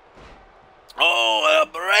 Oh, a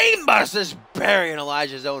brain bust is burying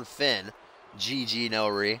Elijah's own fin. GG, no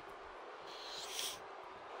re.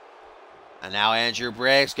 And now Andrew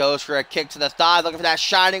Briggs goes for a kick to the thigh, looking for that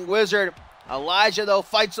Shining Wizard. Elijah, though,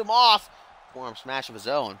 fights him off. Forearm smash of his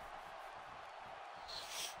own.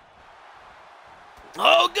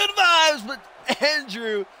 Oh, Good Vibes, but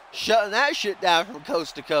Andrew shutting that shit down from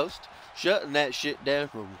coast to coast. Shutting that shit down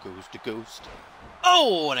from coast to coast.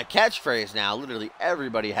 Oh, and a catchphrase now. Literally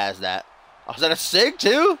everybody has that. Oh, is that a sig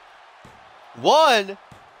too? 1,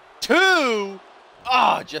 2.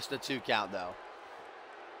 Oh, just a 2 count though.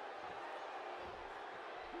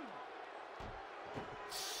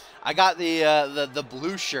 I got the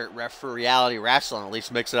blue shirt ref for Reality Wrestling. At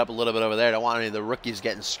least mix it up a little bit over there. I don't want any of the rookies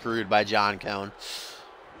getting screwed by John Cone.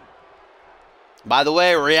 By the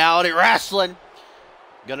way, Reality Wrestling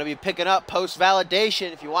going to be picking up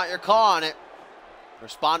post-validation. If you want your call on it,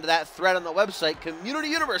 respond to that thread on the website,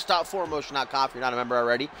 communityuniverse.4motion.com if you're not a member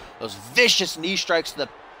already. Those vicious knee strikes to the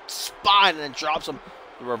spine and then drops them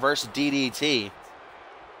the reverse DDT.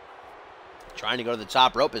 Trying to go to the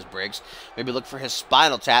top rope is Briggs. Maybe look for his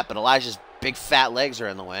spinal tap, but Elijah's big fat legs are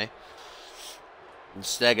in the way.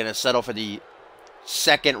 Instead, going to settle for the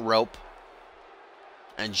second rope.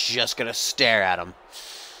 And just going to stare at him.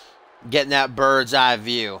 Getting that bird's eye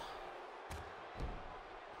view.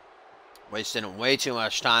 Wasting way too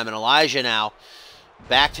much time. And Elijah now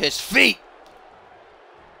back to his feet.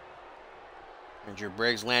 Andrew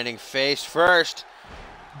Briggs landing face first.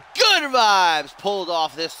 Good vibes. Pulled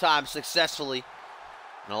off this time successfully.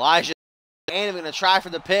 And Elijah ain't even going to try for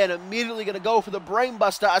the pin. Immediately going to go for the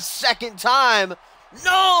brainbuster a second time.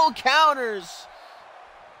 No counters.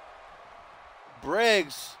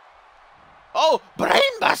 Briggs. Oh,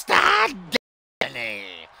 brainbuster.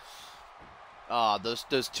 Oh, those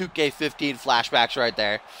 2K15 flashbacks right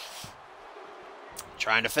there.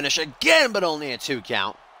 Trying to finish again, but only a 2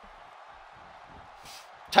 count.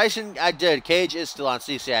 Tyson, I did. Cage is still on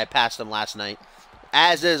CC. I passed him last night.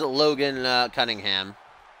 As is Logan Cunningham.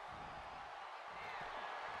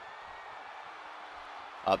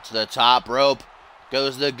 Up to the top rope.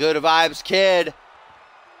 Goes the Good Vibes Kid.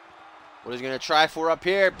 What is he going to try for up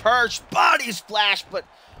here? Perch, body splash, but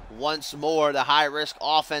once more, the high-risk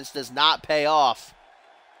offense does not pay off.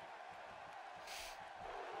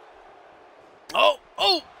 Oh,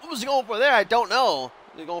 what was he going for there? I don't know.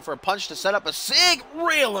 He's going for a punch to set up a sig.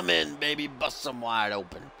 Reel him in, baby. Bust him wide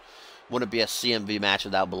open. Wouldn't be a CMV match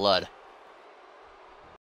without blood.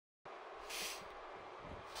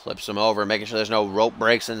 Flips him over, making sure there's no rope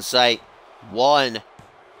breaks in sight. 1,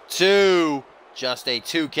 2. Just a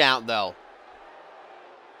 2 count, though.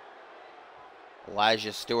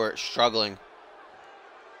 Elijah Stewart struggling.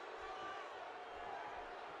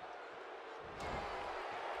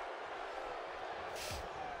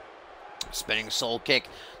 Spinning soul kick.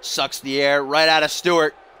 Sucks the air right out of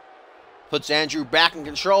Stewart. Puts Andrew back in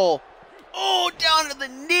control. Oh, down to the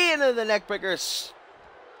knee into the neck breaker.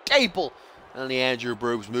 Staple. And the Andrew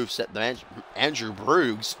Briggs moveset. Andrew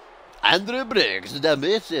Briggs.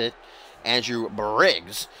 Andrew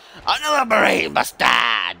Briggs. Another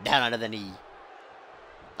brainbuster. Down under the knee.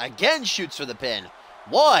 Again shoots for the pin.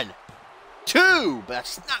 1, 2. But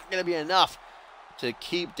that's not going to be enough to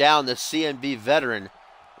keep down the CMV veteran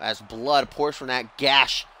as blood pours from that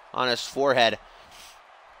gash on his forehead.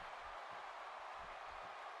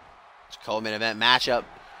 It's a co-main event matchup.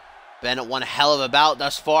 Been one hell of a bout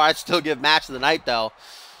thus far. I'd still give match of the night, though.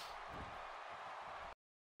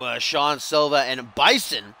 Sean Silva and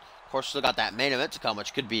Bison. Of course, still got that main event to come,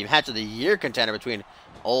 which could be match of the year contender between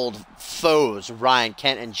old foes, Ryan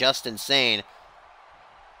Kent and Justin Sane.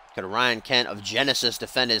 Could Ryan Kent of Genesis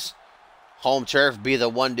defend his home turf, be the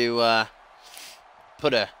one to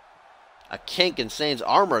put a kink in Sane's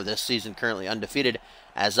armor this season, currently undefeated.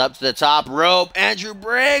 As up to the top rope, Andrew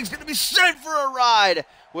Briggs going to be sent for a ride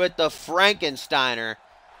with the Frankensteiner.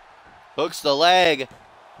 Hooks the leg.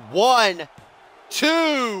 1,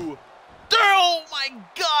 2. Oh my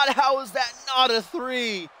God, how is that not a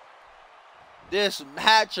 3? This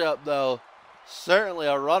matchup, though, certainly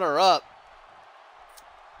a runner-up.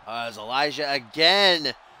 As Elijah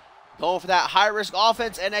again going for that high-risk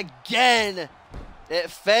offense, and again it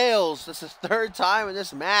fails. This is the 3rd time in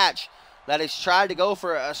this match that he's tried to go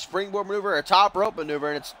for a springboard maneuver, a top rope maneuver,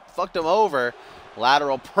 and it's fucked him over.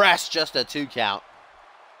 Lateral press, just a 2 count.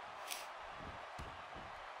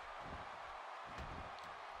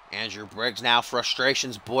 Andrew Briggs now,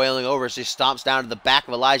 frustrations boiling over as he stomps down to the back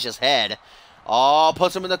of Elijah's head. Oh,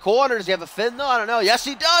 puts him in the corner. Does he have a fin, though? I don't know. Yes,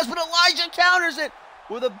 he does, but Elijah counters it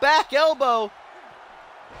with a back elbow.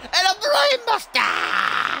 And a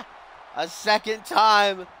brainbuster! A second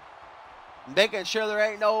time. Making sure there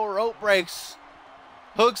ain't no rope breaks.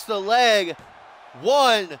 Hooks the leg.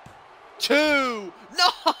 1, 2. No!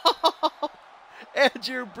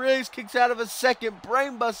 Andrew Briggs kicks out of a second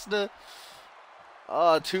brainbuster.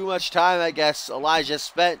 Oh, too much time, I guess, Elijah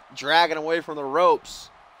spent dragging away from the ropes.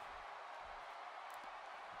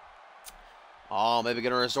 Oh, maybe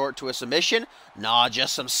going to resort to a submission? Nah,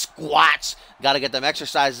 just some squats. Got to get them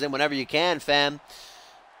exercises in whenever you can, fam.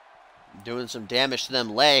 Doing some damage to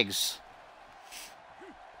them legs.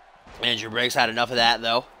 Andrew Briggs had enough of that,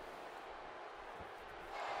 though.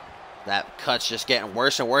 That cut's just getting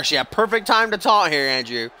worse and worse. Yeah, perfect time to taunt here,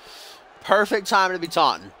 Andrew. Perfect time to be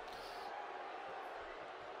taunting.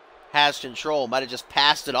 Has control. Might have just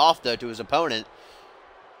passed it off, though, to his opponent.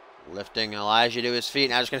 Lifting Elijah to his feet.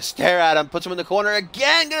 Now just going to stare at him. Puts him in the corner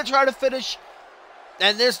again. Going to try to finish.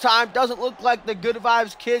 And this time doesn't look like the Good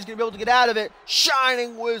Vibes Kid's going to be able to get out of it.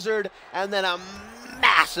 Shining Wizard. And then a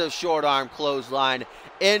massive short arm clothesline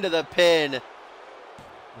into the pin.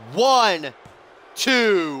 1,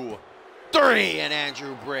 2, 3. And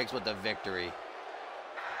Andrew Briggs with the victory.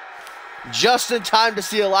 Just in time to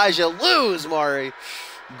see Elijah lose, Maury.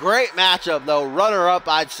 Great matchup, though. Runner-up,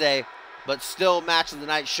 I'd say. But still match of the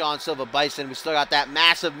night, Sean Silva Bison. We still got that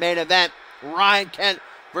massive main event. Ryan Kent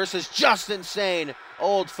versus Justin Sane.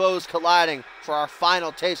 Old foes colliding for our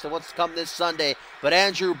final taste of what's to come this Sunday. But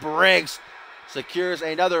Andrew Briggs secures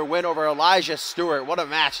another win over Elijah Stewart. What a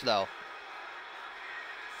match, though.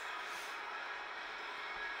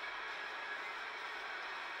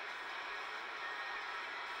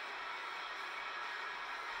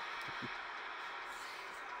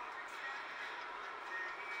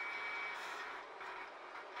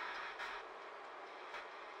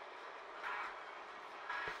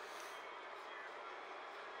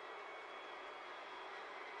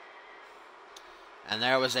 And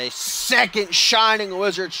there was a second Shining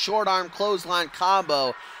Wizard short arm clothesline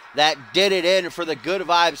combo that did it in for the Good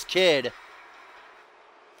Vibes Kid.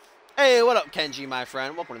 Hey, what up, Kenji, my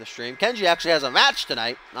friend? Welcome to the stream. Kenji actually has a match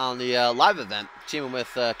tonight on the live event, teaming with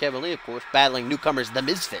Kevin Lee, of course, battling newcomers, the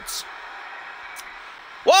Misfits.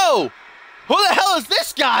 Whoa! Who the hell is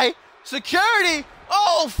this guy? Security!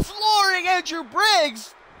 Oh, flooring Andrew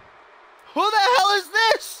Briggs! Who the hell is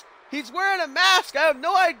this? He's wearing a mask. I have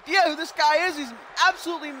no idea who this guy is. He's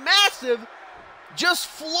absolutely massive. Just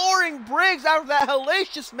flooring Briggs after that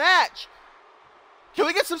hellacious match. Can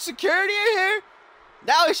we get some security in here?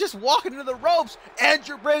 Now he's just walking into the ropes.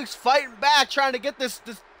 Andrew Briggs fighting back, trying to get this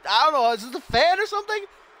I don't know, is this a fan or something?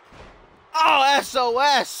 Oh,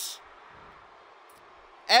 SOS.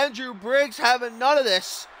 Andrew Briggs having none of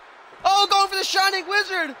this. Oh, going for the Shining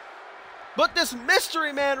Wizard. But this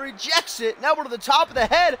mystery man rejects it. Now we're to the top of the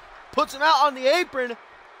head. Puts him out on the apron.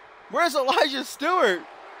 Where's Elijah Stewart?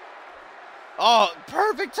 Oh,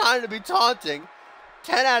 perfect time to be taunting.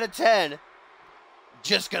 10 out of 10.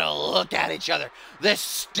 Just gonna look at each other. This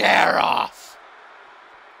stare off.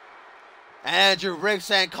 Andrew Briggs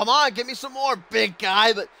saying, come on, give me some more, big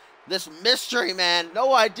guy. But this mystery man,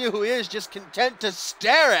 no idea who he is, just content to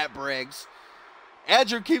stare at Briggs.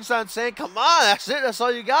 Andrew keeps on saying, come on, that's it, that's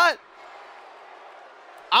all you got.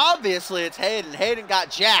 Obviously, it's Hayden. Hayden got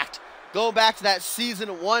jacked. Going back to that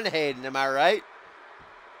season 1 Hayden, am I right?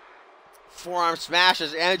 Forearm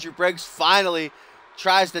smashes. Andrew Briggs finally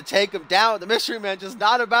tries to take him down. The mystery man just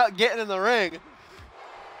not about getting in the ring.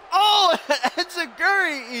 Oh,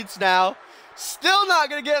 Enziguri eats now. Still not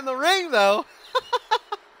going to get in the ring, though.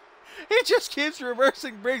 He just keeps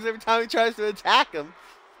reversing Briggs every time he tries to attack him.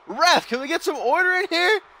 Ref, can we get some order in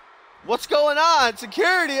here? What's going on?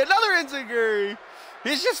 Security, another Enziguri.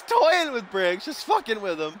 He's just toying with Briggs, just fucking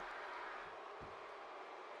with him.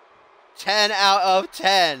 10 out of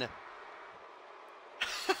 10.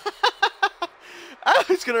 Oh,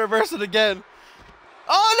 he's going to reverse it again.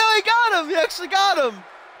 Oh, no, he got him. He actually got him.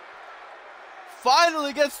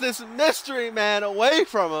 Finally gets this mystery man away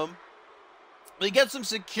from him. We get some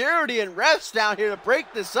security and refs down here to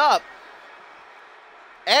break this up.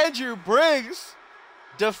 Andrew Briggs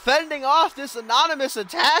defending off this anonymous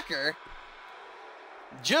attacker.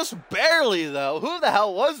 Just barely, though. Who the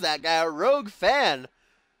hell was that guy? A rogue fan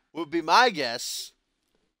would be my guess.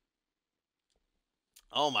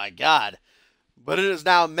 Oh, my God. But it is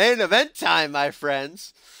now main event time, my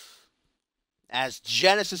friends. As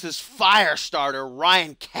Genesis's fire starter,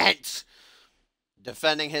 Ryan Kent,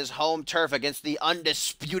 defending his home turf against the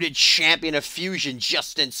undisputed champion of Fusion,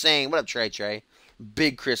 Justin Sane. What up, Trey?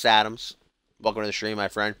 Big Chris Adams. Welcome to the stream, my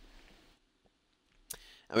friend.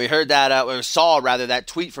 And we heard that, we saw that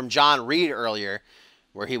tweet from John Reed earlier,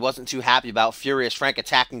 where he wasn't too happy about Furious Frank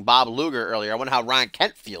attacking Bob Luger earlier. I wonder how Ryan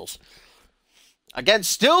Kent feels. Again,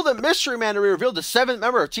 still the mystery man to be revealed. The 7th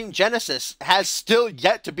member of Team Genesis has still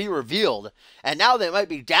yet to be revealed. And now they might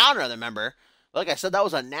be down another member. Like I said, that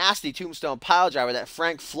was a nasty tombstone piledriver that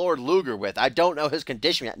Frank floored Luger with. I don't know his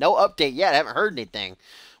condition yet. No update yet. I haven't heard anything.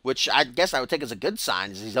 Which I guess I would take as a good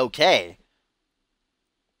sign, as he's okay.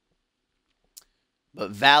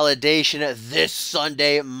 But validation this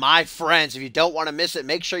Sunday, my friends. If you don't want to miss it,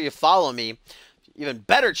 make sure you follow me. Even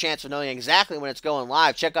better chance of knowing exactly when it's going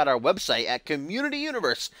live. Check out our website at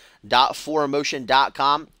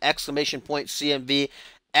communityuniverse.4emotion.com. Exclamation point CMV.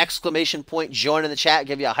 Exclamation point join in the chat.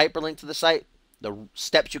 Give you a hyperlink to the site. The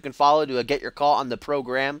steps you can follow to get your call on the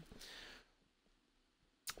program.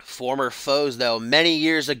 Former foes, though, many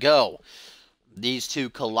years ago, these two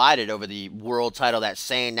collided over the world title that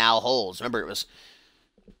Sane now holds. Remember, it was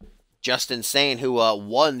Justin Sane who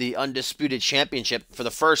won the Undisputed Championship for the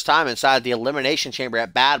first time inside the Elimination Chamber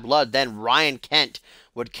at Bad Blood. Then Ryan Kent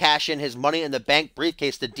would cash in his Money in the Bank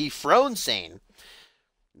briefcase to dethrone Sane.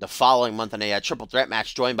 The following month in a triple threat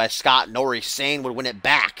match joined by Scott Norrie, Sane would win it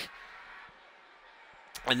back.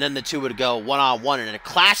 And then the two would go one-on-one in a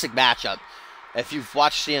classic matchup If you've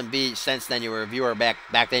watched CMV since then, you were a viewer back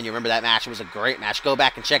then, you remember that match. It was a great match. Go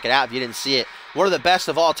back and check it out if you didn't see it. One of the best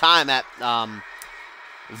of all time at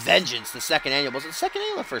Vengeance, the second annual. Was it the second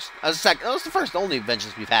annual or first? It was the first only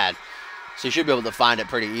Vengeance we've had. So you should be able to find it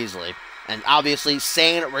pretty easily. And obviously,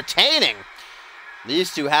 Sane retaining.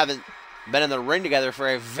 These two haven't been in the ring together for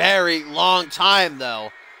a very long time,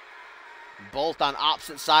 though. Both on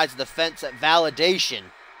opposite sides of the fence at Validation.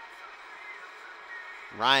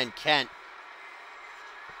 Ryan Kent,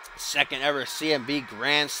 second ever CMV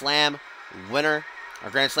Grand Slam winner, or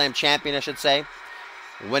Grand Slam champion, I should say.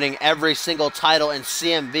 Winning every single title in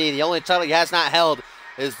CMV. The only title he has not held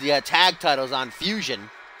is the tag titles on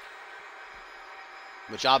Fusion,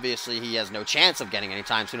 which obviously he has no chance of getting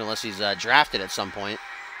anytime soon unless he's drafted at some point.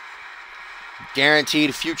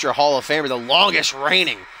 Guaranteed future Hall of Famer, the longest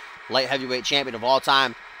reigning light heavyweight champion of all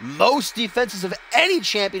time. Most defenses of any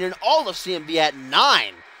champion in all of CMV at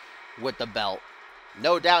 9 with the belt.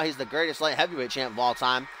 No doubt he's the greatest light heavyweight champ of all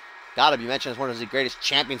time. Gotta be mentioned as one of the greatest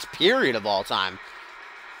champions, period, of all time.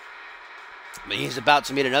 But he's about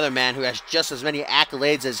to meet another man who has just as many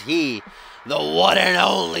accolades as he. The one and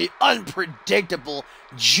only, unpredictable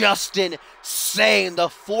Justin Sane, the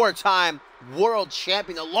 4-time world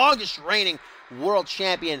champion, the longest reigning world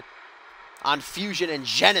champion on Fusion and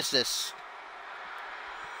Genesis.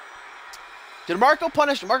 Did Marco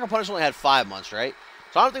Punish? Marco Punish only had 5 months, right?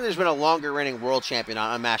 So I don't think there's been a longer reigning world champion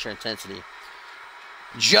on Unmatched Intensity.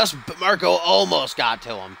 Just Marco almost got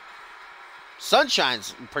to him.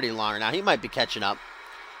 Sunshine's pretty long now. He might be catching up.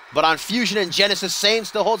 But on Fusion and Genesis, Sane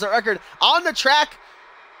still holds a record on the track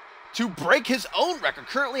to break his own record.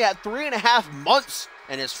 Currently at 3.5 months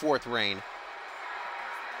in his 4th reign.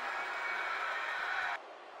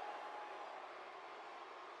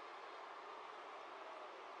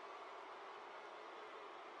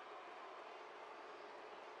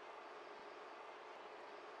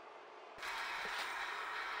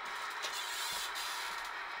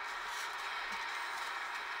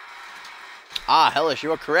 Ah, Hellish, you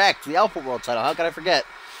are correct. The Alpha World title. How could I forget?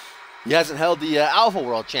 He hasn't held the Alpha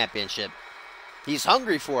World Championship. He's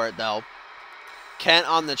hungry for it, though. Kent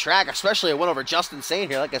on the track, especially a win over Justin Sane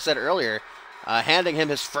here, like I said earlier, handing him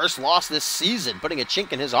his first loss this season, putting a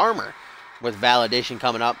chink in his armor with Validation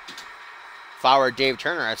coming up. If I were Dave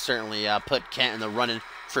Turner, I'd certainly put Kent in the running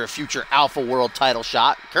for a future Alpha World title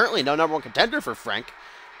shot. Currently, no #1 contender for Frank.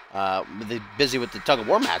 Busy with the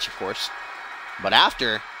tug-of-war match, of course. But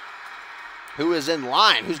after, who is in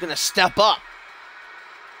line? Who's going to step up?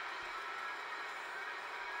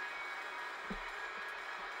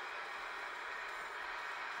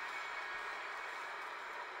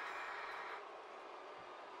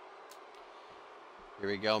 Here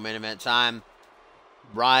we go, main event time.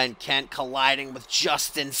 Ryan Kent colliding with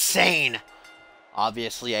Justin Sane.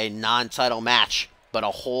 Obviously a non-title match, but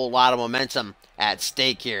a whole lot of momentum at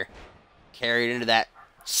stake here. Carried into that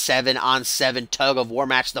 7-on-7 tug-of-war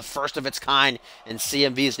match, the first of its kind in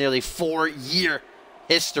CMV's nearly 4-year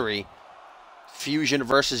history. Fusion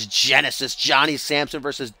versus Genesis. Johnny Sampson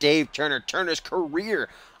versus Dave Turner. Turner's career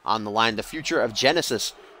on the line. The future of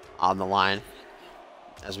Genesis on the line.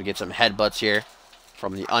 As we get some headbutts here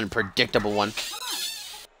from the unpredictable one.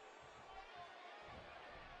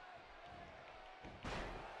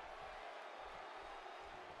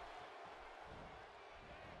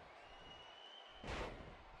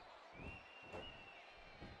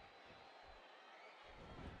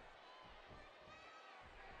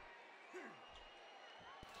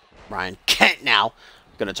 Ryan Kent now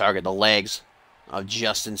going to target the legs of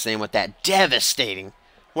Justin Sane with that devastating,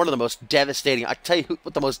 one of the most devastating, I tell you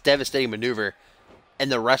what the most devastating maneuver in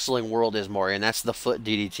the wrestling world is, Maury, and that's the foot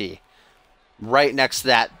DDT. Right next to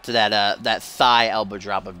that thigh elbow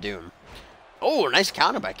drop of doom. Oh, nice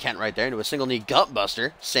counter by Kent right there into a single knee gut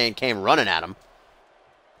buster. Sane came running at him.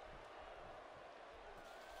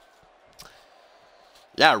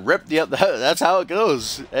 Yeah, rip the up. That's how it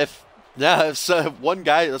goes. If one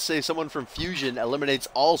guy, let's say someone from Fusion, eliminates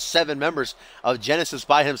all 7 members of Genesis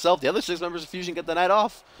by himself, the other 6 members of Fusion get the night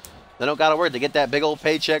off. They don't gotta worry. They get that big old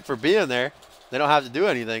paycheck for being there. They don't have to do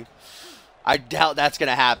anything. I doubt that's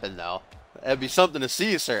gonna happen, though. It'd be something to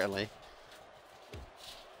see, certainly.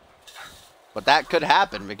 But that could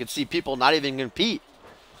happen. We could see people not even compete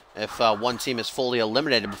if one team is fully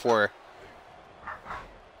eliminated before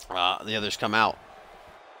the others come out.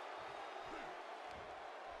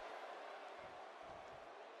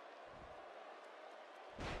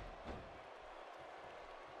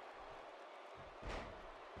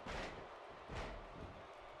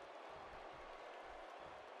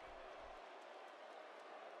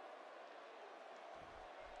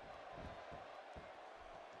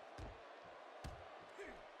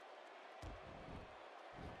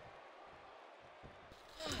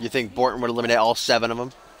 You think Borton would eliminate all 7 of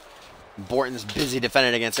them? Borton's busy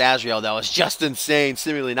defending against Azrael, though. It's just insane,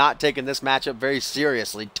 seemingly not taking this matchup very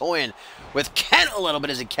seriously. Toying with Kent a little bit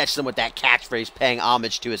as he catches him with that catchphrase, paying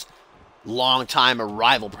homage to his longtime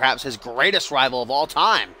rival, perhaps his greatest rival of all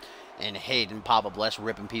time. And Hayden, Papa bless,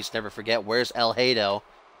 rip in peace, never forget. Where's El Haydo?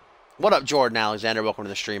 What up, Jordan Alexander? Welcome to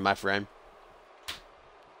the stream, my friend.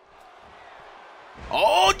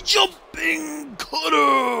 Oh, jumping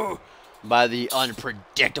cutter by the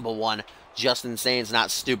unpredictable one. Justin Sane's not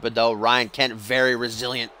stupid, though. Ryan Kent, very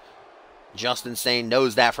resilient. Justin Sane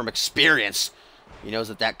knows that from experience. He knows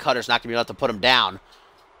that that cutter's not going to be enough to put him down.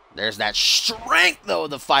 There's that strength, though,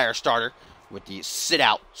 of the fire starter with the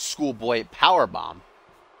sit-out schoolboy powerbomb.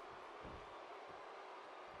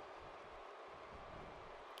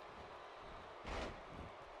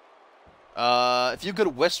 If you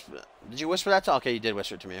could whisper... Did you whisper that to... Okay, you did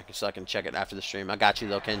whisper it to me. So I can check it after the stream. I got you,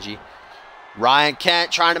 though, Kenji. Ryan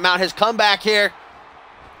Kent trying to mount his comeback here.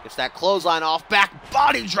 Gets that clothesline off. Back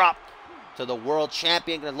body drop to the world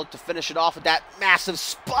champion. Going to look to finish it off with that massive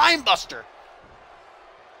spine buster.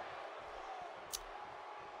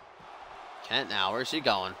 Kent now, where's he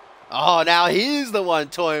going? Oh, now he's the one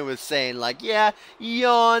toying with saying, like, yeah,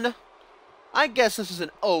 yawn. I guess this is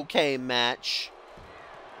an okay match.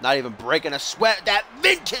 Not even breaking a sweat. That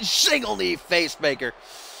vintage single knee face maker.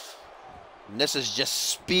 And this is just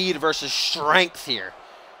speed versus strength here.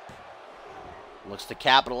 Looks to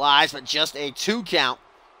capitalize, but just a 2 count.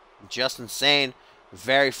 Justin Sane,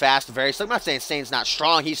 very fast, very slick. I'm not saying Sane's not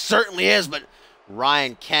strong. He certainly is, but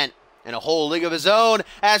Ryan Kent in a whole league of his own.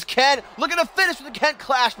 As Kent looking to finish with the Kent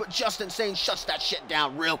Clash, but Justin Sane shuts that shit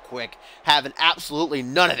down real quick, having absolutely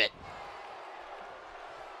none of it.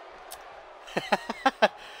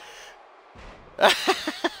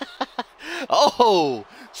 Oh,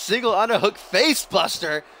 single underhook face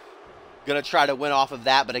buster. Gonna try to win off of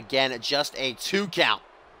that, but again, just a 2 count.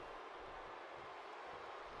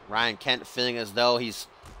 Ryan Kent feeling as though he's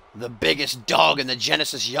the biggest dog in the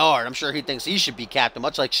Genesis yard. I'm sure he thinks he should be captain,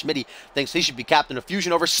 much like Schmitty thinks he should be captain of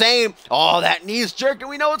Fusion over Same. Oh, that knee's jerking.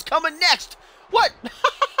 We know what's coming next. What?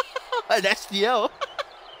 An STO.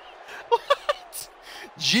 What?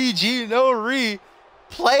 GG no re.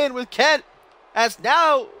 Playing with Kent. As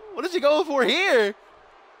now, what is he going for here?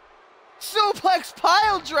 Suplex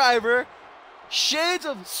pile driver. Shades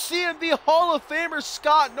of CMV Hall of Famer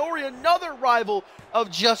Scott Norrie, another rival of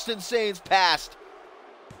Justin Sane's past.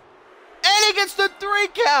 And he gets the 3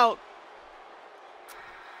 count.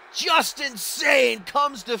 Justin Sane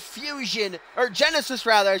comes to Fusion, or Genesis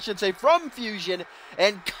rather, I should say, from Fusion,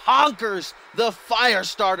 and conquers the fire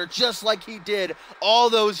starter just like he did all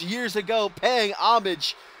those years ago, paying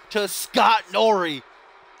homage to Scott Norrie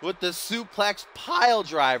with the suplex pile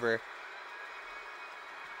driver.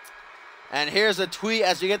 And here's a tweet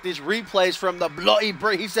as you get these replays from the Bloody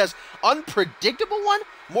Break. He says, unpredictable one?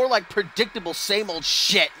 More like predictable same old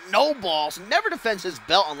shit. No balls. Never defends his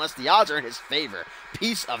belt unless the odds are in his favor.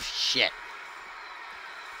 Piece of shit.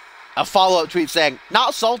 A follow-up tweet saying,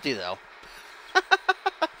 not salty though.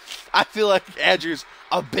 I feel like Andrew's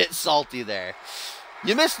a bit salty there.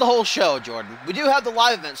 You missed the whole show, Jordan. We do have the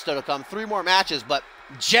live event still to come. 3 more matches, but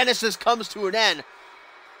Genesis comes to an end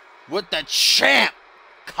with the champ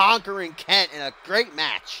conquering Kent in a great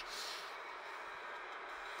match.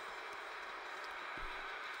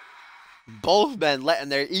 Both men letting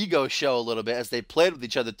their ego show a little bit as they played with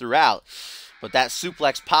each other throughout. But that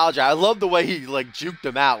suplex pile drive, I love the way he like juked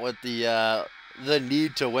him out with the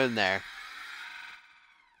need to win there.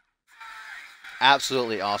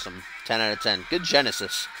 Absolutely awesome. 10 out of 10. Good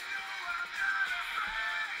Genesis.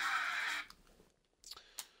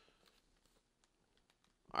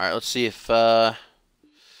 All right, let's see if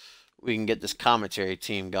we can get this commentary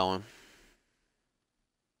team going.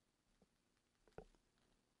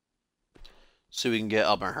 So we can get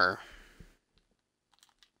up on her.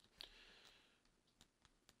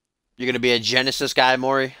 You're going to be a Genesis guy,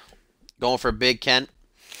 Maury? Going for Big Kent?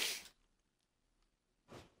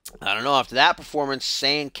 I don't know. After that performance,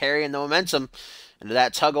 Sane carrying the momentum into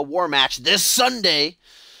that tug-of-war match this Sunday.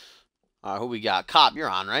 Who we got? Cop, you're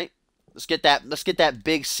on, right? Let's get that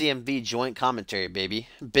big CMV joint commentary, baby.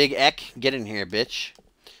 Big Eck, get in here, bitch.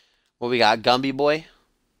 What we got? Gumby boy?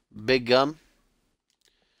 Big Gum?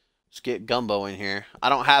 Let's get Gumbo in here. I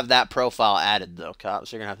don't have that profile added, though, Cop,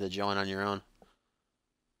 so you're going to have to join on your own.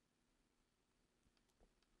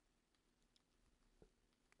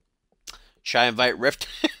 Should I invite Rift?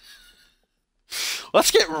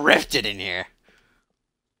 Let's get Rifted in here.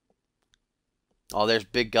 Oh, there's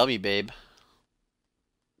Big Gummy Babe.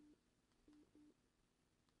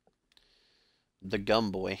 The Gum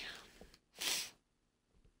Boy.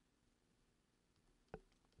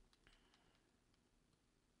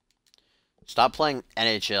 Stop playing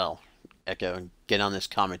NHL, Echo, and get on this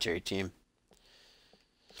commentary team.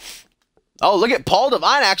 Oh, look at Paul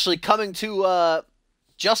Devine actually coming to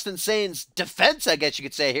Justin Sane's defense, I guess you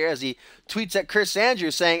could say here, as he tweets at Chris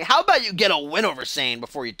Andrews saying, "How about you get a win over Sane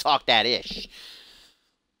before you talk that ish?"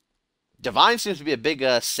 Devine seems to be a big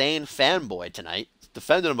Sane fanboy tonight.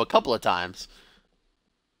 Defended him a couple of times.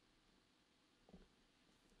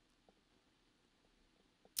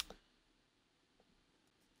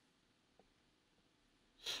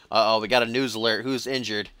 Uh-oh, we got a news alert. Who's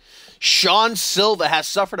injured? Sean Silva has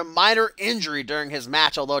suffered a minor injury during his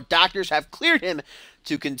match, although doctors have cleared him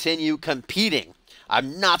to continue competing.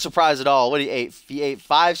 I'm not surprised at all. What he ate? He ate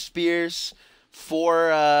 5 spears,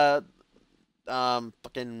 4,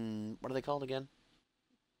 fucking, what are they called again?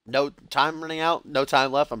 No time running out? No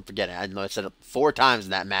time left? I'm forgetting. I know I said it 4 times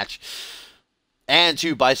in that match. And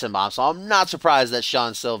 2 bison bombs. So I'm not surprised that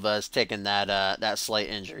Sean Silva has taken that slight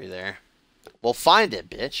injury there. Well, find it,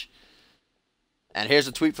 bitch. And here's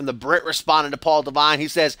a tweet from the Brit responding to Paul Devine. He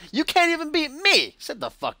says, "You can't even beat me." Sit the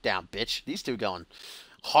fuck down, bitch. These two going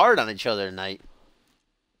hard on each other tonight.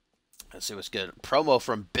 Let's see what's good. Promo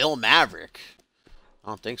from Bill Maverick. I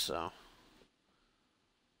don't think so.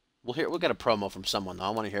 We'll get a promo from someone, though. I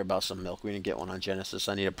want to hear about some milk. We didn't get one on Genesis.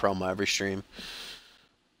 I need a promo every stream.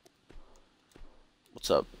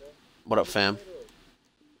 What's up? What up, fam?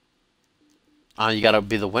 You gotta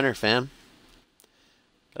be the winner, fam.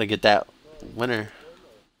 Gotta get that winner.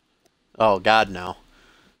 Oh, God, no.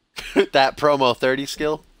 That promo 30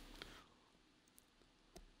 skill.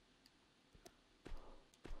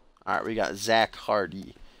 Alright, we got Zach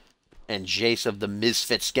Hardy and Jace of the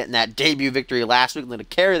Misfits getting that debut victory last week. Going to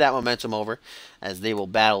carry that momentum over as they will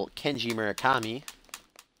battle Kenji Murakami,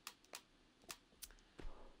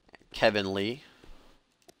 Kevin Lee.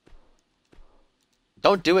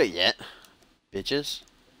 Don't do it yet, bitches.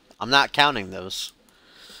 I'm not counting those.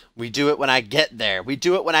 We do it when I get there. We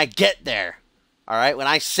do it when I get there. Alright? When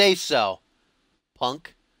I say so.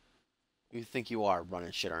 Punk. Who you think you are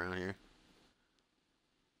running shit around here?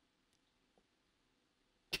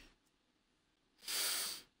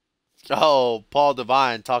 Oh, Paul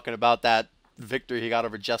Devine talking about that victory he got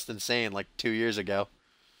over Justin Sane like 2 years ago.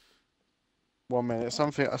 1 minute.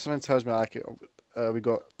 Something tells me like we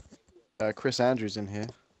got Chris Andrews in here.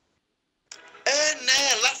 No,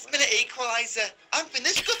 last minute equaliser. I've been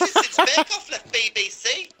this gutted since Bake Off left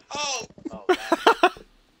BBC. Oh.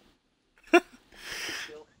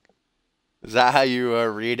 Is that how you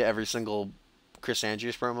read every single Chris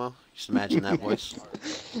Andrews promo? Just imagine that voice.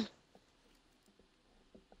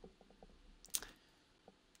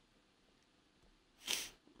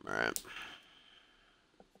 Alright.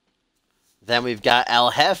 Then we've got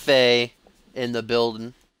El Jefe in the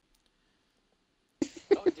building.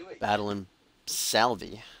 Battling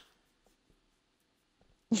Salvi.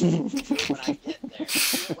 I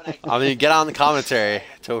mean, get on the commentary,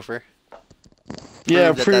 Topher.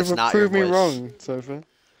 Yeah, prove me wrong, Topher.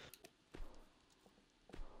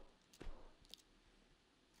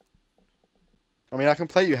 I mean, I can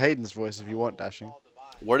play you Hayden's voice if you want, Dashing.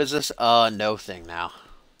 What is this no thing now?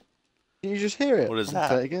 Can you just hear it? What is that?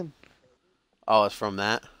 Play it again. Oh, it's from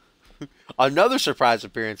that? Another surprise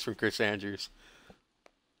appearance from Chris Andrews.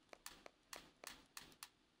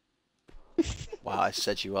 Wow, I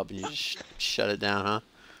set you up and you just shut it down, huh?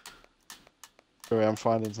 Sorry, I'm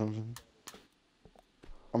finding something.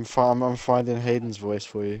 I'm finding Hayden's voice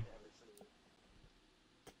for you.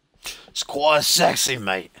 It's quite sexy,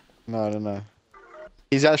 mate. No.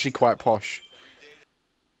 He's actually quite posh.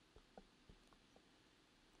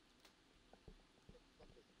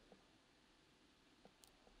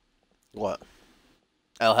 What?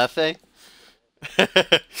 El Jefe?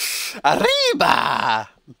 Arriba!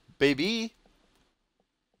 Baby!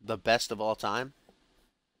 The best of all time.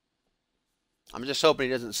 I'm just hoping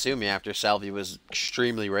he doesn't sue me after Salvi was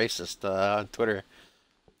extremely racist on Twitter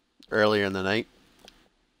earlier in the night.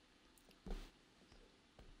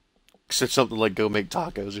 Said something like, "Go make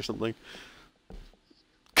tacos" or something.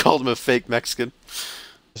 Called him a fake Mexican.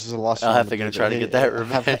 This is the last El Jefe gonna try to get that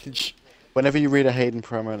revenge. Whenever you read a Hayden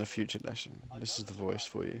promo in the future, Dashing, this is the voice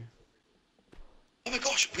for you. Oh my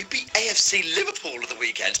gosh, we beat AFC Liverpool at the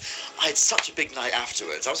weekend. I had such a big night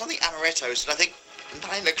afterwards. I was on the Amarettos at I think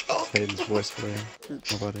 9 o'clock. Hayden's voice for you.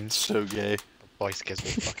 Nobody. So gay. Voice gives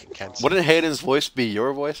me fucking cancer. Wouldn't Hayden's voice be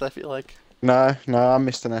your voice, I feel like? No, I'm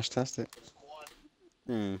Mr. Nashtastic.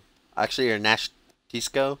 Actually, you're Nash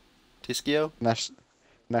Tisco?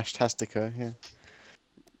 Nashtastico, yeah.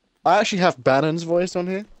 I actually have Bannon's voice on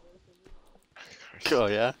here. Oh,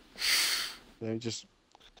 yeah? So just...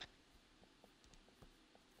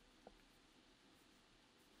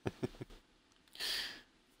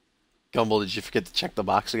 Gumbel, did you forget to check the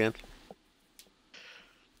box again?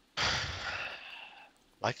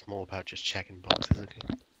 Life's more about just checking boxes. Okay?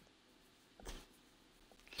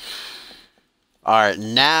 Alright,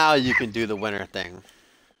 now you can do the winner thing.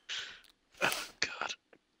 Oh God.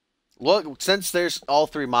 Look, since there's all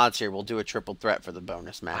 3 mods here, we'll do a triple threat for the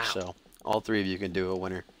bonus match, Wow. so all 3 of you can do a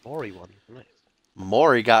winner. Mori one. Nice.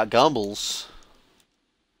 Maury got Gumbles.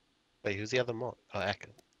 Wait, who's the other mod? Oh, Echo.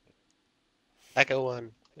 Echo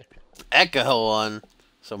one. Echo on.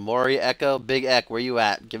 So Maury, Echo, Big Eck, where you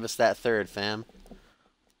at? Give us that third, fam.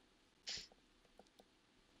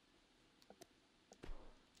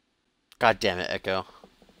 God damn it, Echo.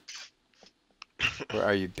 Where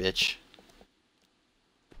are you, bitch?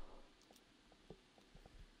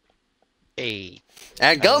 Hey.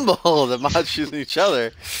 And Gumball! The mods choosing each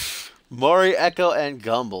other. Maury, Echo, and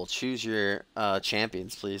Gumball. Choose your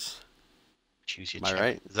champions, please. Choose your Am I champion.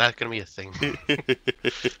 right? Is that gonna be a thing?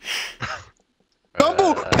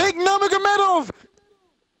 Gumball, pick Nurmagomedov!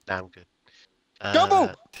 Nah, I'm good.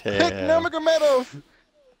 Gumball, pick Damn. Nurmagomedov!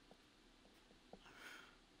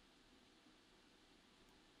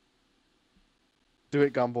 Do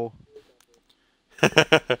it, Gumball.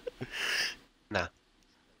 Nah.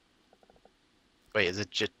 Wait, is it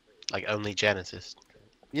just like only Genesis?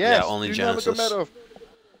 Yes, only do Genesis. Nurmagomedov.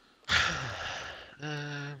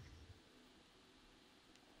 Uh,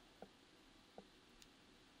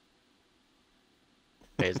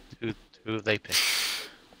 wait, who have they picked?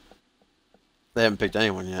 They haven't picked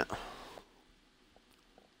anyone yet.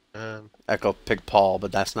 Um, Echo picked Paul,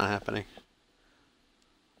 but that's not happening.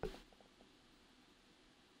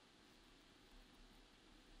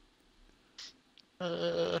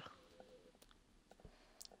 uh,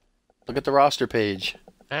 Look at the roster page.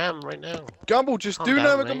 I am right now, Gumball, just Calm do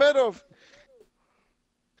down, mate. Nurmagomedov!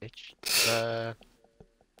 bitch.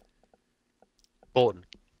 Borton.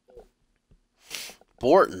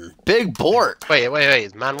 Borton. Big Bort! Wait,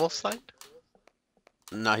 is Manwolf signed?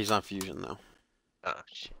 No, he's on Fusion, though. Oh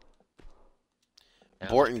shit. Yeah,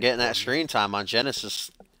 Borton that's getting that Borton. screen time on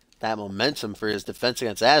Genesis. That momentum for his defense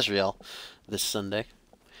against Azrael this Sunday.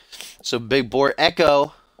 So Big Bort.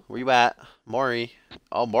 Echo, where you at? Maury.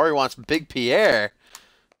 Oh, Maury wants Big Pierre.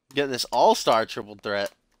 Getting this all-star triple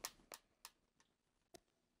threat.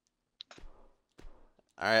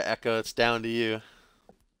 Alright, Echo, it's down to you.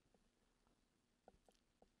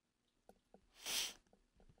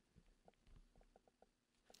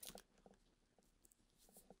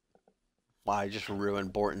 Wow, I just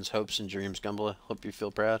ruined Borton's hopes and dreams, Gumball. Hope you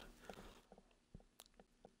feel proud.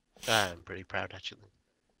 I'm pretty proud actually.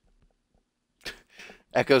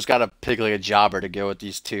 Echo's got to pick like a jobber to go with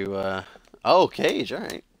these two. Oh, Cage,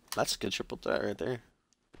 alright. That's a good triple threat right there.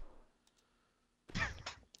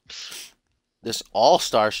 This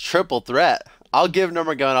All-Stars triple threat. I'll give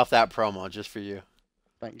Nurmagomedov off that promo just for you.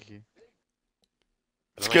 Thank you.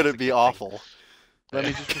 It's gonna be awful. Let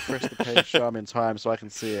me just refresh the page so I'm in time so I can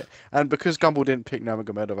see it. And because Gumball didn't pick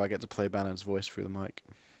Nurmagomedov, I get to play Bannon's voice through the mic.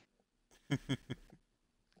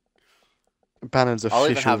 Bannon's I'll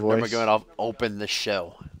even official have voice. Nurmagomedov open the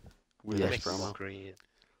show with Yes. this Makes me promo. agree.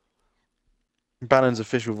 Bannon's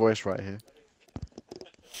official voice right here.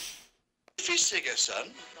 If you Sigger, son,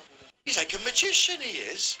 he's like a magician, he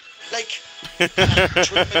is. Like,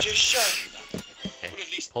 actual magician. Okay,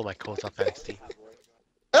 pull my coat off NXT.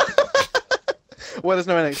 Well, there's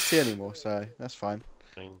no NXT anymore, so that's fine.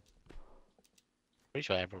 I mean, pretty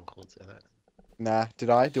sure everyone calls it that. Nah, did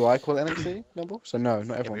I? Do I call it NXT, Gumball? So no, not Yeah,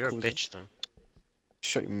 but everyone you're a calls it. bitch though.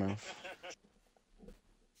 Shut your mouth.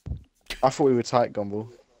 I thought we were tight,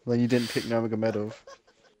 Gumball. Then you didn't pick Nurmagomedov.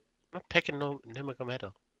 I'm not picking no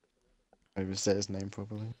Nurmagomedov. I even said his name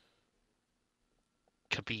properly.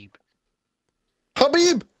 Khabib.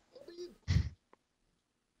 Habib!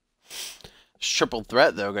 This triple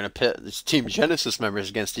threat, though, going to pit these Team Genesis members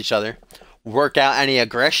against each other. Work out any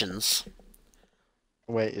aggressions.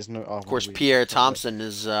 Wait, is no. Oh, Of course, Pierre Thompson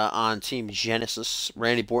is on Team Genesis.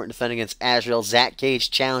 Randy Borton defending against Azrael. Zach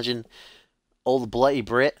Cage challenging Old Bloody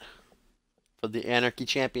Brit for the Anarchy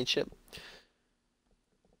Championship.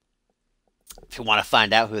 If you want to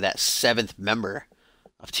find out who that 7th member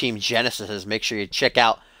of Team Genesis is, make sure you check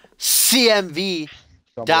out CMV.com,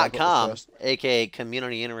 aka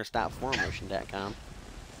CommunityUniverse.4motion.com.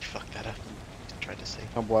 Fuck that up. I tried to say.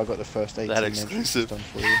 Gumball, I got the first 18 That entries exclusive. done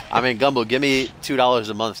for you. I mean, Gumball, give me $2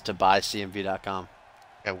 a month to buy CMV.com.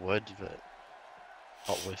 I would, but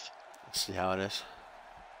not with. Let's see how it is.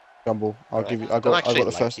 Gumball, I'll give you. I don't got actually the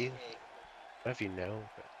like first. you. I don't know if you know.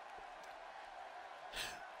 But...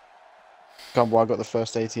 Gumball, I got the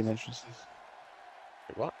first 18 entries.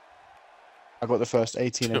 Wait, what? I got the first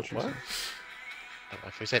 18 entries. What?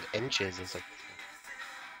 If we said inches, it's like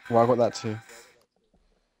Well, I got that too.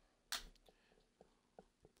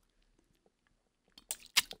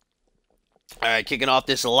 All right, kicking off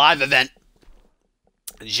this live event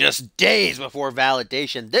just days before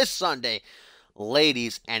validation this Sunday,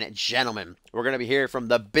 ladies and gentlemen. We're going to be hearing from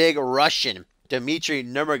the big Russian, Dmitry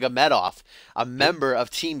Nurmagomedov, a member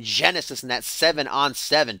of Team Genesis in that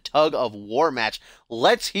 7-on-7 tug-of-war match.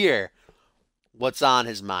 Let's hear what's on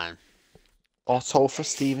his mind. Otto for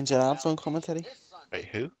Steven Gerrard's on commentary. wait,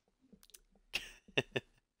 who?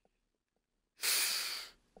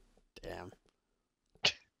 Damn.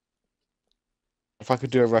 If I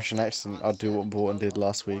could do a Russian accent, I'd do what Borton did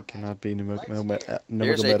last week, and I'd be Nurmagomedov.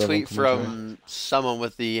 Here's a tweet from someone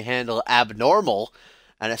with the handle Abnormal,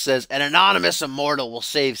 and it says, "An anonymous immortal will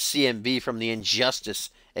save CMV from the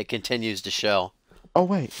injustice it continues to show." Oh,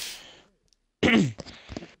 wait. The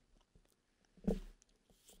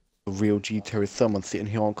real G Terry Thurman sitting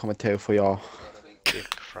here on commentary for y'all. Dear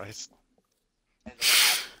Christ.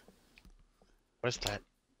 Where's that?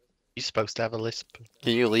 You supposed to have a lisp?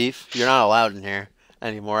 Can you leave? You're not allowed in here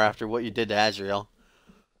anymore after what you did to Azrael.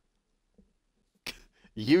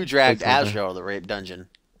 You dragged Okay. Azrael to the rape dungeon.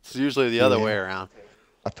 It's usually the other way around.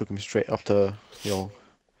 I took him straight up to, you know,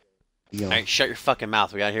 Alright, shut your fucking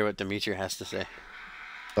mouth. We gotta hear what Dimitri has to say.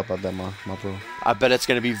 stuff like that, my bro. I bet it's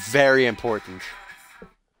gonna be very important.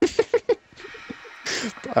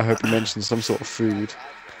 I hope he mentions some sort of food.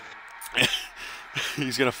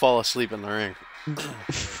 He's gonna fall asleep in the ring.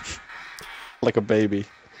 Like a baby.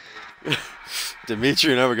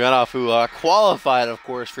 Dmitry Nurmagomedov, who qualified, of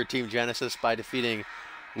course, for Team Genesis by defeating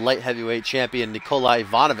light heavyweight champion Nikolai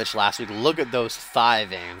Ivanovich last week. Look at those thigh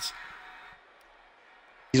veins.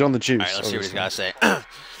 He's on the juice. All right, let's see what he's obviously. got to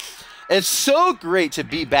say. It's so great to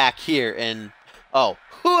be back here in... Oh,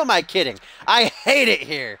 who am I kidding? I hate it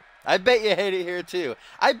here. I bet you hate it here, too.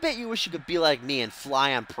 I bet you wish you could be like me and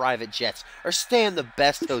fly on private jets or stay in the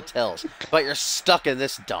best hotels, but you're stuck in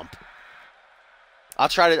this dump. I'll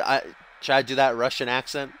try to... Should I do that Russian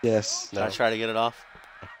accent? Yes. Should I try to get it off?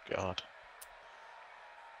 Oh, God.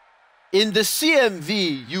 In the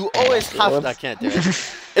CMV, you always have to... I can't do it.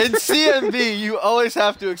 In CMV, you always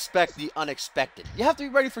have to expect the unexpected. You have to be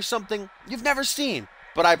ready for something you've never seen.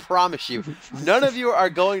 But I promise you, none of you are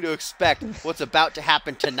going to expect what's about to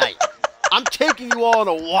happen tonight. I'm taking you all on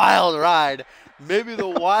a wild ride. Maybe the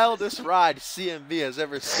wildest ride CMV has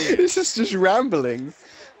ever seen. This is just rambling.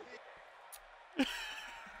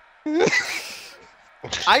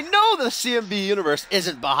 I know the CMV universe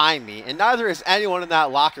isn't behind me, and neither is anyone in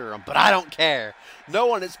that locker room, but I don't care. No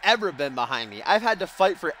one has ever been behind me. I've had to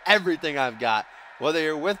fight for everything I've got. Whether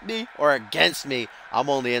you're with me or against me, I'm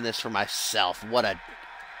only in this for myself. What a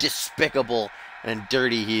despicable and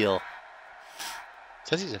dirty heel.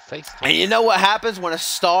 Says he's a face. And you know what happens when a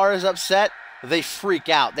star is upset? They freak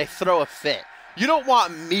out. They throw a fit. You don't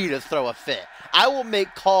want me to throw a fit. I will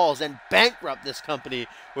make calls and bankrupt this company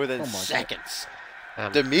within seconds.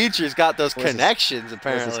 Dimitri's got those connections,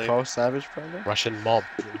 apparently. Is this Carl Savage program? Russian mob.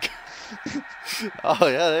 Oh,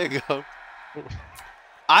 yeah, there you go.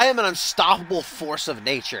 I am an unstoppable force of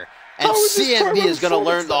nature. And CMV is going to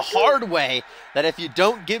learn the hard way that if you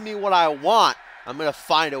don't give me what I want, I'm going to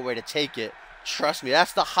find a way to take it. Trust me,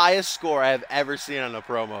 that's the highest score I have ever seen on a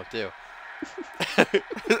promo, too.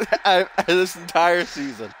 This entire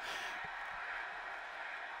season.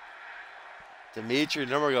 Dmitry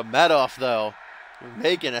Nurmagomedov, though,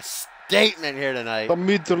 making a statement here tonight.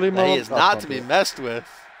 That he is not to be messed with.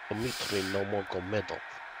 Dmitry Nurmagomedov.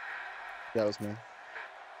 That was me.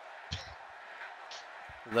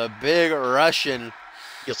 The big Russian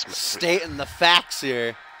stating the facts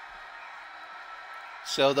here.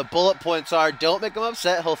 So the bullet points are, don't make him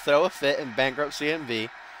upset, he'll throw a fit and bankrupt CMV.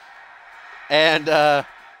 And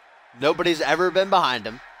nobody's ever been behind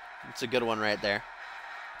him. It's a good one right there.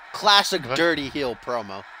 Classic dirty heel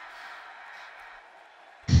promo.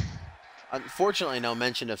 Unfortunately, no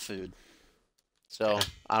mention of food. So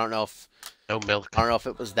I don't know if no milk. I don't know if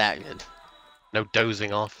it was that good. No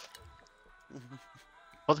dozing off.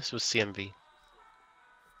 Well, this was CMV.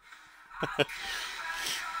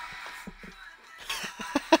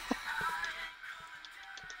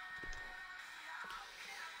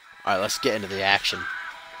 All right, let's get into the action.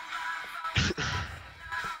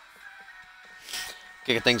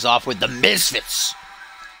 Kicking things off with the Misfits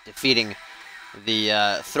defeating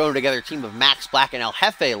the thrown together team of Max Black and El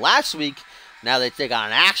Jefe last week. Now they take on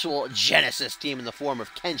an actual Genesis team in the form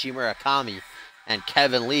of Kenji Murakami and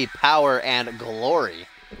Kevin Lee, Power and Glory,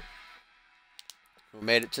 who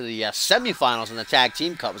made it to the semifinals in the Tag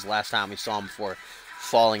Team Cup. Was the last time we saw them before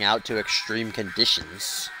falling out to extreme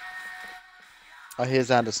conditions. I hear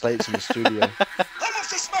Xander Slate's in the studio. I'm off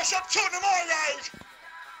to smash up Tottenham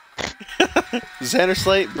Hotspur! Xander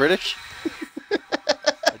Slate, British?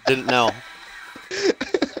 I didn't know.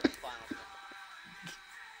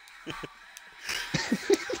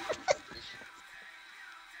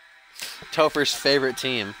 Topher's favorite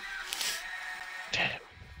team. Damn.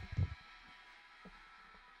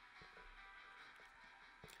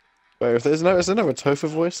 Wait, if is there no a Topher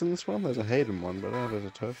voice in this one? There's a Hayden one, but I don't know if there's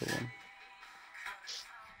a Topher one.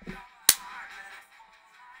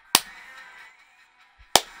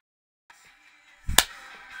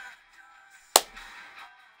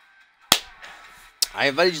 I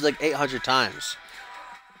invited you like 800 times.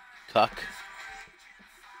 Cuck.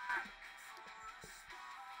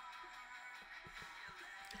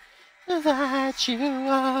 That you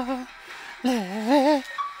are.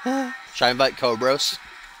 Should I invite Cobros?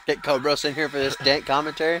 Get Cobros in here for this dank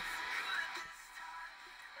commentary?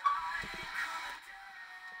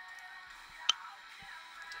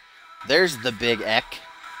 There's the big Eck.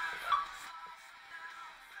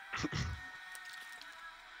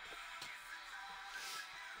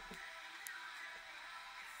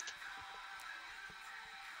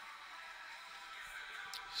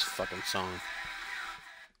 This fucking song.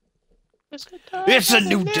 It's a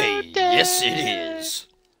new day. Yes, it is.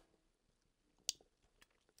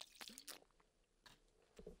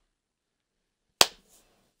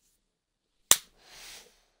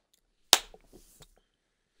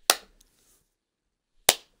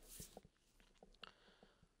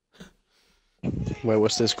 Wait,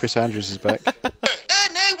 what's this? Chris Andrews is back. No,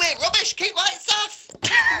 we're rubbish. Keep lights off.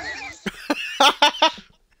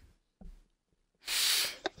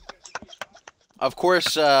 Of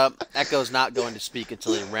course, Echo's not going to speak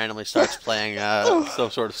until he randomly starts playing some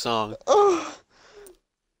sort of song.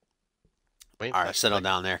 Wait, Alright, settle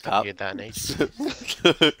down there, cop. Get that, Nate. I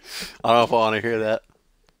don't know if I want to hear that.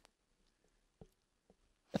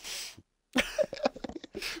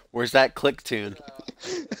 Where's that click tune?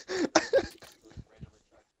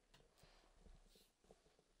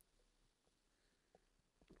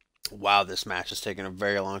 Wow, this match is taking a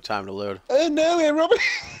very long time to load. Oh no, we're Robert.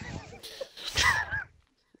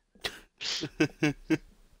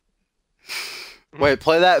 Wait,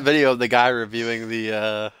 play that video of the guy reviewing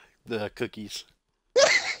the cookies.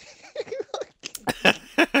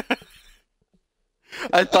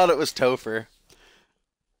 I thought it was Topher.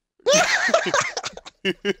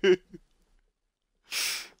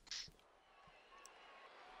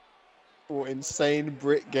 Or insane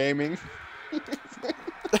Brit gaming.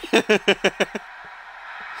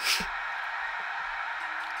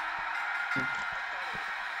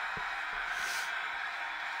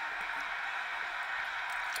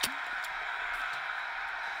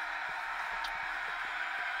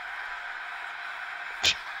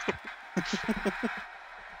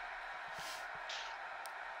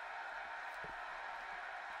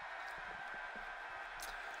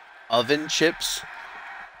 Oven chips?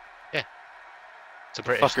 It's a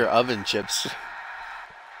British Fucker, oven chips.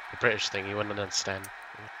 a British thing, you wouldn't understand.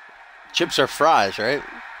 Chips are fries, right?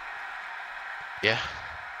 Yeah.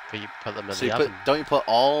 But you put them in So the oven. don't you put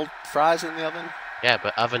all fries in the oven? Yeah,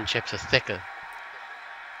 but oven chips are thicker.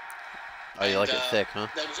 Oh, you like it thick, huh?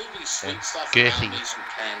 There was all these sweet Yeah. stuff, Girthy. brownies and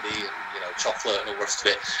candy and chocolate and all the rest of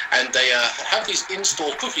it. And they have these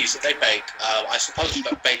in-store cookies that they bake. I suppose they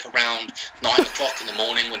bake around 9 o'clock in the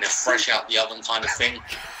morning when they're fresh out the oven, kind of thing.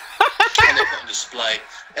 And they put on display.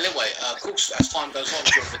 Anyway, of course, as time goes on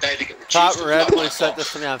during the day, they get reduced. Top to randomly like sent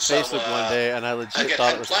this to me on So, Facebook one day, and I legit again, thought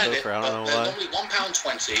hadn't it was planned Topher. I but don't know they're why. normally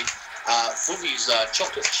 £1.20 for these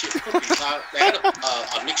chocolate chip cookies. Now, they had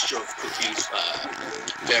a mixture of cookies,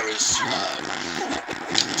 various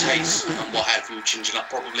tastes and what have you, ginger nut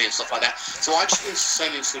probably and stuff like that. So I just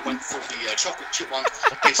instantaneously went for the chocolate chip one,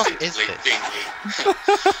 instinctively being me.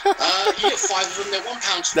 You get 5 of them, they're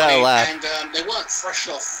 £1.20, That'll laugh. and they weren't fresh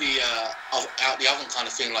off the out the oven kind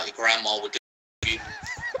of thing like your grandma would do.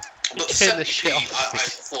 But for Turn the 70p, shit I off.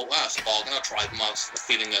 thought, well, that's a bargain. I tried them. I was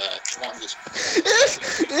feeling tremendous.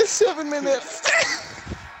 It's 7 minutes.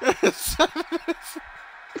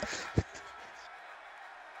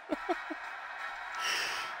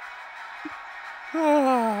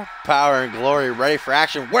 Power and glory, ready for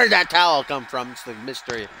action. Where'd that towel come from? It's the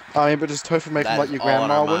mystery. I mean, but does Topher make them That like is your all on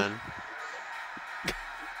grandma our would? mind.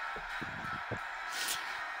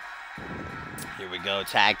 Here we go,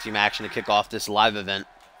 tag team action to kick off this live event.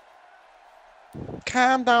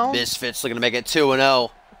 Calm down. Misfits looking to make it 2-0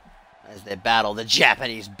 as they battle the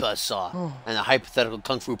Japanese buzzsaw Oh. and the hypothetical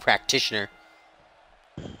kung fu practitioner.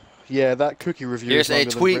 Yeah, that cookie review Here's is a longer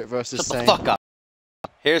than tweet. Brit versus Shut the Sane. fuck up.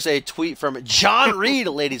 Here's a tweet from John Reed,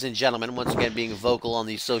 ladies and gentlemen, once again being vocal on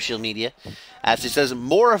the social media. As he says,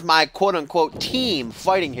 more of my quote-unquote team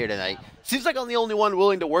fighting here tonight. Seems like I'm the only one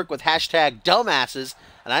willing to work with hashtag dumbasses,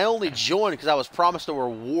 and I only joined because I was promised a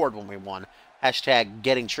reward when we won. Hashtag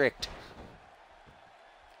getting tricked.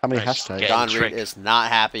 How many Nice. hashtags? Getting John tricked. Reed is not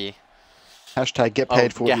happy. Hashtag get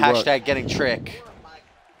paid for what yeah, you work. hashtag getting trick.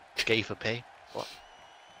 Gay for pay. What?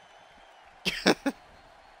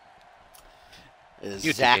 Is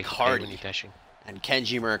You'd be Zach gay for pay when Hardy you're dashing. and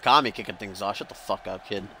Kenji Murakami kicking things off. Shut the fuck up,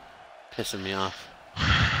 kid. Pissing me off.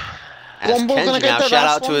 As Wombo's gonna Kenji get now, the shout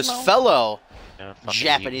last out to one his now. fellow Yeah, fucking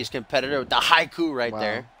Japanese competitor with the haiku right Wow.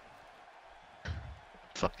 there. you.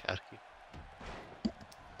 Fuck out of you.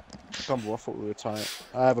 Gumbo, I thought we were tight.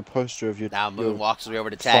 I have a poster of you. Now Moon your walks his way over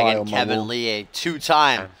to file, tag in my Kevin wall. Lee, a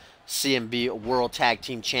two-time CMV World Tag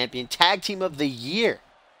Team Champion, Tag Team of the Year.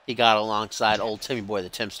 He got alongside old Timmy Boy the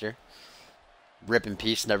Timster. Rip in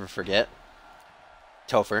peace, never forget.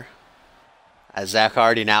 Topher. As Zach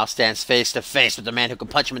Hardy now stands face to face with the man who can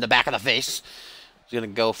punch him in the back of the face. He's gonna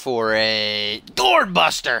go for a Gourd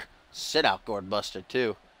Buster. Sit out Gourd Buster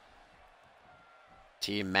too.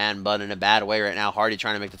 Team man bun in a bad way right now. Hardy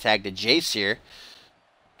trying to make the tag to Jace here.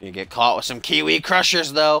 Gonna get caught with some Kiwi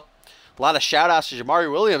Crushers though. A lot of shout outs to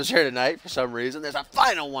Jamari Williams here tonight for some reason. There's a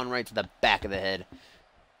final one right to the back of the head.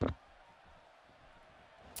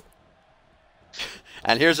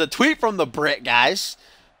 And here's a tweet from the Brit, guys,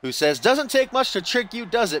 who says, doesn't take much to trick you,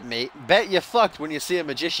 does it, mate? Bet you fucked when you see a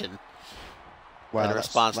magician. Wow, In that's-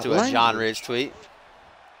 response that to a language. John Reed's tweet.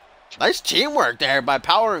 Nice teamwork there by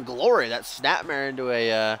Power and Glory. That snapmare into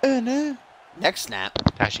a No. neck snap.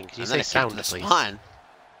 Dashing, can you And then say a kick to sound, the please? spine.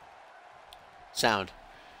 Sound.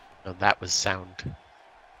 No, that was sound.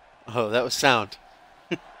 Oh, that was sound.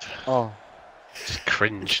 Oh, Just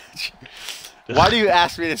cringe. Why do you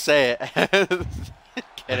ask me to say it?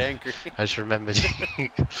 Get angry. I just remembered. I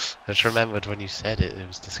just remembered when you said it. It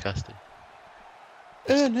was disgusting.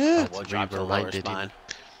 no. That's We'll drop to the lower reminded you. spine.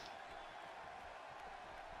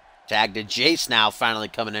 Tag to Jace now finally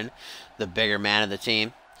coming in. The bigger man of the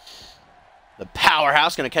team. The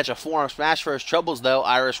powerhouse going to catch a forearm smash for his troubles, though.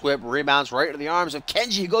 Irish whip rebounds right into the arms of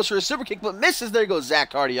Kenji. He goes for a super kick, but misses. There goes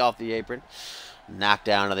Zach Hardy off the apron. Knocked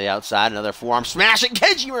down to the outside. Another forearm smash. And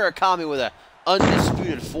Kenji Murakami with a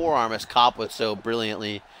undisputed forearm, as Cop would so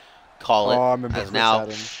brilliantly call it. Oh, I remember as Chris now,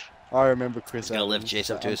 Adams. I remember Chris He's gonna lift Adams,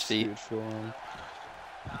 Jace up that to his feet. undisputed forearm.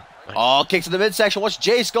 oh, kick to the midsection. What's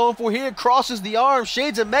Jace going for here? Crosses the arm.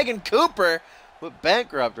 Shades of Megan Cooper with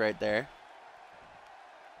Bankrupt right there.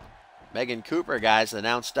 Megan Cooper, guys,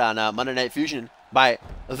 announced on Monday Night Fusion by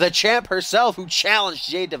the champ herself, who challenged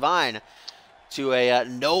Jade Divine to a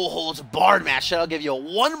no-holds-barred match. I'll give you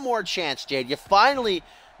one more chance, Jade. You finally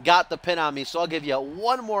got the pin on me, so I'll give you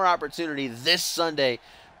one more opportunity this Sunday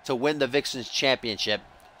to win the Vixens Championship.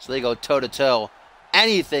 So they go toe-to-toe.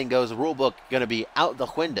 Anything goes. Rulebook going to be out the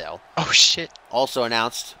window. Oh shit! Also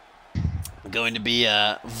announced, going to be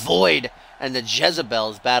Void and the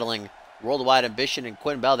Jezebels battling Worldwide Ambition and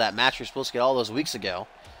Quinn Bell. That match we were supposed to get all those weeks ago.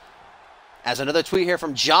 As another tweet here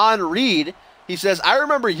from John Reed, he says, I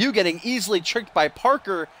remember you getting easily tricked by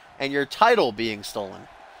Parker and your title being stolen.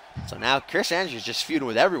 So now Chris Andrews just feuding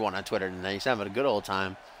with everyone on Twitter tonight. He's having a good old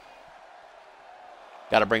time.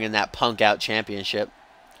 Got to bring in that Punk Out Championship.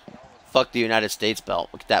 Fuck the United States belt.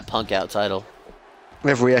 Look at that Punk Out title.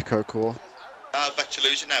 Every echo core. Back to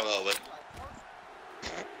losing now, are we?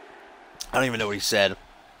 I don't even know what he said.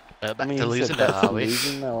 Back I mean, to he losing said now, back to are we?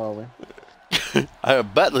 losing now, are we? I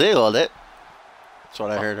bet they loved it. That's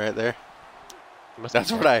what I heard right there. Must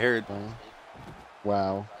That's be what I heard.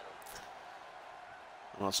 Wow.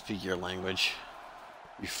 I don't speak your language.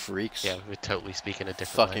 You freaks. Yeah, we're totally speaking a different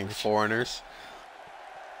Fucking language. foreigners.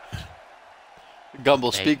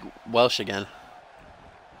 Gumble, Hey. speak Welsh again.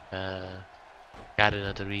 Garen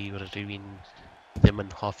a dri we're doing them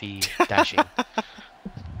and Hoffy dashing.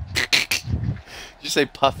 Did you say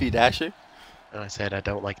Puffy Dashing? And I said I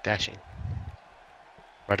don't like dashing.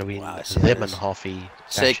 We're doing Wow, I see them how and it is. Hoffy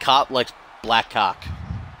Say dashing. cop likes black cock.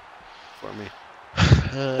 For me.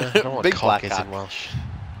 I don't know what Big cock black is cock. in Welsh.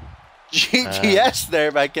 GTS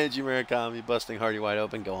there by Kenji Murakami, busting Hardy wide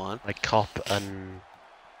open. Go on. Like cop and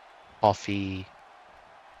Hoffy.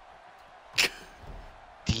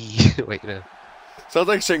 D. Wait, no. Sounds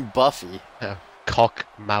like saying Buffy. Cock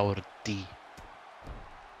Maur D.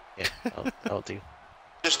 Yeah, I'll do.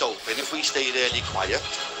 Just open. If we stayed early quiet,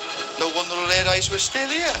 no one will realise we're still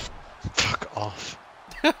here. Fuck off.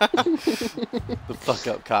 The fuck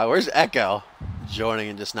up, Kyle. Where's Echo? Joining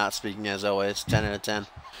and just not speaking as always. 10 out of 10.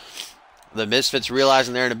 The Misfits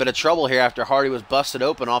realizing they're in a bit of trouble here after Hardy was busted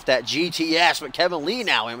open off that GTS, but Kevin Lee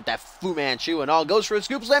now in with that Fu Manchu and all goes for a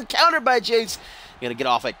scoop slam, countered by Jace. Gonna get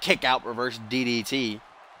off a kick out reverse DDT.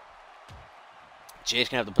 Jace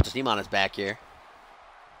gonna have to put the steam on his back here.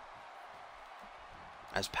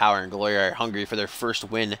 As Power and Glory are hungry for their first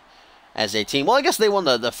win as a team. Well, I guess they won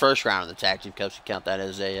the first round of the Tag Team Cups. You count that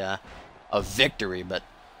as a victory, but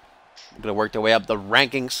going to work their way up the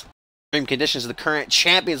rankings. Extreme Conditions, the current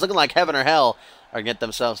champions, looking like heaven or hell, are going to get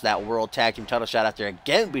themselves that World Tag Team title shot after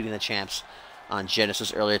again beating the champs on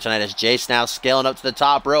Genesis earlier tonight as Jace now scaling up to the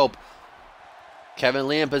top rope. Kevin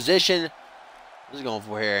Lee in position. What's he going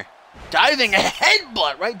for here? Diving a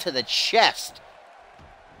headbutt right to the chest.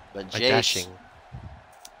 But Jace... dashing.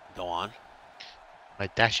 Go on. My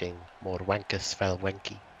dashing, more wankus fell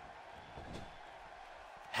wanky.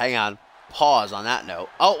 Hang on. Pause on that note.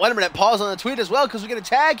 Oh, wait a minute. Pause on the tweet as well, because we get a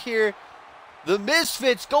tag here. The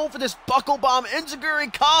Misfits going for this Buckle Bomb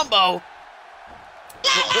Enziguri combo.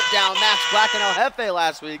 Put down Max Black and El Jefe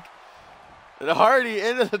last week. And Hardy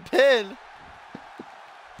into the pin.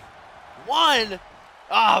 One.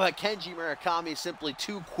 Oh, but Kenji Murakami simply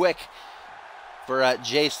too quick for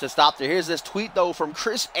Jace to stop there. Here's this tweet, though, from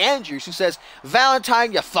Chris Andrews, who says,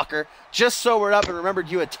 Valentine, you fucker, just sobered up and remembered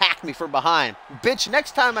you attacked me from behind. Bitch,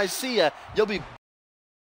 next time I see ya, you'll be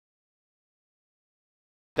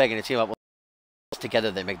begging to team up. Together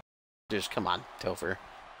they make... Just come on, Topher.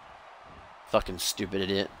 Fucking stupid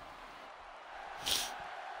idiot.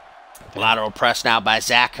 Lateral press now by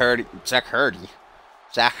Zach Hardy.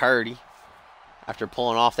 After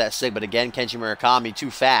pulling off that sig, but again, Kenji Murakami too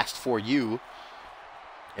fast for you.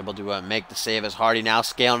 Able to make the save as Hardy now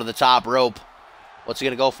scaling to the top rope. What's he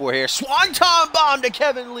going to go for here? Swanton bomb to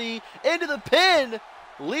Kevin Lee. Into the pin.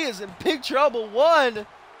 Lee is in big trouble. 1,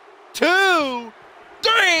 2,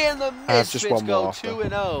 3. And the Misfits go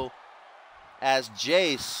 2-0. As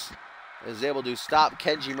Jace is able to stop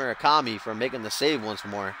Kenji Murakami from making the save once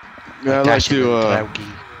more. Yeah, I'd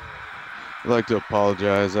like to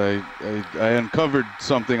apologize. I uncovered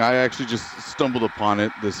something. I actually just stumbled upon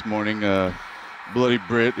it this morning. Bloody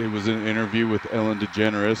Brit, it was in an interview with Ellen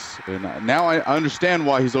DeGeneres, and now I understand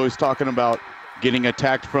why he's always talking about getting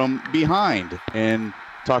attacked from behind and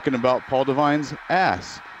talking about Paul Divine's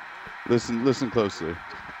ass. Listen closely.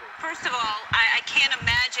 First of all, I can't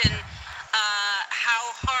imagine how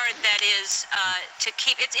hard that is to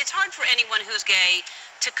keep. It's hard for anyone who's gay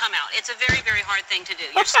to come out. It's a very, very hard thing to do.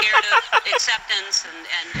 You're scared of acceptance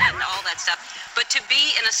and all that stuff. But to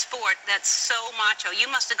be in a sport that's so macho,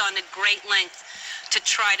 you must have gone to great length to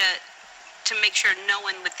try to make sure no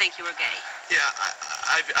one would think you were gay. Yeah,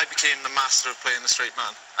 I became the master of playing the straight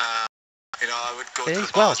man. You know, I would go to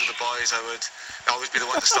the bars with the boys. I would always be the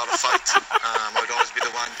one to start a fight. I would always be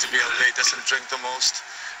the one to be outrageous and drink the most.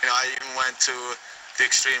 You know, I even went to the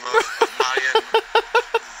extreme of marrying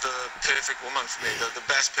the perfect woman for me, the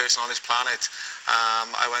best person on this planet.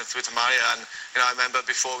 I went through to marry her, and you know, I remember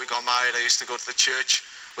before we got married, I used to go to the church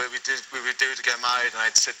where we were due to get married, and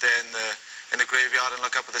I'd sit there in the graveyard and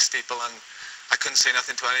look up at the steeple, and I couldn't say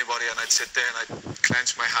nothing to anybody, and I'd sit there and I'd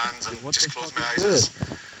clench my hands and just close my eyes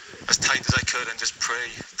as tight as I could and just pray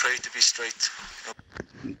to be straight.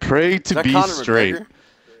 You know? Pray to be straight.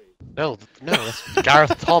 No, that's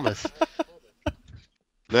Gareth Thomas.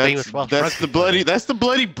 That's the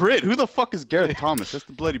bloody Brit. Who the fuck is Gareth Thomas? That's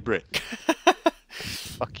the bloody Brit.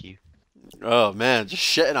 Fuck you. Oh man, just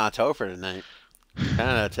shitting on Topher tonight. 10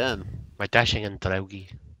 out of 10. My dashing and drowgy.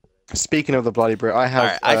 Speaking of the bloody Brit, I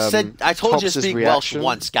have. Right, I told you to speak Welsh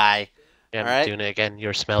once, guy. Yeah, I'm doing it again.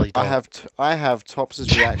 You're a smelly dog. I have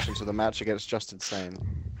Tops's reaction to the match against Just Insane.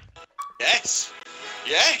 Yes.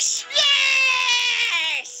 Yes.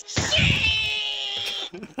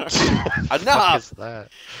 Enough. Is that?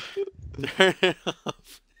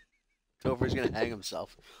 Topher's gonna hang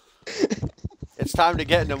himself. It's time to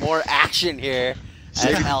get into more action here.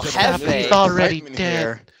 As El Jefe He's already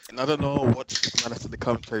dead. And I don't know what man to the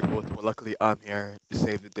commentary booth, but luckily I'm here to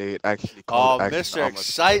save the day. It actually Oh, called action Mr. almost.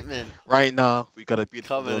 Excitement. Right now, we got a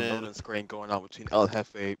beautiful Coming little in. Nolan screen going on between El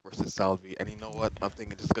Jefe versus Salvi. And you know what? I'm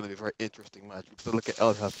thinking this is going to be a very interesting match. Because I look at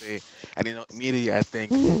El Jefe, and you know, immediately I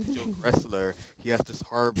think joke wrestler, he has this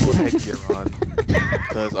horrible headgear on.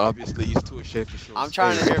 Because obviously he's too ashamed to show I'm his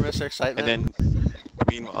trying to face. hear Mr. Excitement. And then,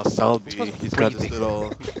 meanwhile, Salvi, he's got this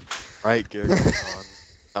little right gear going on.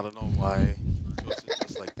 I don't know why he chose it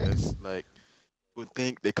just like this. Like, you would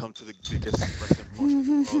think they come to the biggest wrestling promotion in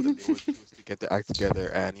the world and they would choose to get their act together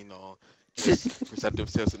and, you know, just present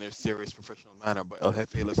themselves in a serious professional manner. But El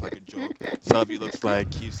Jefe looks like a joke. Salvi looks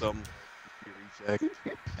like he's some reject. And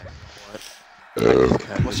you know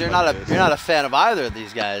what? Well, so you're not a fan of either of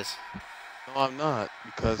these guys. No, I'm not,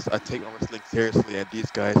 because I take my wrestling seriously, and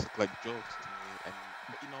these guys look like jokes to me. And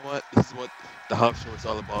but you know what? This is what the house show is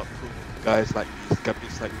all about: proving guys like me,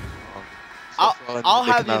 skeptics like me wrong. So for all I know, I'll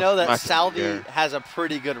they have can you know that smack me in the Salvi air. has a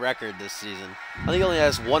pretty good record this season. I think he only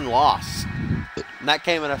has 1 loss, and that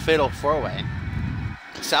came in a fatal 4-way.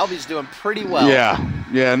 Salvi's doing pretty well.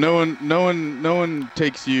 Yeah. No one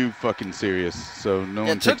takes you fucking serious. So no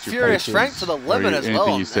one took takes your Furious patience Frank to the or limit as anything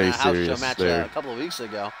well you in say a house show serious match there. a couple of weeks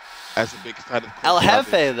ago. As a big fan of El Coach Jefe,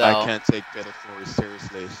 Savage, though. I can't take Beto Flores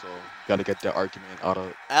seriously, so gotta get that argument out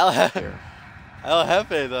of here. El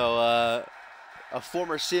Jefe, though, a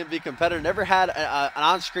former CMV competitor, never had an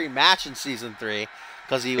on-screen match in Season 3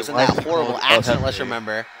 because he was in that horrible accident, let's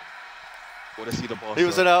remember. What is he the boss He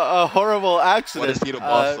was in a horrible accident, What is he the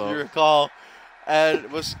boss if you recall,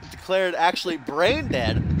 and was declared actually brain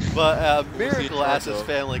dead, but a miracle, as his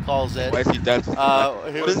family calls it. Why is he dead?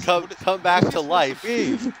 He would come back to life.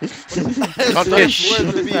 His What wish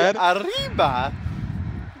was to be arriba.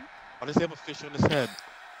 Why does he have a fish on his head?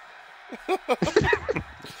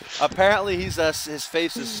 Apparently, his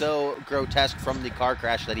face is so grotesque from the car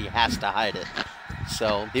crash that he has to hide it.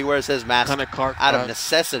 So he wears his mask out of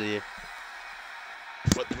necessity.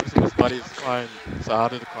 But the rest of his body is fine. So how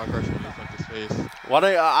did the car crash really affect his face?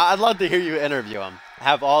 I'd love to hear you interview him.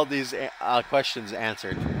 Have all these questions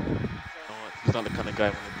answered. You know what? He's not the kind of guy I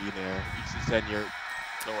want to be there. You should send your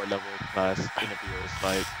lower level class interviewers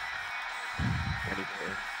like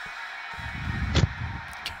anywhere.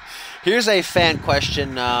 Here's a fan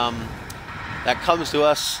question that comes to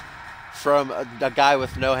us from a guy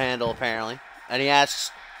with no handle, apparently. And he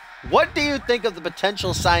asks, what do you think of the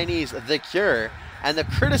potential signees, The Cure, and the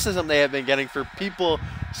criticism they have been getting for people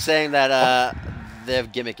saying that they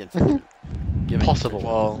have gimmick infringement? Possible.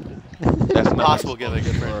 Well, that's not possible gimmick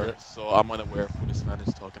infringement. So I'm unaware of who this man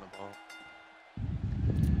is talking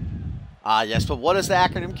about. Yes, but what does the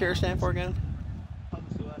acronym CURE stand for again?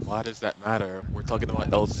 Why does that matter? We're talking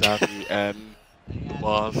about El Savvy and the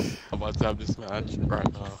boss about to have this match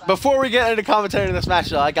right now. Before we get into commentating this match,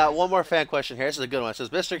 though, I got one more fan question here. This is a good one. It says,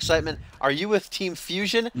 Mr. Excitement, are you with Team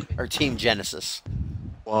Fusion or Team Genesis?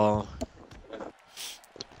 Well,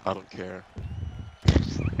 I don't care.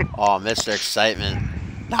 Oh, Mr. Excitement.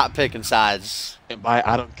 Not picking sides. And by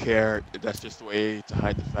I don't care, that's just a way to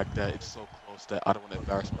hide the fact that it's so close that I don't want to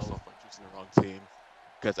embarrass myself by choosing the wrong team.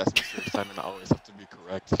 Because as Mr. Excitement, I always have to be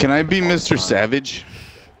correct. Can I be Mr. Savage?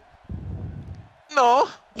 No.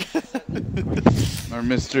 Or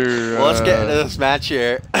Mr. Well, let's get into this match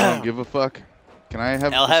here. I don't give a fuck. Can I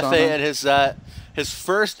have El Jefe and his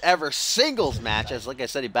first ever singles match, as like I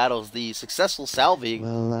said, he battles the successful Salvi.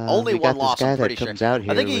 Well, only we got one loss, this guy I'm pretty that comes sure. out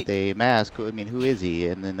here with a mask. I mean, who is he?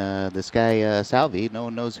 And then this guy Salvi, no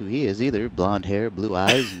one knows who he is either. Blonde hair, blue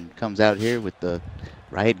eyes, and comes out here with the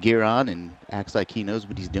riot gear on and acts like he knows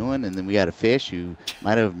what he's doing. And then we got a fish who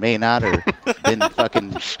may not have been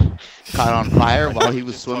fucking caught on fire while he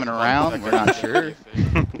was swimming around. We're not sure.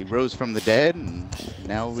 He rose from the dead, and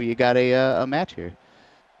now we got a match here.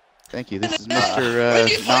 Thank you. This is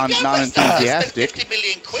Mr. Non-enthusiastic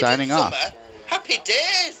signing off. Happy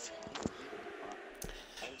days!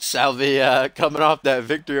 Salvi, coming off that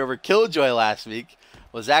victory over Killjoy last week,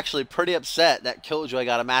 was actually pretty upset that Killjoy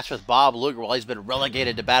got a match with Bob Luger while he's been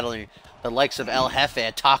relegated to battling the likes of El Jefe,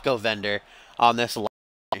 a taco vendor, on this line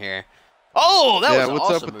here. Oh, that was what's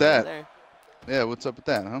awesome up with move that? there. Yeah, what's up with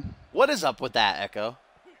that, huh? What is up with that, Echo?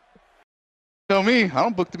 Tell me. I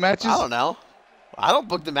don't book the matches. I don't know. I don't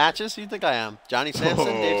book the matches. Who do you think I am? Johnny Sampson,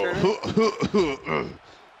 Dave Turner?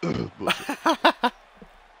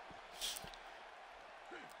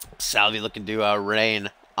 Salvi looking to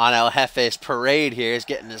rain on El Jefe's parade here. He's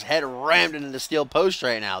getting his head rammed into the steel post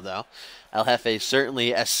right now, though. El Jefe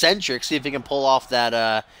certainly eccentric. See if he can pull off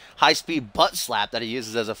that high-speed butt slap that he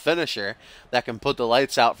uses as a finisher that can put the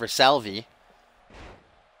lights out for Salvi.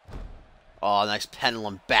 Oh, nice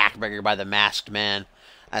pendulum backbreaker by the masked man.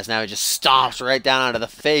 As now he just stomps right down onto the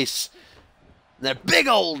face. And then a big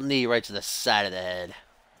old knee right to the side of the head.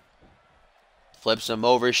 Flips him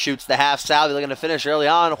over, shoots the half. Salvi looking to finish early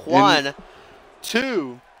on. 1,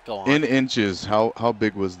 2, go on. In inches, how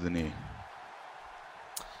big was the knee?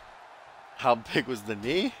 How big was the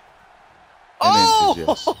knee? In Oh, inches,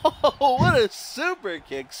 yes. what a super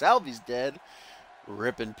kick. Salvi's dead.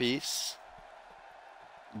 Rip in peace.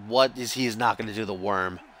 What is he's not going to do the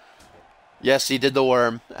worm? Yes, he did the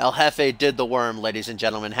worm. El Jefe did the worm, ladies and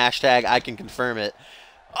gentlemen. Hashtag I can confirm it.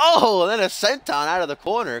 Oh, and then a senton out of the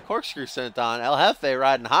corner. Corkscrew senton. El Jefe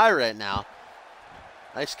riding high right now.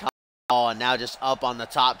 Nice call. Oh, and now just up on the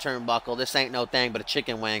top turnbuckle. This ain't no thing but a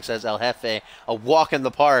chicken wing, says El Jefe. A walk in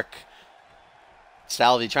the park.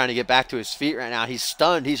 Salvi trying to get back to his feet right now. He's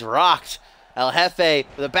stunned. He's rocked. El Jefe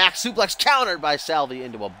with a back suplex countered by Salvi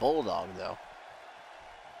into a bulldog, though.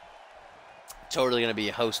 Totally going to be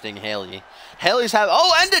hosting Haley. Haley's having...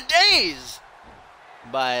 Oh, end of days!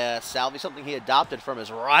 By Salvi, something he adopted from his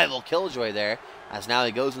rival Killjoy there. As now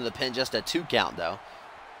he goes into the pin, just a 2 count, though.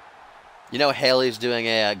 You know Haley's doing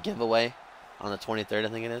a giveaway on the 23rd, I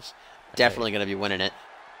think it is. Definitely going to be winning it.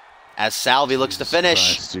 As Salvi looks to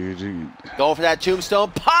finish. Christ, dude. Going for that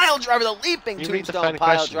tombstone pile driver, the leaping tombstone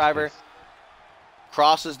pile driver. Please.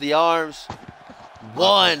 Crosses the arms.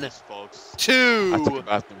 1, 2,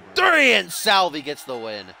 3, and Salvi gets the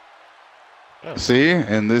win. Oh. See,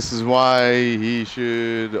 and this is why he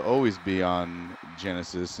should always be on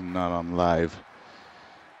Genesis and not on live.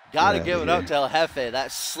 Gotta Yeah, give it up to El Jefe.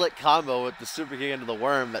 That slick combo with the super kick into the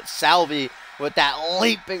worm. But Salvi with that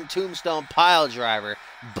leaping tombstone pile driver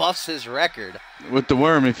buffs his record. With the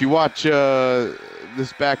worm, if you watch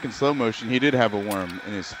this back in slow motion, he did have a worm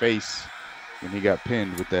in his face when he got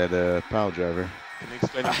pinned with that pile driver. Can you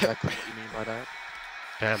explain exactly what you mean by that?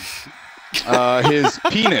 Damn. His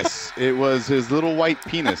penis, it was his little white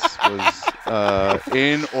penis was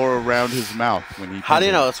in or around his mouth when he. How do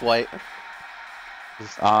you pinned know him. it's white?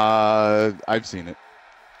 I've seen it.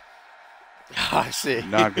 I see.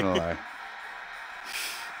 Not gonna lie.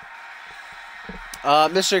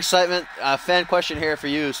 Mr. Excitement, fan question here for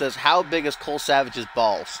you says, how big is Cole Savage's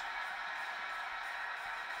balls?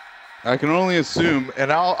 I can only assume,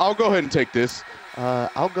 and I'll go ahead and take this.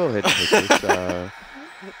 I'll go ahead and take this,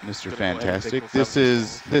 Mr. Fantastic. This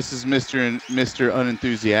is Mr.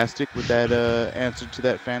 Unenthusiastic with that answer to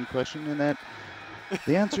that fan question, and that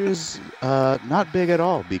the answer is not big at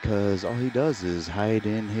all, because all he does is hide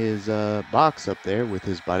in his box up there with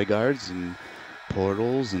his bodyguards and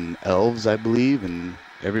portals and elves, I believe, and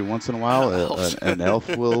every once in a while an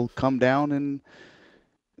elf will come down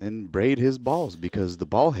and braid his balls, because the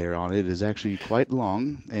ball hair on it is actually quite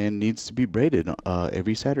long and needs to be braided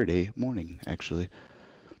every Saturday morning, actually.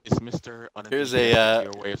 Is Mr. Here's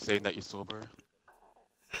your way of saying that you're sober?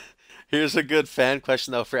 Here's a good fan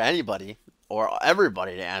question, though, for anybody or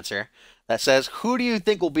everybody to answer. That says, who do you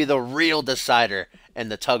think will be the real decider in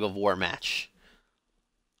the tug of war match?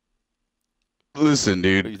 Listen,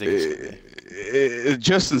 dude, Who do you think it's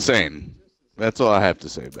just insane. That's all I have to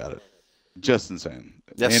say about it. Just insane.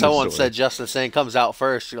 Yeah, End of someone story. said Justin Sane comes out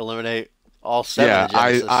first to eliminate all 7. Yeah, of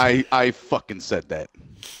Genesis. I fucking said that.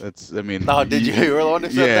 That's, I mean. Oh, did you? You were the one who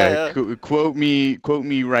said that? Yeah. Quote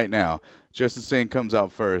me right now. Justin Sane comes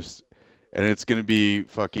out first, and it's gonna be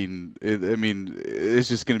fucking. It's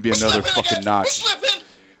just gonna be another fucking notch.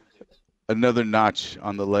 Another notch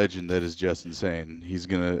on the legend that is Justin Sane. He's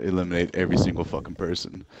gonna eliminate every single fucking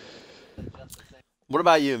person. What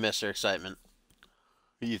about you, Mr. Excitement?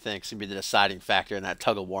 Who do you think is going to be the deciding factor in that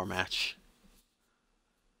tug-of-war match?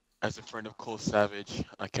 As a friend of Cole Savage,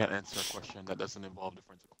 I can't answer a question that doesn't involve the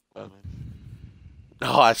friends of Cole Savage.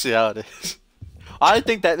 Oh, I see how it is. I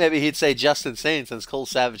think that maybe he'd say Justin Sane, since Cole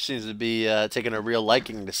Savage seems to be taking a real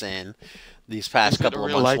liking to Sane these past couple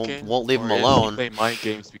of months. Won't leave him alone. Play mind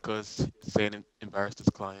games because Sane embarrassed his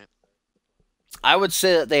client. I would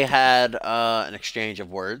say that they had an exchange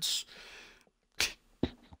of words.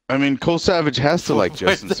 I mean, Cole Savage has to like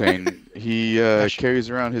Justin Sane. He carries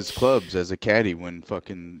around his clubs as a caddy when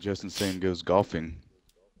fucking Justin Sane goes golfing.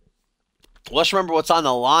 Let's remember what's on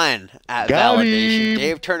the line at Got Validation. him.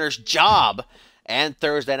 Dave Turner's job and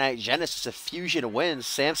Thursday Night Genesis. If Fusion wins,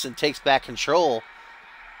 Samson takes back control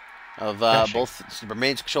of both,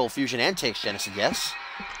 remains control of Fusion and takes Genesis, yes?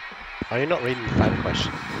 Are you not reading the fan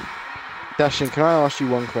question? Dashin, can I ask you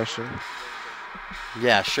one question?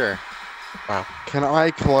 Yeah, sure. Wow. Can I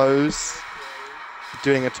close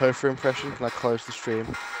doing a Tofu impression? Can I close the stream?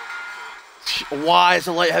 Why is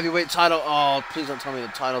the light heavyweight title? Oh, please don't tell me the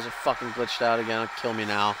titles are fucking glitched out again. It'll kill me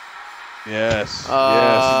now. Yes. Yes. Here's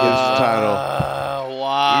the title.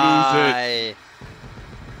 Why?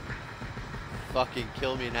 Fucking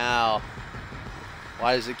kill me now.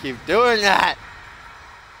 Why does it keep doing that?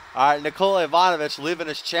 All right, Nikola Ivanovic leaving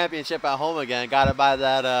his championship at home again. Got it by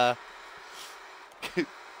that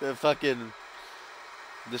the fucking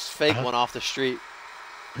this fake one off the street.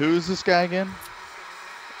 Who is this guy again?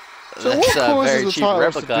 So That's what a causes very the cheap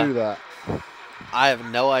titles replica. to do that? I have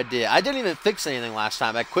no idea. I didn't even fix anything last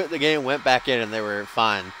time. I quit the game, went back in, and they were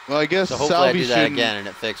fine. Well, I guess So hopefully I do that shouldn't- again and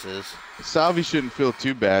it fixes. Salvi shouldn't feel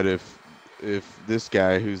too bad if this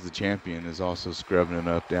guy who's the champion is also scrubbing it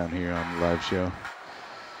up down here on the live show.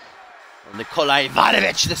 Nikola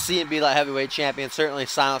Ivanovic, the CMV light heavyweight champion, certainly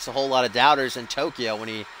silenced a whole lot of doubters in Tokyo when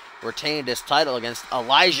he retained his title against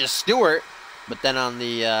Elijah Stewart. But then on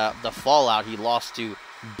the fallout, he lost to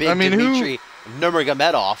Big Dmitry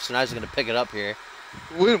Nurmagomedov, so now he's going to pick it up here.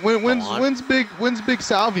 When's Big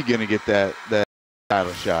Salvi gonna get that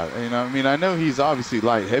title shot? You know, I mean, I know he's obviously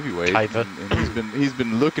light heavyweight, and he's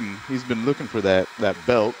been looking for that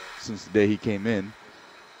belt since the day he came in.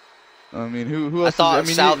 I mean, who else? I thought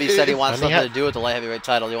Salvi said he wants something to do with the light heavyweight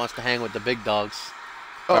title. He wants to hang with the big dogs.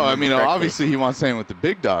 Oh, I mean, obviously he wants to hang with the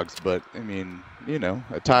big dogs, but I mean, you know,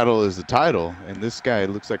 a title is a title, and this guy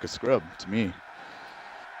looks like a scrub to me.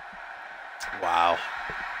 Wow.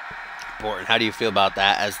 Borton, how do you feel about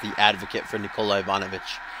that as the advocate for Nikola Ivanovic?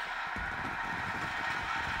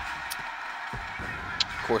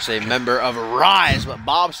 Of course, a member of Rise, but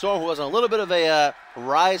Bob Storm, who was a little bit of a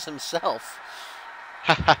Rise himself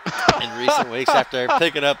in recent weeks after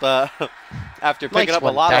picking up a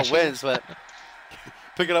lot of wins,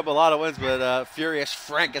 but Furious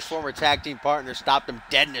Frank, his former tag team partner, stopped him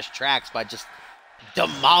dead in his tracks by just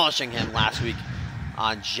demolishing him last week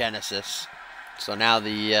on Genesis. So now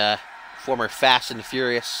the former Fast and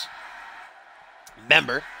Furious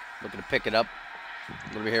member looking to pick it up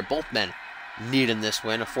over here. Both men needing this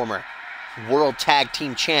win. A former World Tag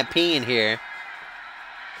Team Champion here.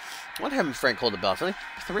 What him and Frank hold the belts? I think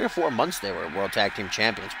 3 or 4 months they were World Tag Team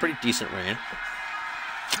Champions. Pretty decent reign.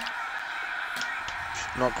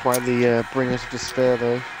 Not quite the Bringers of Despair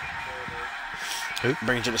though. Who?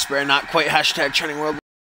 Bringers of Despair, not quite hashtag trending world.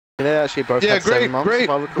 They actually both had 7 months,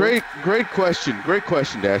 great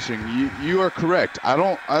question, Dashing. You are correct. I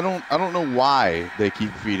don't know why they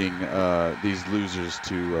keep feeding these losers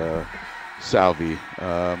to Salvi.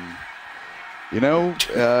 You know,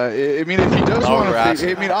 I mean, if he does want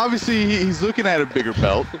to, I mean, obviously he's looking at a bigger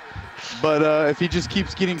belt, but if he just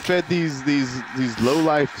keeps getting fed these low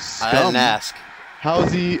life scum, I didn't ask. How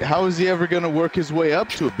is he ever going to work his way up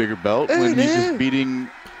to a bigger belt when he's just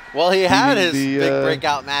beating? Well, he had his big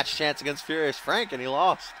breakout match chance against Furious Frank, and he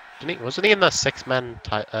lost. Wasn't he in the 6-man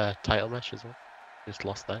title match as well? Just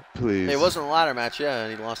lost that. Please. It wasn't a ladder match, yeah,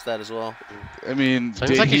 and he lost that as well. I mean,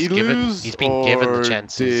 did he lose, he's been given the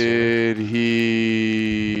chances. Did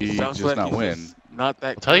he just like not win? Not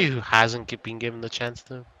that. I'll tell you who hasn't been given the chance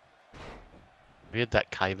though. We had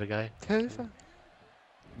that Kaiva guy.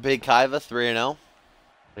 Big Kaiva, 3-0.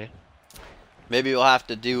 Yeah. Maybe we'll have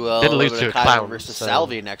to do a little bit of Kaiva versus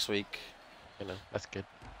Salvi next week. You know, that's good.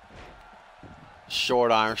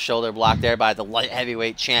 Short arm, shoulder block there by the light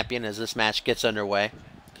heavyweight champion as this match gets underway.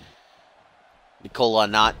 Nikola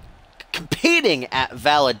not competing at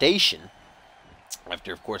Validation.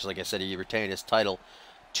 After, of course, like I said, he retained his title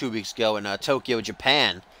 2 weeks ago in Tokyo,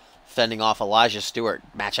 Japan. Fending off Elijah Stewart.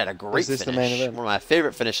 Match had a great finish. The main event? One of my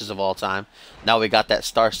favorite finishes of all time. Now we got that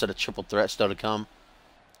star-studded triple threat still to come.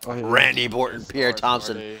 Oh, yeah. Randy Borton, Pierre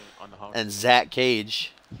Thompson, and Zach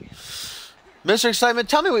Cage. Mr. Excitement,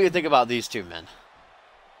 tell me what you think about these two men.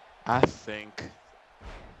 I think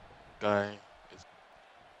guy is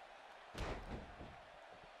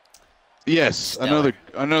yes,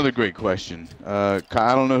 another great question. I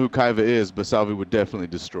don't know who Kaiva is, but Salvi would definitely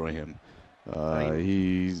destroy him.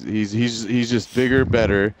 He's just bigger,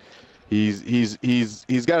 better.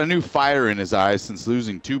 He's got a new fire in his eyes since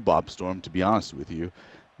losing to Bob Storm, to be honest with you.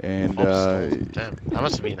 And damn, that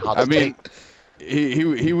must have been hot. I mean,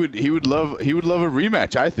 he would love a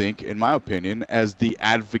rematch, I think, in my opinion, as the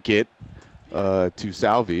advocate to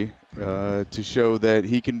Salvi to show that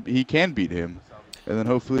he can beat him, and then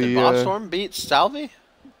hopefully. Did Bob Storm beat Salvi?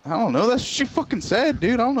 I don't know. That's what she fucking said,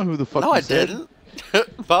 dude. I don't know who the fuck. No, I said. didn't.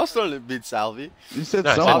 Bob Storm didn't beat Salvi. You said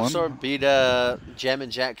no, someone. Bob Storm beat Jem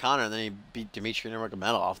and Jack Connor, and then he beat Dmitry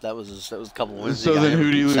Nurmagomedov. That was a couple wins. So then, who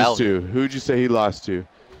did he lose to? Who'd you say he lost to?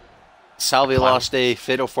 Salvi lost a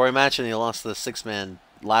Fatal 4 match, and he lost the 6-man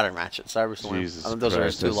ladder match at CyberStorm. Jesus I think those are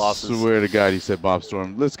his 2 losses. I swear to God, he said Bob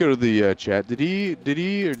Storm. Let's go to the chat. Did he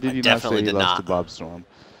or did he not say he lost to Bob Storm?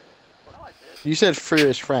 You said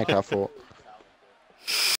Furious Frank, I thought.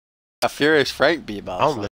 Furious Frank beat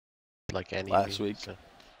Bob Storm like any last week. So.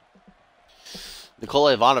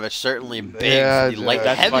 Nikola Ivanovic certainly big in the light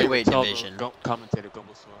heavyweight division. Commentator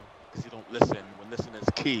because you don't listen. When listening is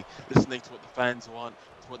key. Listening to what the fans want,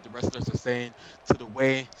 to what the wrestlers are saying, to the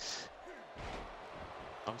way.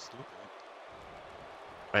 I'm stupid.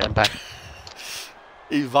 Right, I'm back.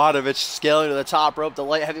 Ivanovic scaling to the top rope. The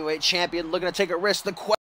light heavyweight champion looking to take a risk. The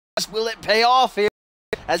question, will it pay off here?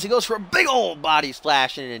 As he goes for a big old body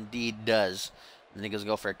splash, and it indeed does. And then he goes to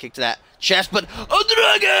go for a kick to that chest, but a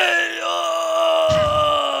dragon!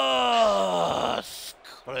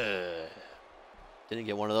 Didn't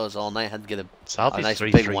get one of those all night. Had to get a nice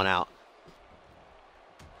big one out.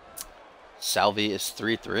 Salvi is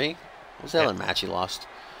 3-3. What was the other match he lost?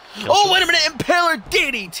 Oh, wait a minute. Impaler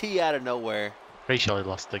DDT out of nowhere. Pretty sure he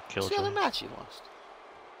lost the What's the other Killjoy. match he lost?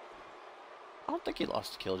 I don't think he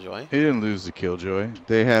lost to Killjoy. He didn't lose the Killjoy.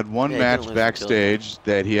 They had one match backstage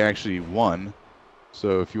that he actually won.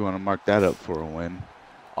 So if you want to mark that up for a win.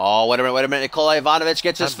 Oh, wait a minute. Nikola Ivanovic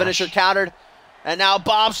gets his finisher countered. And now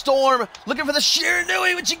Bob Storm looking for the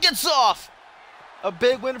Shiranui, which he gets off. A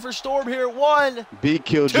big win for Storm here. 1, beat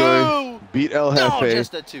Killjoy, 2. beat El Jefe, No,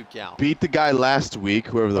 just a 2 count. beat the guy last week,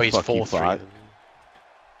 whoever the fuck he fought.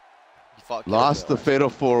 Lost the Fatal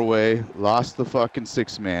 4-Way, lost the fucking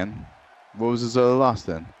 6-man. What was his other loss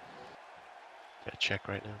then? Gotta check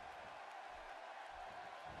right now.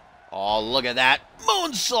 Oh, look at that.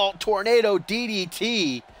 Moonsault Tornado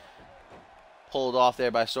DDT. Pulled off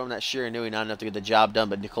there by Storm. That Shiranui, not enough to get the job done,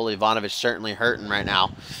 but Nikola Ivanovic certainly hurting right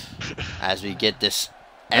now as we get this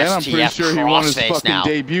STF and I'm pretty sure he won his fucking now.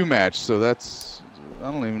 debut match, so that's... I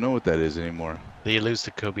don't even know what that is anymore. Did he lose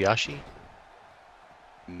to Kobayashi?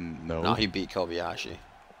 No. No, he beat Kobayashi.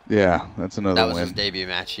 Yeah, that's another That was win. his debut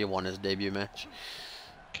match. He won his debut match.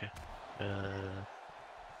 Okay.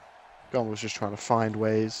 Gon was just trying to find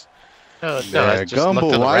ways. No, yeah,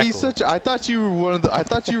 Gumble, why are you such? I thought you were one of the. I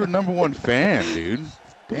thought you were #1 fan, dude.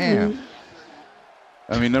 Damn.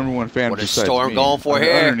 I mean, #1 fan. What is besides Storm me. going for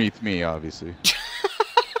here? Underneath me, obviously.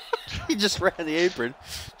 He just ran the apron,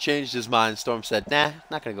 changed his mind. Storm said, "Nah,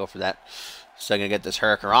 not gonna go for that." Still gonna get this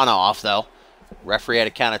Hurricanrana off though. Referee at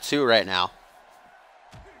a count of 2 right now.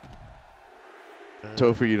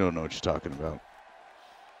 Topher, you don't know what you're talking about.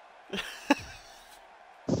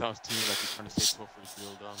 Sounds to me like you're trying to say Topher's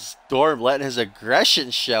real dumb. Storm letting his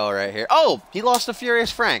aggression show right here. Oh, he lost to Furious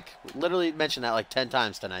Frank. Literally mentioned that like 10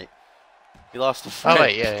 times tonight. He lost to Frank. Oh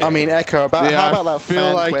wait, yeah. I mean, Echo. How about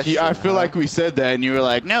that? I feel like we said that, and you were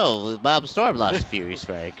like, No, Bob Storm lost to Furious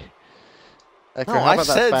Frank. Echo, No, how I about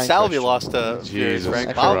that said fan Salvi question? lost to Furious Jesus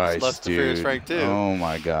Frank. Bob Christ, lost to dude. Furious Frank too. Oh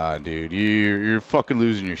my God, dude, you're fucking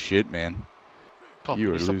losing your shit, man. Oh,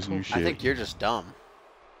 You are losing your shit. I think you're just dumb.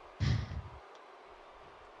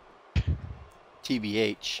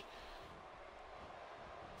 TBH.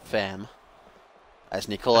 Fam. As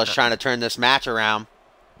Nicola's trying to turn this match around.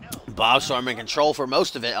 Bob Storm in control for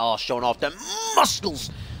most of it. Oh, showing off them muscles.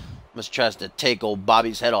 Must tries to take old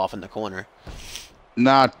Bobby's head off in the corner.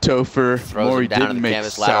 Not Topher. Throws Maury him down to didn't the make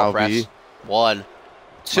canvas lateral Salvi. press. 1,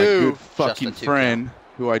 2. My good Just fucking a 2 friend, count.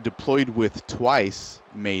 who I deployed with twice,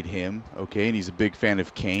 made him. Okay, and he's a big fan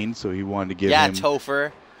of Kane, so he wanted to give him.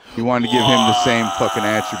 Topher. He wanted to give him the same fucking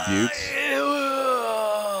attributes.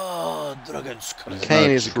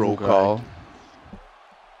 Kane is a troll cool call. guy.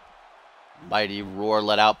 Mighty roar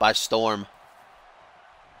let out by Storm.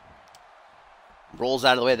 Rolls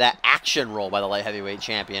out of the way of that action roll by the light heavyweight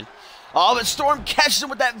champion. Oh, but Storm catches him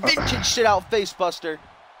with that vintage shit out face buster.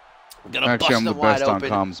 Gonna Actually, bust I'm the him wide best on open.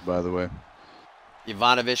 comms, by the way.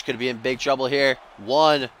 Ivanovic could be in big trouble here.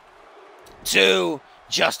 1, 2.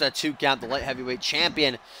 Just a 2 count. The light heavyweight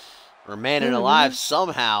champion remaining alive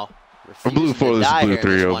somehow. A blue 4, this is blue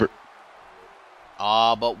 3 over.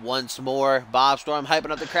 Oh, but once more, Bob Storm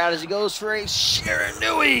hyping up the crowd as he goes for a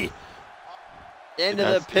Shiranui. Into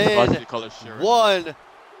the pin. 1,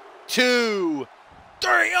 2,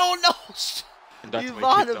 3. Oh no!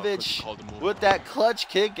 Ivanovic with that clutch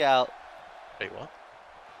kick out. Wait, what?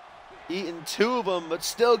 Eating 2 of them, but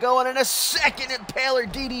still going in a second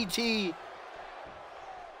Impaler DDT.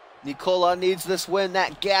 Nikola needs this win.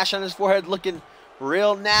 That gash on his forehead looking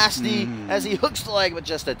real nasty as he hooks the leg with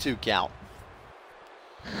just a 2 count.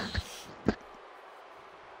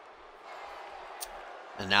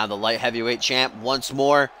 And now the light heavyweight champ once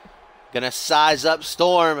more gonna size up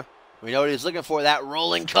Storm. We know what he's looking for, that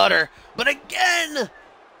rolling cutter. But again,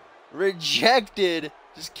 rejected.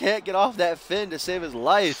 Just can't get off that fin to save his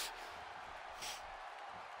life.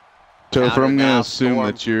 Topher, I'm going to assume Storm.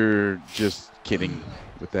 that you're just kidding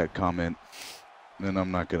with that comment. And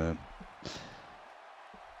I'm not going to.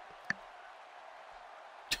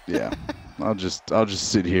 Yeah. I'll just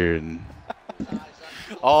sit here and.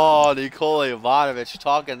 Oh, Nikola Ivanovic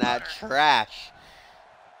talking that trash.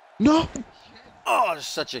 No. Oh, there's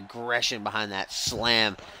such aggression behind that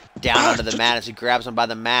slam down onto the mat as he grabs him by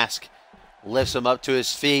the mask, lifts him up to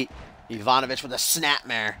his feet. Ivanovic with a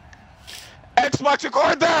snapmare. Xbox,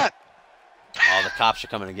 record that! Oh, the cops are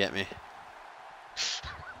coming to get me.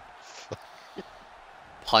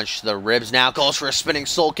 Punch to the ribs now, goes for a spinning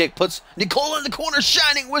soul kick, puts Nikola in the corner,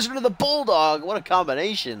 Shining Wizard of the Bulldog. What a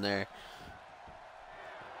combination there.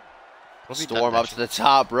 Storm up to the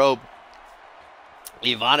top rope.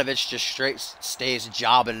 Ivanovic just straight stays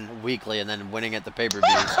jobbing weekly and then winning at the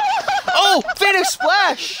pay-per-views. Oh, Phoenix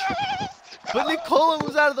Splash! But Nikola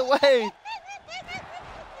was out of the way.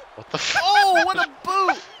 What the Oh, what a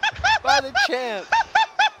boot by the champ.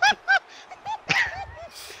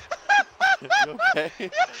 You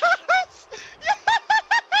okay?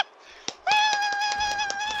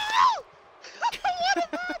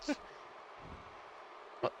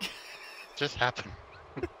 What just happened?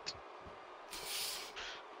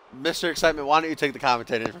 Mr. Excitement, why don't you take the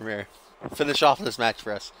commentating from here? Finish off this match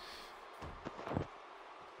for us.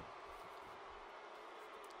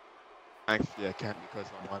 Actually, I can't because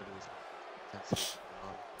my monitor is can't see what's going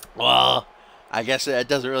on. Well, I guess it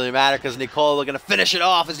doesn't really matter because Nicolo going to finish it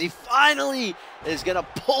off as he finally is going to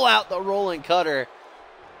pull out the rolling cutter.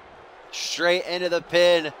 Straight into the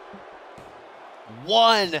pin.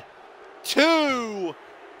 1, 2,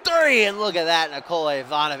 3. And look at that. Nikola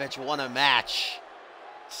Ivanovic won a match.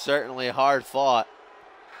 Certainly hard fought.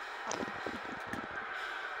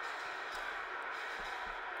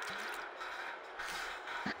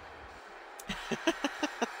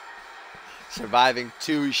 Surviving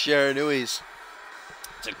 2 Shiranuis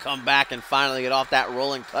to come back and finally get off that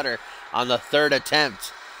rolling cutter on the 3rd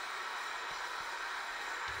attempt.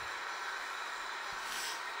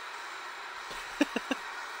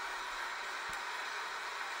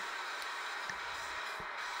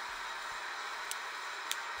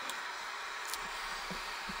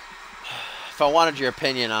 If I wanted your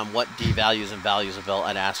opinion on what devalues and values a belt,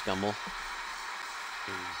 I'd ask Gumbel.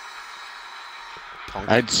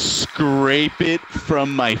 I'd scrape it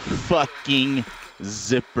from my fucking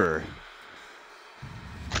zipper.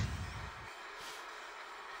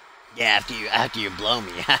 Yeah, after you blow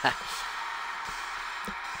me.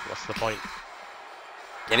 What's the point?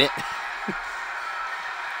 Get it?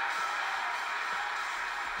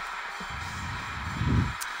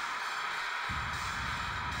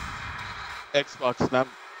 Xbox snap.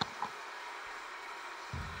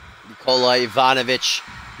 Nikola Ivanovic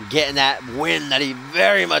getting that win that he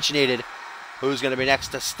very much needed. Who's going to be next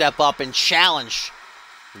to step up and challenge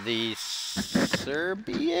the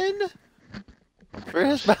Serbian for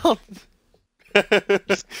his belt?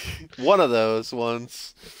 One of those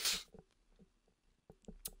ones.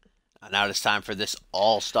 Now it's time for this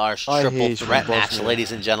All-Stars triple threat match,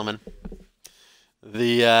 ladies and gentlemen.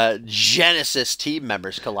 The Genesis team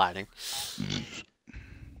members colliding.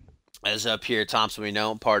 As Pierre Thompson, we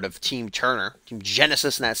know, part of Team Turner. Team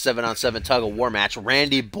Genesis in that 7-on-7 tug-of-war match.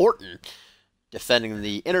 Randy Borton defending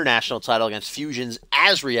the international title against Fusion's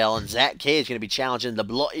Azriel. And Zach Cage going to be challenging the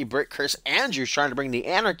Bloody Brit Chris Andrews, trying to bring the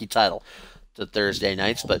Anarchy title to Thursday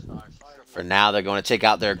nights. But for now, they're going to take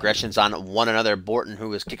out their aggressions on one another. Borton,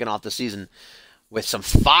 who is kicking off the season with some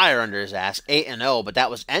fire under his ass, 8-0. But that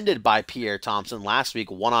was ended by Pierre Thompson last week,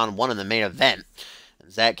 1-on-1 in the main event.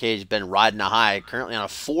 Zach Cage has been riding a high, currently on a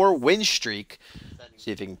 4-win streak.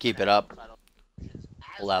 See if he can keep it up.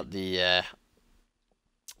 Pull out the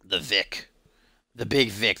Vic. The big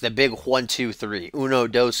Vic. The big 1, 2, 3. Uno,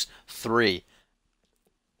 dos, 3.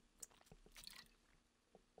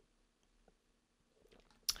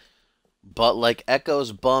 But like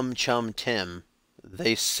Echo's bum chum Tim,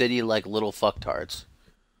 they city like little fucktards.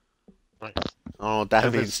 Nice. I don't know what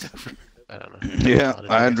that means. I don't know. Yeah,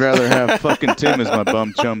 I'd rather have fucking Tim as my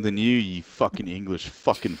bum chum than you fucking English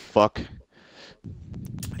fucking fuck.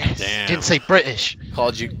 Damn. Didn't say British.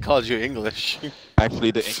 Called you English.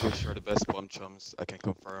 Actually, the English are the best bum chums. I can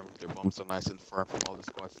confirm. Their bums are nice and firm from all the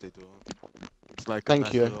squats they do. It's like a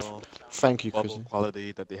nice little bubble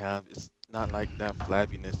quality that they have. It's not like that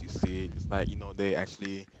flabbiness you see. It's like, you know, they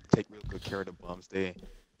actually take real good care of the bums. They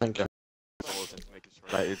making sure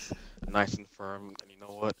that it's nice and firm. And you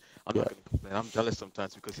know what? I'm not gonna complain. I'm jealous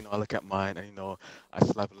sometimes because, you know, I look at mine and, you know, I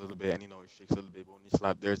slap a little bit and, you know, it shakes a little bit. But when you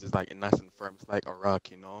slap theirs, it's like nice and firm. It's like a rock,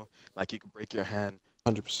 you know? Like you could break your hand.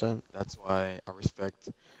 100%. That's why I respect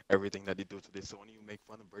everything that they do to this. So when you make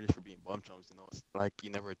fun of British for being bum chums, you know, it's like you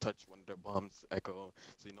never touch one of their bums, Echo.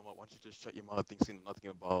 So you know what? Why don't you just shut your mouth, things you know nothing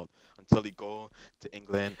about, until you go to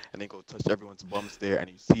England and then go touch everyone's bums there and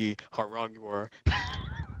you see how wrong you are.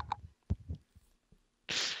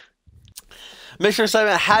 Mr.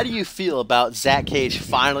 Simon, how do you feel about Zach Cage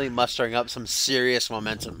finally mustering up some serious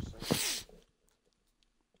momentum?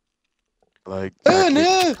 Like, Zach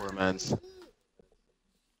Cage performance.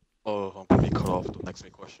 Oh, I'm gonna be cut off. Don't ask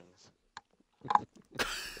me questions.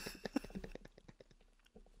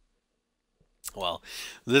 Well,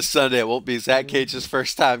 this Sunday it won't be Zach Cage's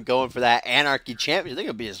first time going for that Anarchy Championship. I think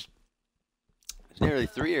it'll be his nearly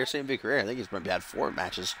 3-year CMV career. I think he's probably had 4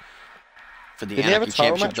 matches for the Anarchy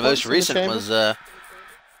Championship. The most recent was, yeah,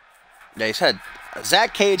 he's had,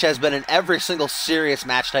 Zach Cage has been in every single serious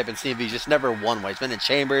match type in CMV, just never won one. He's been in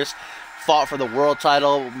Chambers, fought for the world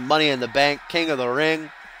title, Money in the Bank, King of the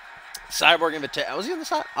Ring, Cyborg Invitation. Was he in the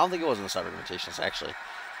Cyborg? I don't think it was in the Cyborg Invitations, actually.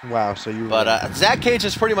 Wow, so you. But Zach Cage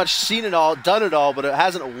has pretty much seen it all, done it all, but it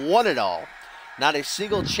hasn't won it all. Not a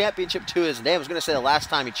single championship to his name. I was going to say the last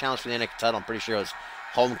time he challenged for the NXT title, I'm pretty sure it was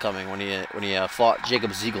Homecoming when he fought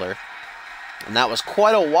Jacob Ziegler, and that was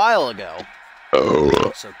quite a while ago.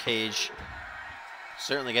 Oh. So Cage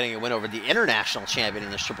certainly getting a win over the international champion in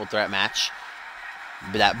this triple threat match.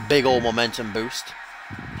 That big old momentum boost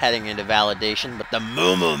heading into validation. But the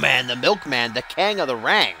Moo Man, the Milkman, the King of the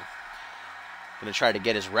Ring, going to try to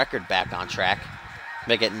get his record back on track.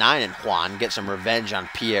 Make it 9 in Juan. Get some revenge on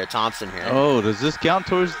Pierre Thompson here. Oh, does this count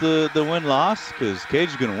towards the win-loss? Because Cage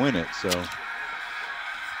is going to win it, so.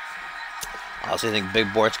 I also think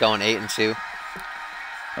Big Bort's going 8-2.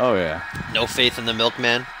 Oh, yeah. No faith in the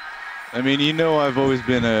Milkman. I mean, you know I've always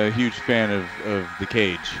been a huge fan of the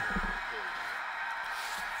Cage.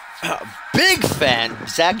 Big fan.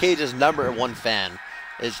 Zach Cage's #1 fan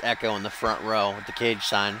is Echo in the front row with the Cage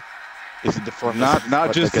sign. Is it the front?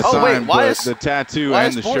 Not just the sign, but the tattoo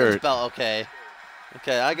and the shirt. Belt? Okay.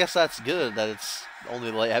 Okay, I guess that's good that it's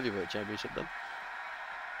only the light heavyweight championship then.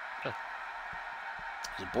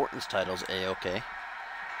 Borton's title's A-okay.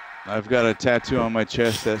 I've got a tattoo on my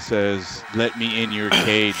chest that says, "Let me in your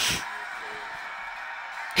cage."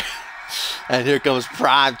 And here comes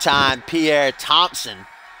primetime Pierre Thompson,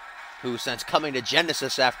 who since coming to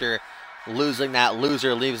Genesis after losing that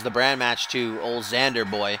loser leaves the brand match to old Xander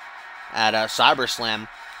boy at CyberSlam,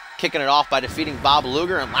 kicking it off by defeating Bob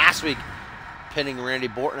Luger, and last week pinning Randy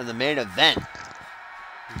Borton in the main event,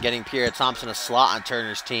 getting Pierre Thompson a slot on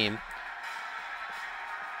Turner's team.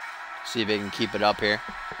 See if he can keep it up here.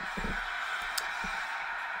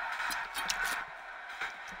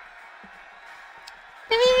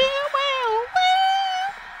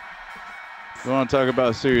 If you want to talk about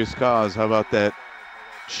a serious cause, how about that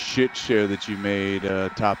shit show that you made,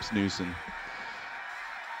 Tops Newsom?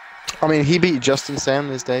 I mean, he beat Justin Sam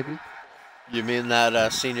in his debut. You mean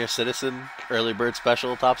that senior citizen early bird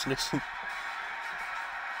special, Tops Newsom?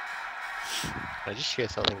 I just hear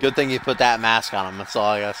something. Good thing you put that mask on him. That's all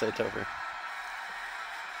I gotta say, Topher.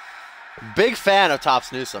 Big fan of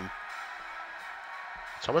Tops Newsom.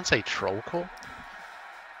 Someone say troll call?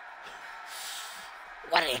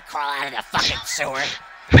 Why did you crawl out of the fucking sewer?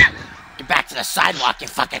 Get back to the sidewalk, you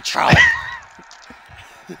fucking troll.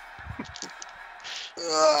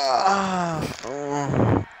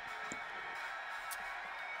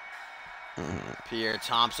 Pierre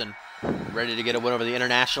Thompson ready to get a win over the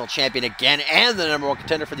international champion again and the #1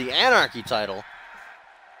 contender for the Anarchy title.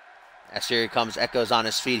 As here he comes, Echo's on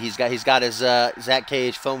his feet. He's got his Zach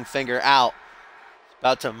Cage foam finger out.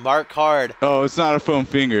 About to mark hard. Oh, it's not a foam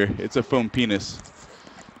finger. It's a foam penis.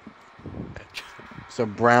 It's a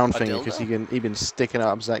brown finger because he been sticking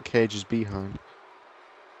up Zach Cage's behind.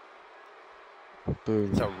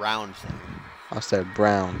 Boom. It's a round thing. I said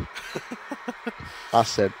brown. I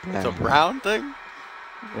said brown. It's a brown thing?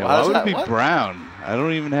 Yeah, why would it be brown? I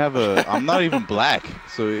don't even have a... I'm not even black.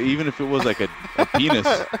 So even if it was like a penis,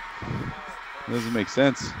 it doesn't make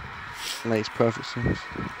sense. Makes perfect sense.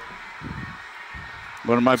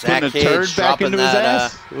 What, am I putting a turd back into his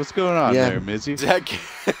ass? What's going on there, Mizzy?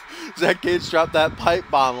 Zach Cage dropped that pipe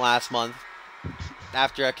bomb last month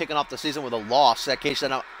after kicking off the season with a loss. Zach Cage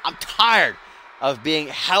said, I'm tired of being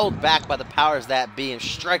held back by the powers that be and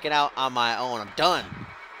striking out on my own. I'm done.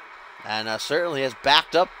 And certainly has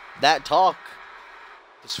backed up that talk.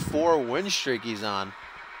 This 4-win streak he's on.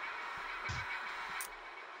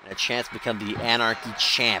 And a chance to become the Anarchy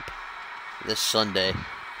champ this Sunday.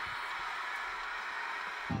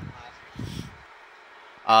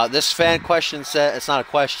 This fan question says, it's not a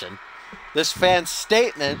question. This fan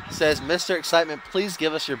statement says, Mr. Excitement, please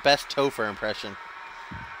give us your best Topher impression.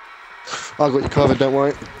 I got you covered, don't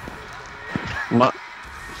worry.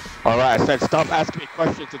 Alright, I said stop asking me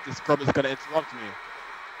questions if this scrub is going to interrupt me.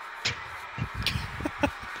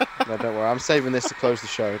 No, don't worry. I'm saving this to close the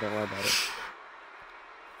show. Don't worry about it.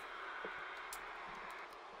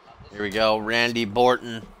 Here we go. Randy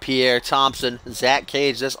Borton, Pierre Thompson, Zach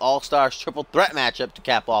Cage. This All-Stars triple threat matchup to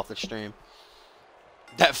cap off the stream.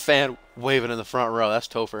 That fan waving in the front row. That's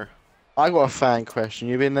Topher. I got a fan question.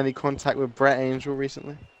 You been in any contact with Brett Angel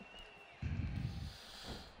recently?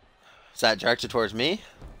 Is that directed towards me?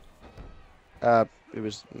 It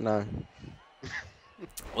was no.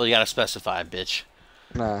 Well, you gotta specify, bitch.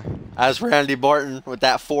 Nah. As for Randy Borton with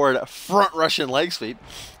that forward front Russian leg sweep,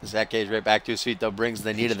 Zach Cage right back to his feet though, brings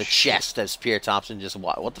the knee to the chest as Pierre Thompson just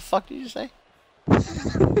what the fuck did you say?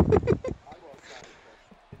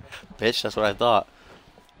 Bitch, that's what I thought.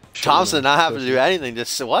 Thompson not having to do anything,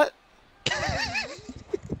 just what?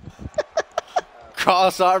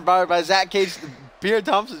 cross arm bar by Zach Cage. Pierre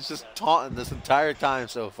Thompson's just taunting this entire time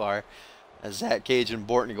so far. As Zach Cage and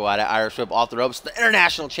Borton go at it. Irish whip off the ropes. The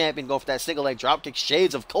international champion going for that single leg dropkick.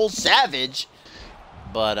 Shades of Cole Savage.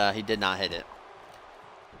 But he did not hit it.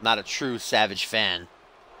 Not a true Savage fan.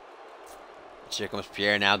 Here comes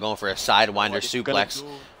Pierre now going for a sidewinder suplex.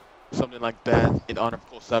 Something like that in honor of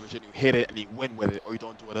Cole Savage, and you hit it and you win with it, or you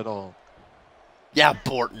don't do it at all. Yeah,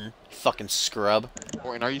 Borton. You fucking scrub.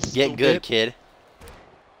 Borton, are you stupid? Get good, kid.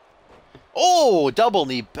 Oh, double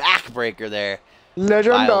knee backbreaker there.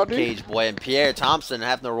 Legendary. Cage boy and Pierre Thompson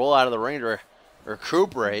having to roll out of the ring to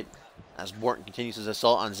recuperate as Borton continues his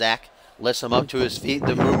assault on Zach. Lifts him up to his feet.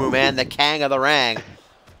 The Moo Moo Man, the Kang of the Ring,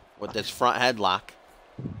 with this front headlock.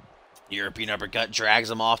 European uppercut drags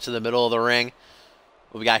him off to the middle of the ring.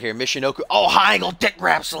 What we got here? Michinoku. Oh, high angle dick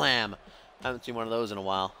grab slam. I haven't seen one of those in a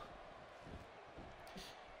while.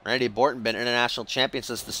 Randy Borton been international champion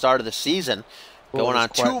since the start of the season. Going on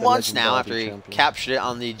 2 months now after he captured it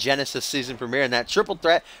on the Genesis season premiere. And that triple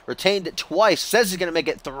threat retained it twice. Says he's going to make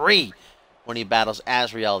it 3 when he battles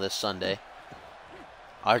Azrael this Sunday.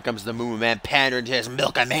 Here comes the Moo Moo Man pandering to his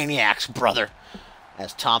Milkamaniacs, brother.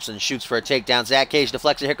 As Thompson shoots for a takedown. Zach Cage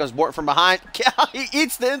deflects it. Here comes Borton from behind. He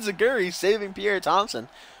eats the enziguri, saving Pierre Thompson.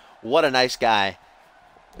 What a nice guy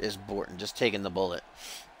is Borton. Just taking the bullet.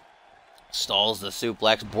 Stalls the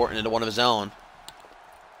suplex. Borton into one of his own.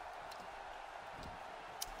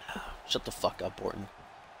 Shut the fuck up, Borton.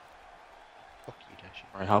 Fuck you, Dash.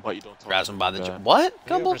 Alright, how about you don't talk Grabs him by the... that? What? You have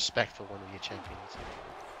Gumble? respect for one of your champions.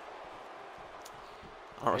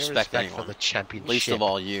 I don't respect anyone. For the championship. Least of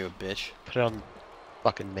all you, bitch. Put it on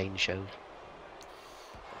fucking main show.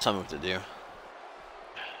 Tell me what to do.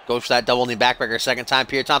 Goes for that double knee backbreaker second time.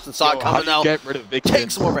 Pierre Thompson saw it coming though. Get rid of Vic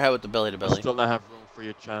Takes him overhead with the belly to belly. Still not have room for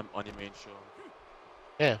your champ on your main show.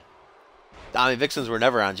 Yeah. I mean, Vixens were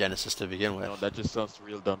never on Genesis to begin with. No, that just sounds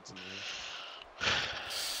real dumb to me.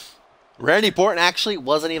 Randy Borton actually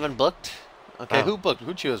wasn't even booked. Okay, who booked?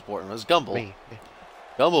 Who chose Borton? It was Gumble. Me.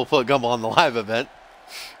 Gumble put Gumble on the live event.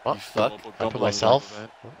 What? You fuck. I put myself.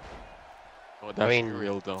 Oh, that's I mean,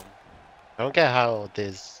 real dumb. I don't get how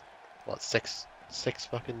there's what six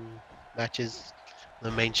fucking matches on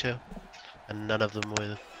the main show, and none of them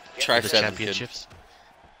were Try the 7, championships.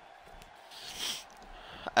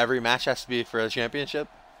 Every match has to be for a championship?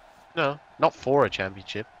 No, not for a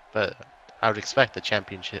championship, but I would expect the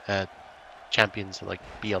championship champions to like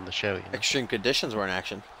be on the show. You know? Extreme Conditions were in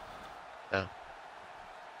action. No.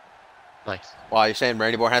 Nice. Wow, you're saying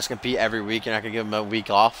Randy Borton has to compete every week? You're not going to give him a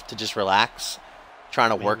week off to just relax?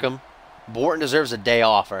 Trying to work him? Borton deserves a day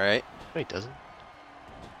off, alright? No, he doesn't.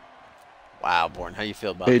 Wow, Borton, how you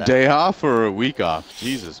feel about A that? day off or a week off?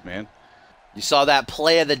 Jesus, man. You saw that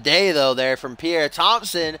play of the day, though, there from Pierre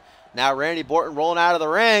Thompson. Now Randy Borton rolling out of the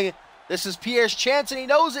ring. This is Pierre's chance, and he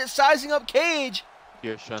knows it, sizing up Cage.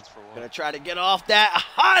 Pierre's chance for what? Gonna try to get off that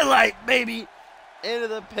highlight, baby. Into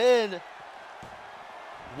the pin.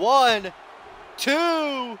 1, 2.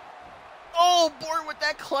 Oh, Borton with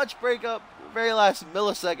that clutch breakup. Very last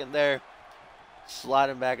millisecond there.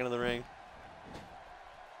 Sliding back into the ring.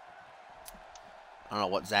 I don't know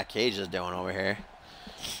what Zach Cage is doing over here.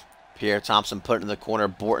 Pierre Thompson put in the corner.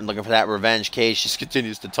 Borton looking for that revenge. Cage just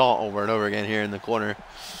continues to taunt over and over again here in the corner.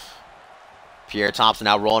 Pierre Thompson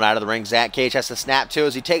now rolling out of the ring. Zach Cage has to snap too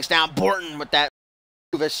as he takes down Borton with that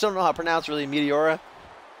move. I still don't know how to pronounce really Meteora.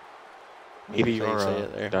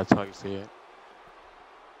 Meteora. That's how you say it.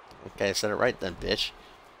 Okay, I said it right then, bitch.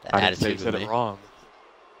 That I didn't say you attitude said with it me. wrong.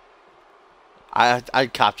 I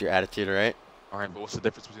copped your attitude, right? Alright, but what's the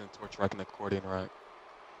difference between a torch rack and an accordion rack?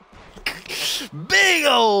 Big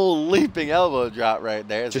old leaping elbow drop right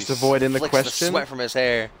there. As Just he avoiding the flicks question? The sweat from his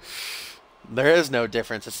hair. There is no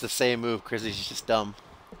difference. It's the same move. Chrissy's just dumb.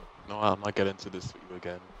 No, I'm not getting into this with you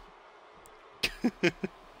again.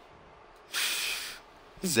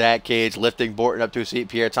 Zach Cage lifting Borton up to his feet.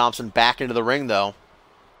 Pierre Thompson back into the ring, though.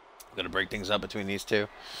 Gonna break things up between these two.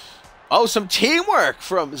 Oh, some teamwork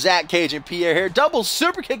from Zach Cage and Pierre here. Double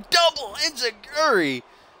super kick, double enziguri.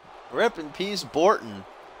 Rip in peace, Borton.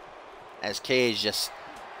 As Cage just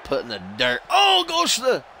put in the dirt. Oh, goes for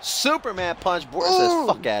the Superman punch. Borton says,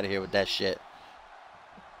 fuck out of here with that shit.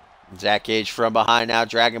 Zach Cage from behind now,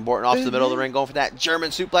 dragging Borton off to the middle of the ring, going for that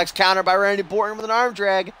German suplex counter by Randy Borton with an arm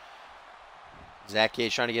drag. Zach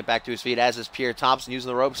Cage trying to get back to his feet, as is Pierre Thompson using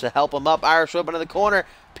the ropes to help him up. Irish whip into the corner.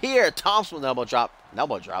 Pierre Thompson with an elbow drop.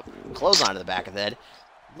 Close on to the back of the head.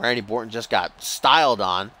 Randy Borton just got styled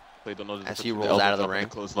on as he rolls out of the ring.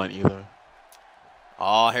 Clothesline either.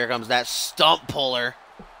 Oh, here comes that stump puller.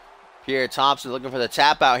 Pierre Thompson looking for the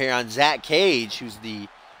tap out here on Zach Cage, who's the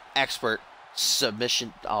expert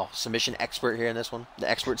submission expert here in this one. The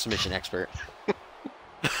expert submission expert.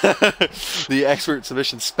 The expert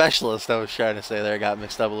submission specialist, I was trying to say there. Got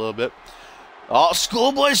mixed up a little bit. Oh,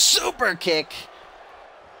 schoolboy super kick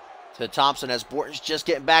to Thompson as Borton's just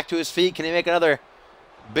getting back to his feet. Can he make another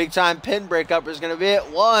big-time pin breakup? Is going to be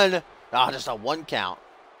it. One. Oh, just a 1 count.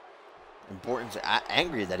 And Borton's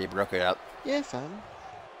angry that he broke it up. Yeah, fam.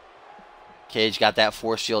 Cage got that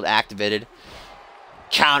force shield activated.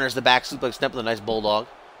 Counters the back suplex step with a nice bulldog.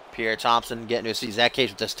 Pierre Thompson getting to his feet. Zach Cage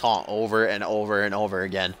with this taunt over and over and over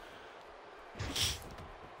again.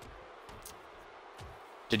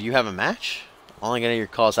 Did you have a match? Only gonna hear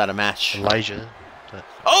calls out a match. Elijah.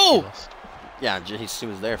 Oh! Yeah, he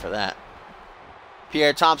was there for that.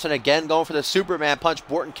 Pierre Thompson again going for the Superman punch.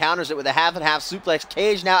 Borton counters it with a half-and-half suplex.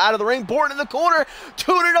 Cage now out of the ring. Borton in the corner.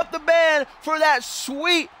 Tuning up the band for that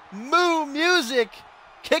sweet moo music.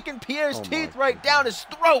 Kicking Pierre's teeth right down his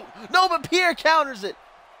throat. No, but Pierre counters it.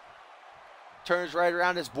 Turns right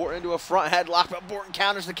around as Borton into a front headlock, but Borton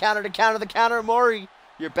counters the counter to counter the counter. Maury,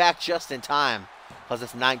 you're back just in time. Plus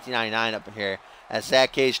it's 1999 up in here. As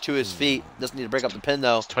Zach Cage to his feet. Doesn't need to break up the pin,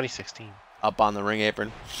 though. It's 2016. Up on the ring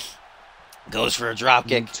apron. Goes for a drop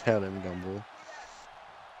kick. Tell him, Gumball.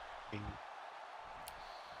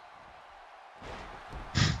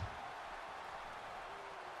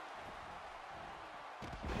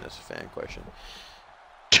 That's a fan question.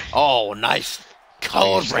 Oh, nice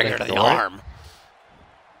code breaker to the arm.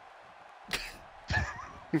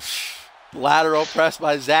 Lateral press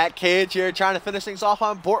by Zach Cage here, trying to finish things off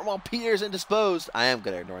on Borton while Pierre's indisposed. I am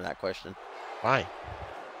going to ignore that question. Why?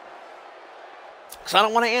 Because I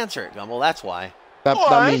don't want to answer it, Gumball. That's why. That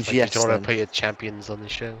means Like yes. you don't want Then. to put your champions on the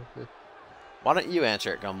show. Why don't you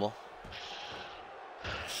answer it, Gumball?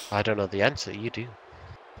 I don't know the answer. You do.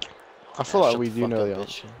 I feel like Shut we the do fuck know up, the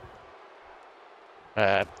bitch.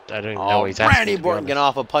 answer. I don't even know Oh, what he's asking. Randy to be Borton honest. getting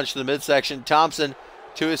off a punch to the midsection. Thompson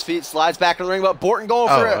to his feet, slides back in the ring, but Borton going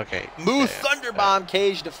for a move thunder bomb.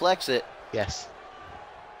 Cage deflects it. Yes.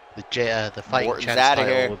 The fighting Borton's chance outta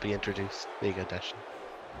title here. will be introduced. There you go, Dashin.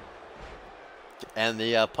 And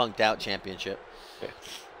the punked out championship. Yeah.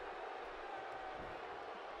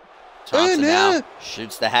 Thompson now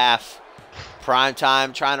shoots the half. Prime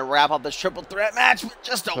time trying to wrap up this triple threat match with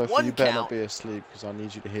just a Sophie, 1 you better not count. be asleep because I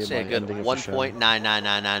need you to hear Say a my good ending of the show.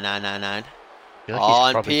 1.999999. Feel like On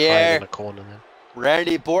he's probably Pierre. crying in the corner then.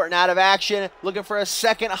 Randy Borton out of action, looking for a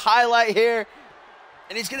second highlight here,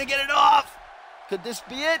 and he's gonna get it off. Could this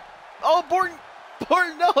be it? Oh,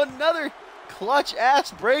 Borton, no, another clutch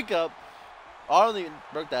ass breakup. I don't even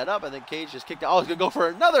broke that up. I think Cage just kicked it. Oh, he's gonna go for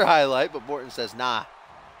another highlight, but Borton says nah.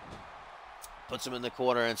 Puts him in the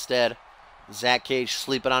corner instead. Zach Cage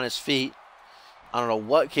sleeping on his feet. I don't know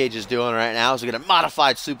what Cage is doing right now. He's gonna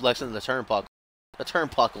modified suplex into the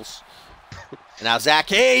turnbuckles. And now Zach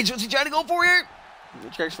Cage, what's he trying to go for here? He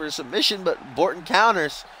tries for a submission, but Borton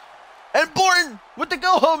counters. And Borton with the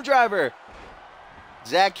go-home driver.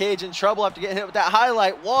 Zach Cage in trouble after getting hit with that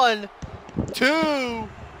highlight. 1, 2,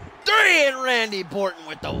 3, and Randy Borton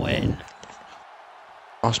with the win.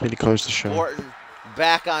 Ask me to close the show. Borton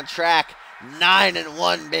back on track.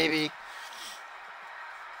 9-1, baby.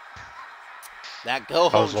 That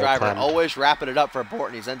go-home driver always wrapping it up for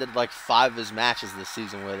Borton. He's ended like 5 of his matches this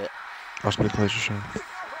season with it. Ask me to close the show.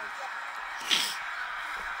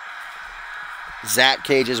 Zach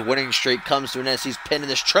Cage's winning streak comes to an end as he's pinned in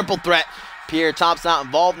this triple threat. Pierre Thompson not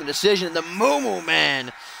involved in the decision. And the Moo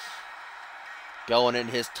Man going in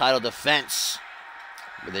his title defense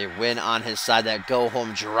with a win on his side. That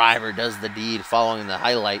go-home driver does the deed following the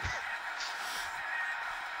highlight.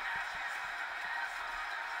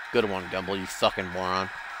 Good one, Gumball, you fucking moron.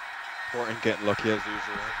 Borton getting lucky as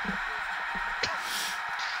usual.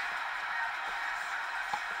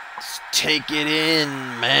 Let's take it in,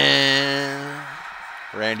 man.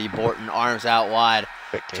 Randy Borton, arms out wide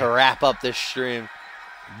to wrap up this stream.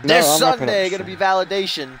 This Sunday, going to be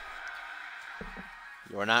Validation.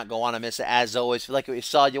 You're not going to want to miss it, as always. If you like what you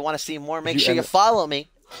saw, you want to see more, make sure you follow me.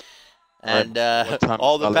 And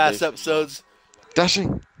all the past episodes.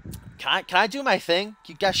 Dashing. Can I do my thing?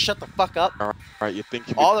 You guys shut the fuck up. All right, you think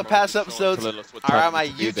all the past episodes are on my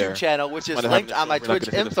YouTube channel, which is linked on my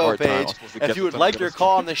Twitch info page. If you would like your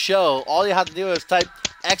call on the show, all you have to do is type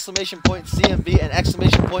 !CMV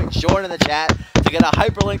and !join in the chat to get a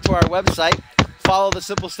hyperlink to our website. Follow the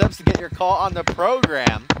simple steps to get your call on the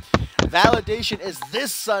program. Validation is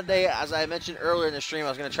this Sunday. As I mentioned earlier in the stream, I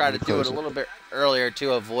was going to try to do it a little bit earlier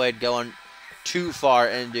to avoid going too far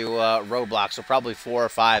into Roblox, so probably 4 or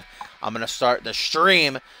 5. I'm going to start the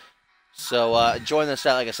stream So join the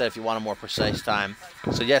chat, like I said, if you want a more precise time.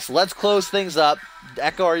 So yes, let's close things up.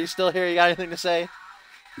 Echo, are you still here? You got anything to say?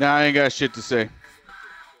 Nah, I ain't got shit to say.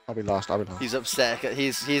 I'll be last. He's upset.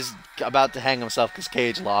 He's about to hang himself because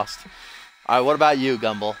Cage lost. All right, what about you,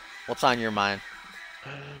 Gumbel? What's on your mind?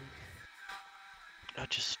 I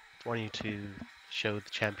just want you to show the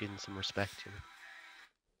champion some respect. You know?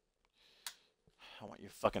 I want you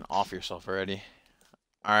fucking off yourself already.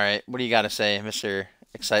 All right, what do you got to say, Mr.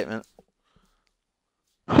 Excitement?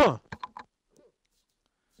 Huh.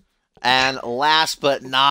 And last but not